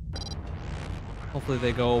 Hopefully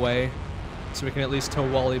they go away, so we can at least tow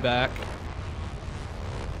Wally back.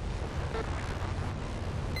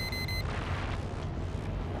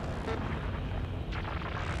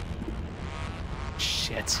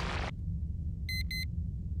 Shit.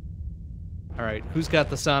 Alright, who's got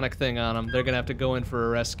the sonic thing on them? They're gonna have to go in for a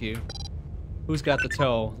rescue. Who's got the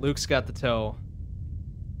tow? Luke's got the tow.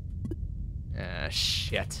 Ah,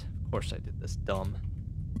 shit. Of course I did this dumb.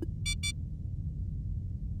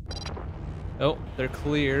 Oh, they're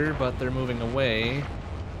clear, but they're moving away.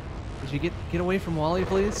 Did you get away from Wally,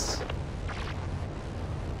 please?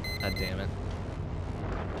 God damn it.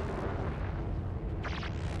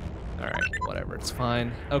 Alright, whatever, it's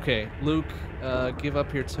fine. Okay, Luke, give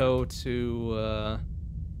up your tow to, where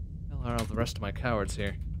are all the rest of my cowards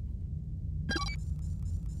here?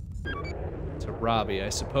 Robbie, I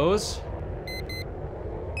suppose.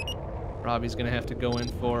 Robbie's gonna have to go in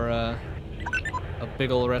for a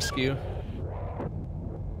big ol' rescue.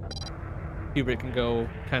 Hubert can go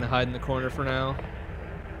kind of hide in the corner for now.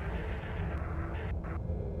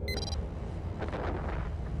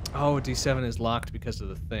 Oh, D7 is locked because of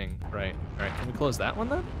the thing. Right. Alright, can we close that one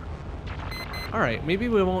then? Alright, maybe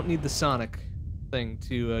we won't need the Sonic thing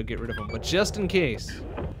to get rid of him, but just in case,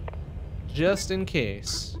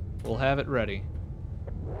 we'll have it ready.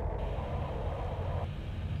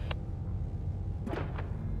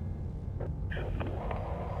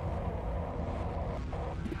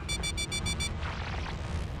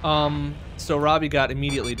 So Robbie got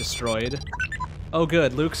immediately destroyed. Oh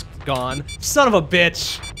good, Luke's gone. Son of a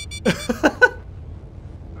bitch!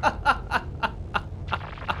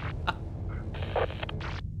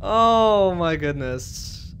 Oh my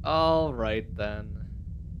goodness. Alright then.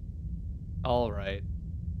 Alright.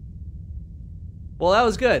 Well, that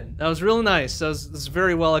was good. That was really nice. That was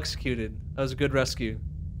very well executed. That was a good rescue.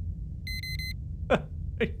 Are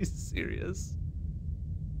you serious?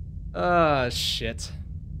 Ah, shit.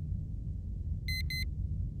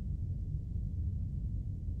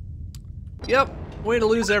 Yep, way to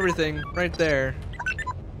lose everything right there.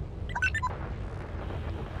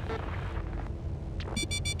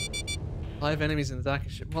 Live enemies in the docking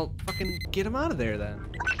ship. Well, fucking get them out of there then.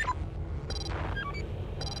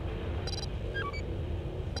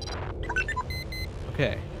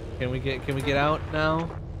 Okay, can we get out now?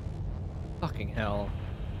 Fucking hell.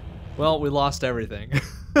 Well, we lost everything.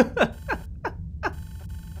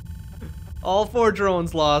 All 4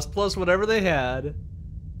 drones lost, plus whatever they had.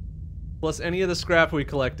 Plus any of the scrap we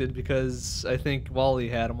collected, because I think Wally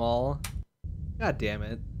had them all. God damn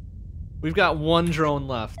it. We've got 1 drone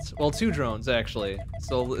left. Well, 2 drones, actually.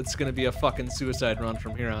 So it's gonna be a fucking suicide run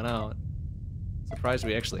from here on out. Surprised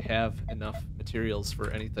we actually have enough materials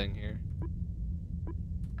for anything here.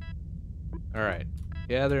 Alright.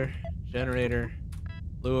 Gather, generator,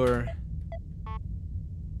 lure.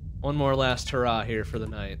 One more last hurrah here for the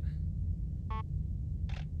night.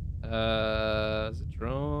 Is it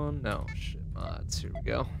drone? No, shit mods. Here we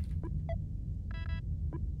go.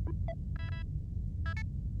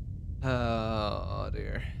 Oh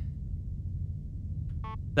dear.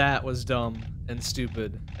 That was dumb and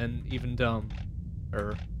stupid and even dumb.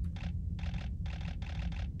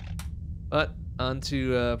 But on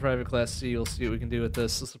to Private Class C. We'll see what we can do with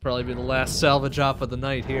this. This will probably be the last salvage op of the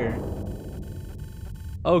night here.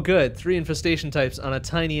 Oh good, 3 infestation types on a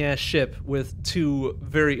tiny ass ship with 2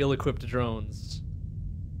 very ill-equipped drones.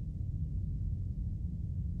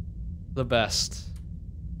 The best.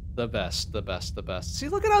 The best, the best, the best. See,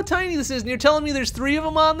 look at how tiny this is, and you're telling me there's 3 of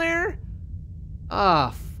them on there?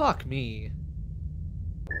 Ah, fuck me.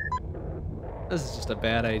 This is just a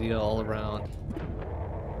bad idea all around.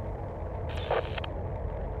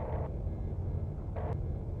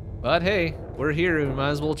 But hey, we're here, we might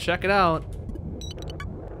as well check it out.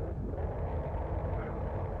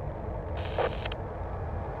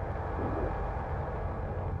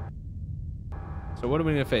 So what are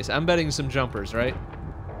we gonna face? I'm betting some jumpers, right?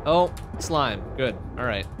 Oh, slime. Good.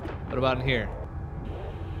 Alright. What about in here?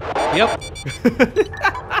 Yep.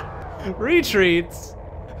 Retreats.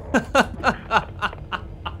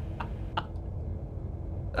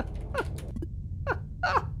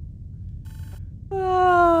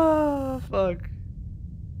 Ah, fuck.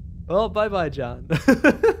 Well, bye-bye, John.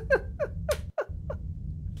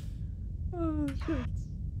 Oh, shit.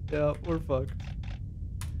 Yeah, we're fucked.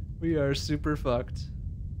 We are super fucked.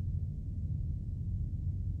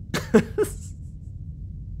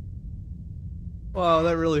 Wow,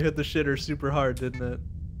 that really hit the shitter super hard, didn't it?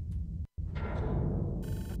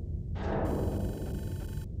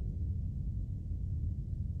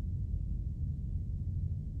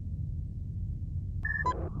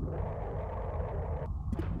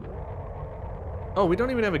 Oh, we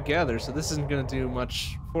don't even have a gather, so this isn't gonna do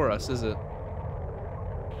much for us, is it?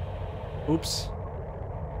 Oops.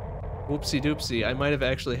 Whoopsie doopsie. I might have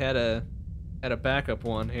actually had a backup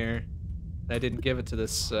one here. I didn't give it to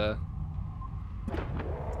this.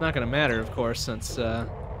 It's not gonna matter, of course, since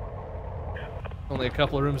only a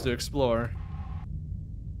couple of rooms to explore.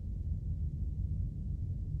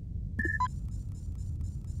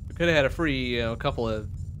 We could have had a free, you know, couple of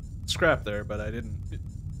scrap there, but I didn't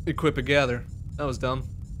equip a gather. That was dumb.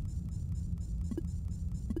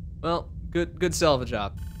 Well, good salvage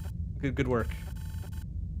job. Good work.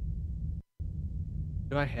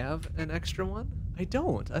 Do I have an extra one? I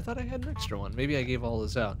don't. I thought I had an extra one. Maybe I gave all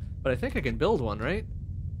this out. But I think I can build one, right?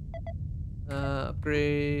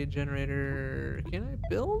 Upgrade generator. Can I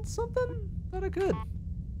build something? Thought I could.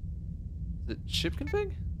 it ship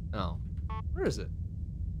config? No. Where is it?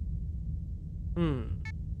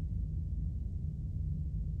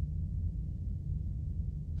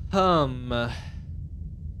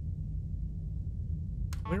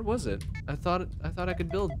 Where was it? I thought I could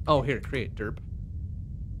build. Oh, here, create derp.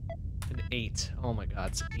 An 8. Oh my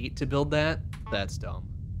god, it's 8 to build that? That's dumb.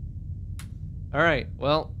 Alright,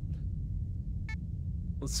 well.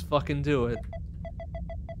 Let's fucking do it.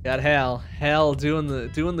 Got Hal. Hal doing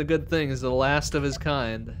the good things, the last of his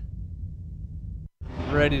kind.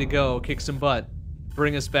 Ready to go, kick some butt.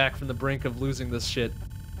 Bring us back from the brink of losing this shit.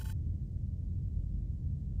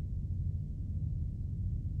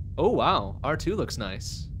 Oh wow, R2 looks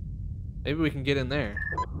nice. Maybe we can get in there.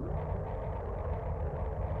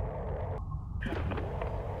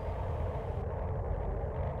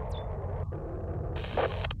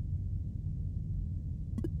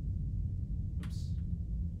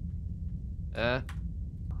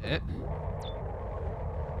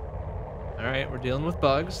 Alright, we're dealing with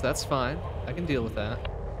bugs. That's fine. I can deal with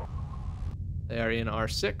that. They are in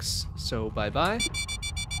R6, so bye-bye.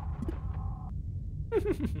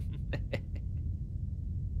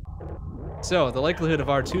 So, the likelihood of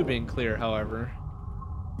R2 being clear, however,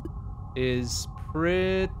 is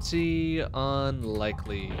pretty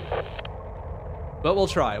unlikely. But we'll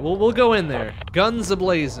try. We'll go in there. Guns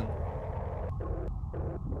a-blazing.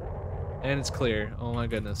 And it's clear. Oh my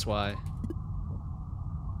goodness, why?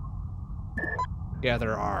 Yeah,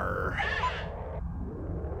 there are.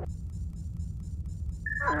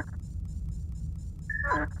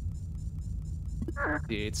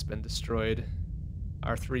 D8's been destroyed.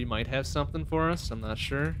 R3 might have something for us, I'm not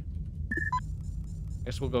sure.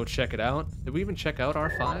 Guess we'll go check it out. Did we even check out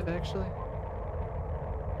R5, actually?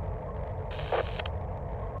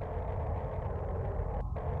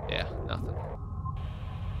 Yeah, nothing.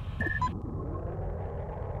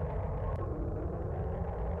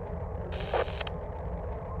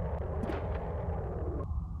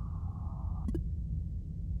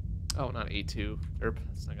 Oh, not A2. Derp.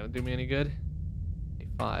 That's not gonna do me any good.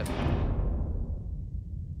 A5.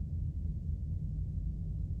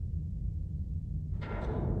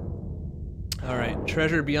 Alright,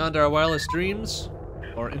 treasure beyond our wildest dreams,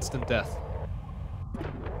 or instant death.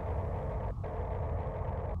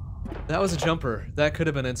 That was a jumper. That could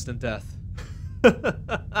have been instant death.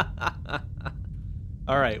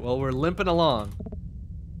 Alright, well, we're limping along.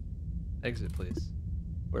 Exit, please.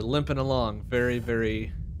 We're limping along very,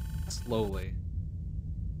 very slowly.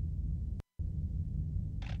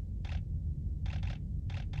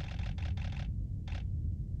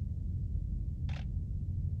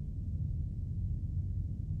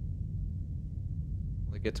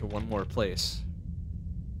 We get to one more place.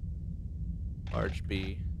 Barge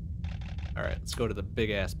B. Alright, let's go to the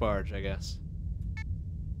big-ass barge, I guess.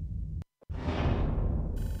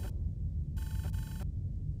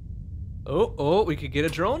 Oh, we could get a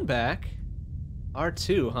drone back.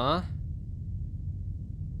 R2, huh?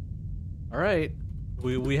 Alright.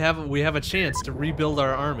 We have a chance to rebuild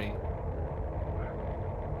our army.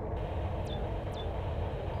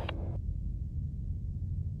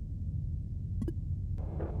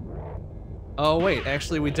 Oh wait,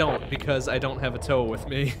 actually we don't, because I don't have a tow with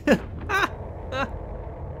me.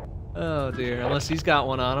 Oh dear, unless he's got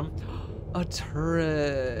one on him. A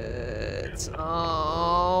turret.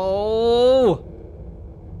 Oh.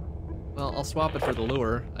 Well, I'll swap it for the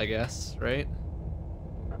lure, I guess, right?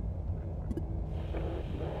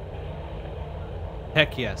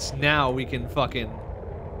 Heck yes, now we can fucking...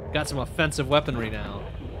 Got some offensive weaponry now.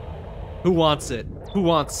 Who wants it? Who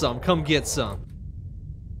wants some? Come get some.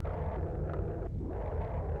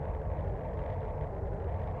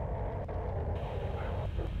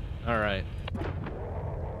 Alright.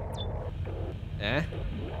 Eh?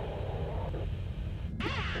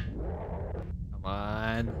 Come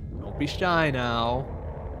on. Don't be shy now.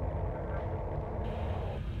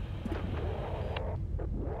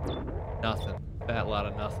 Nothing. Fat lot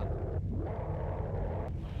of nothing.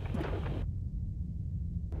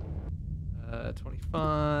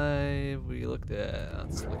 25. We looked at...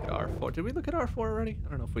 Let's look at R4. Did we look at R4 already? I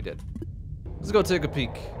don't know if we did. Let's go take a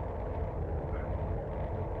peek.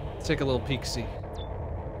 Let's take a little peek-see.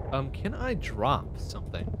 Can I drop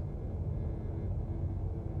something?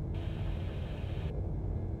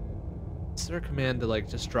 Is there a command to, like,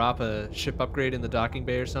 just drop a ship upgrade in the docking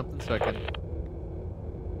bay or something so I can...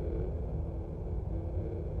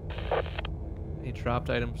 Any dropped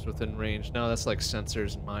items within range? No, that's like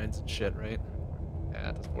sensors and mines and shit, right? Yeah,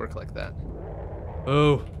 it doesn't work like that.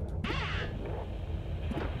 Oh.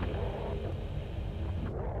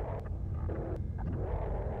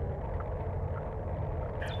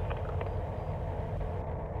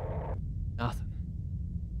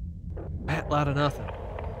 lot of nothing.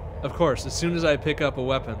 Of course, as soon as I pick up a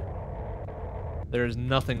weapon, there is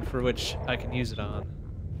nothing for which I can use it on.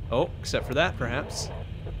 Oh, except for that, perhaps.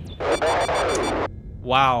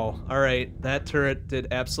 Wow. Alright, that turret did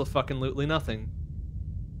abso-fucking-lutely nothing.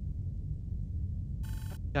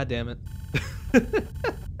 God damn it.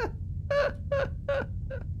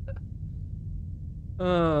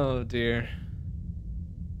 Oh, dear.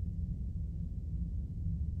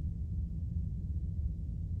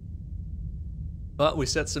 But we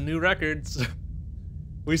set some new records.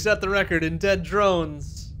 We set the record in dead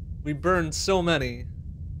drones. We burned so many.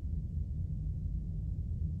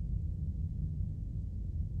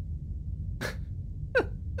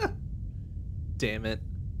 Damn it.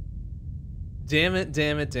 Damn it,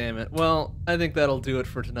 damn it, damn it. Well, I think that'll do it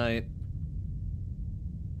for tonight.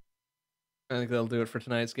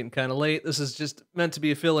 It's getting kind of late. This is just meant to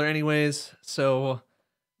be a filler anyways. So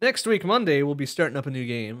next week, Monday, we'll be starting up a new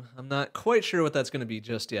game. I'm not quite sure what that's going to be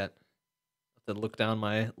just yet. I have to look down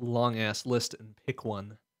my long-ass list and pick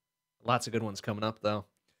one. Lots of good ones coming up, though.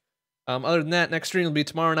 Other than that, next stream will be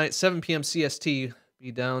tomorrow night, 7 p.m. CST.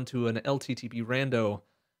 Be down to an LTTP rando.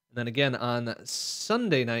 And then again on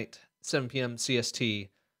Sunday night, 7 p.m. CST, you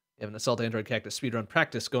have an Assault Android Cactus speedrun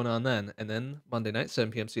practice going on then. And then Monday night,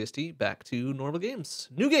 7 p.m. CST, back to normal games.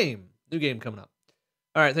 New game coming up.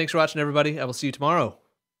 All right, thanks for watching, everybody. I will see you tomorrow.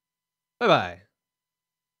 Bye-bye.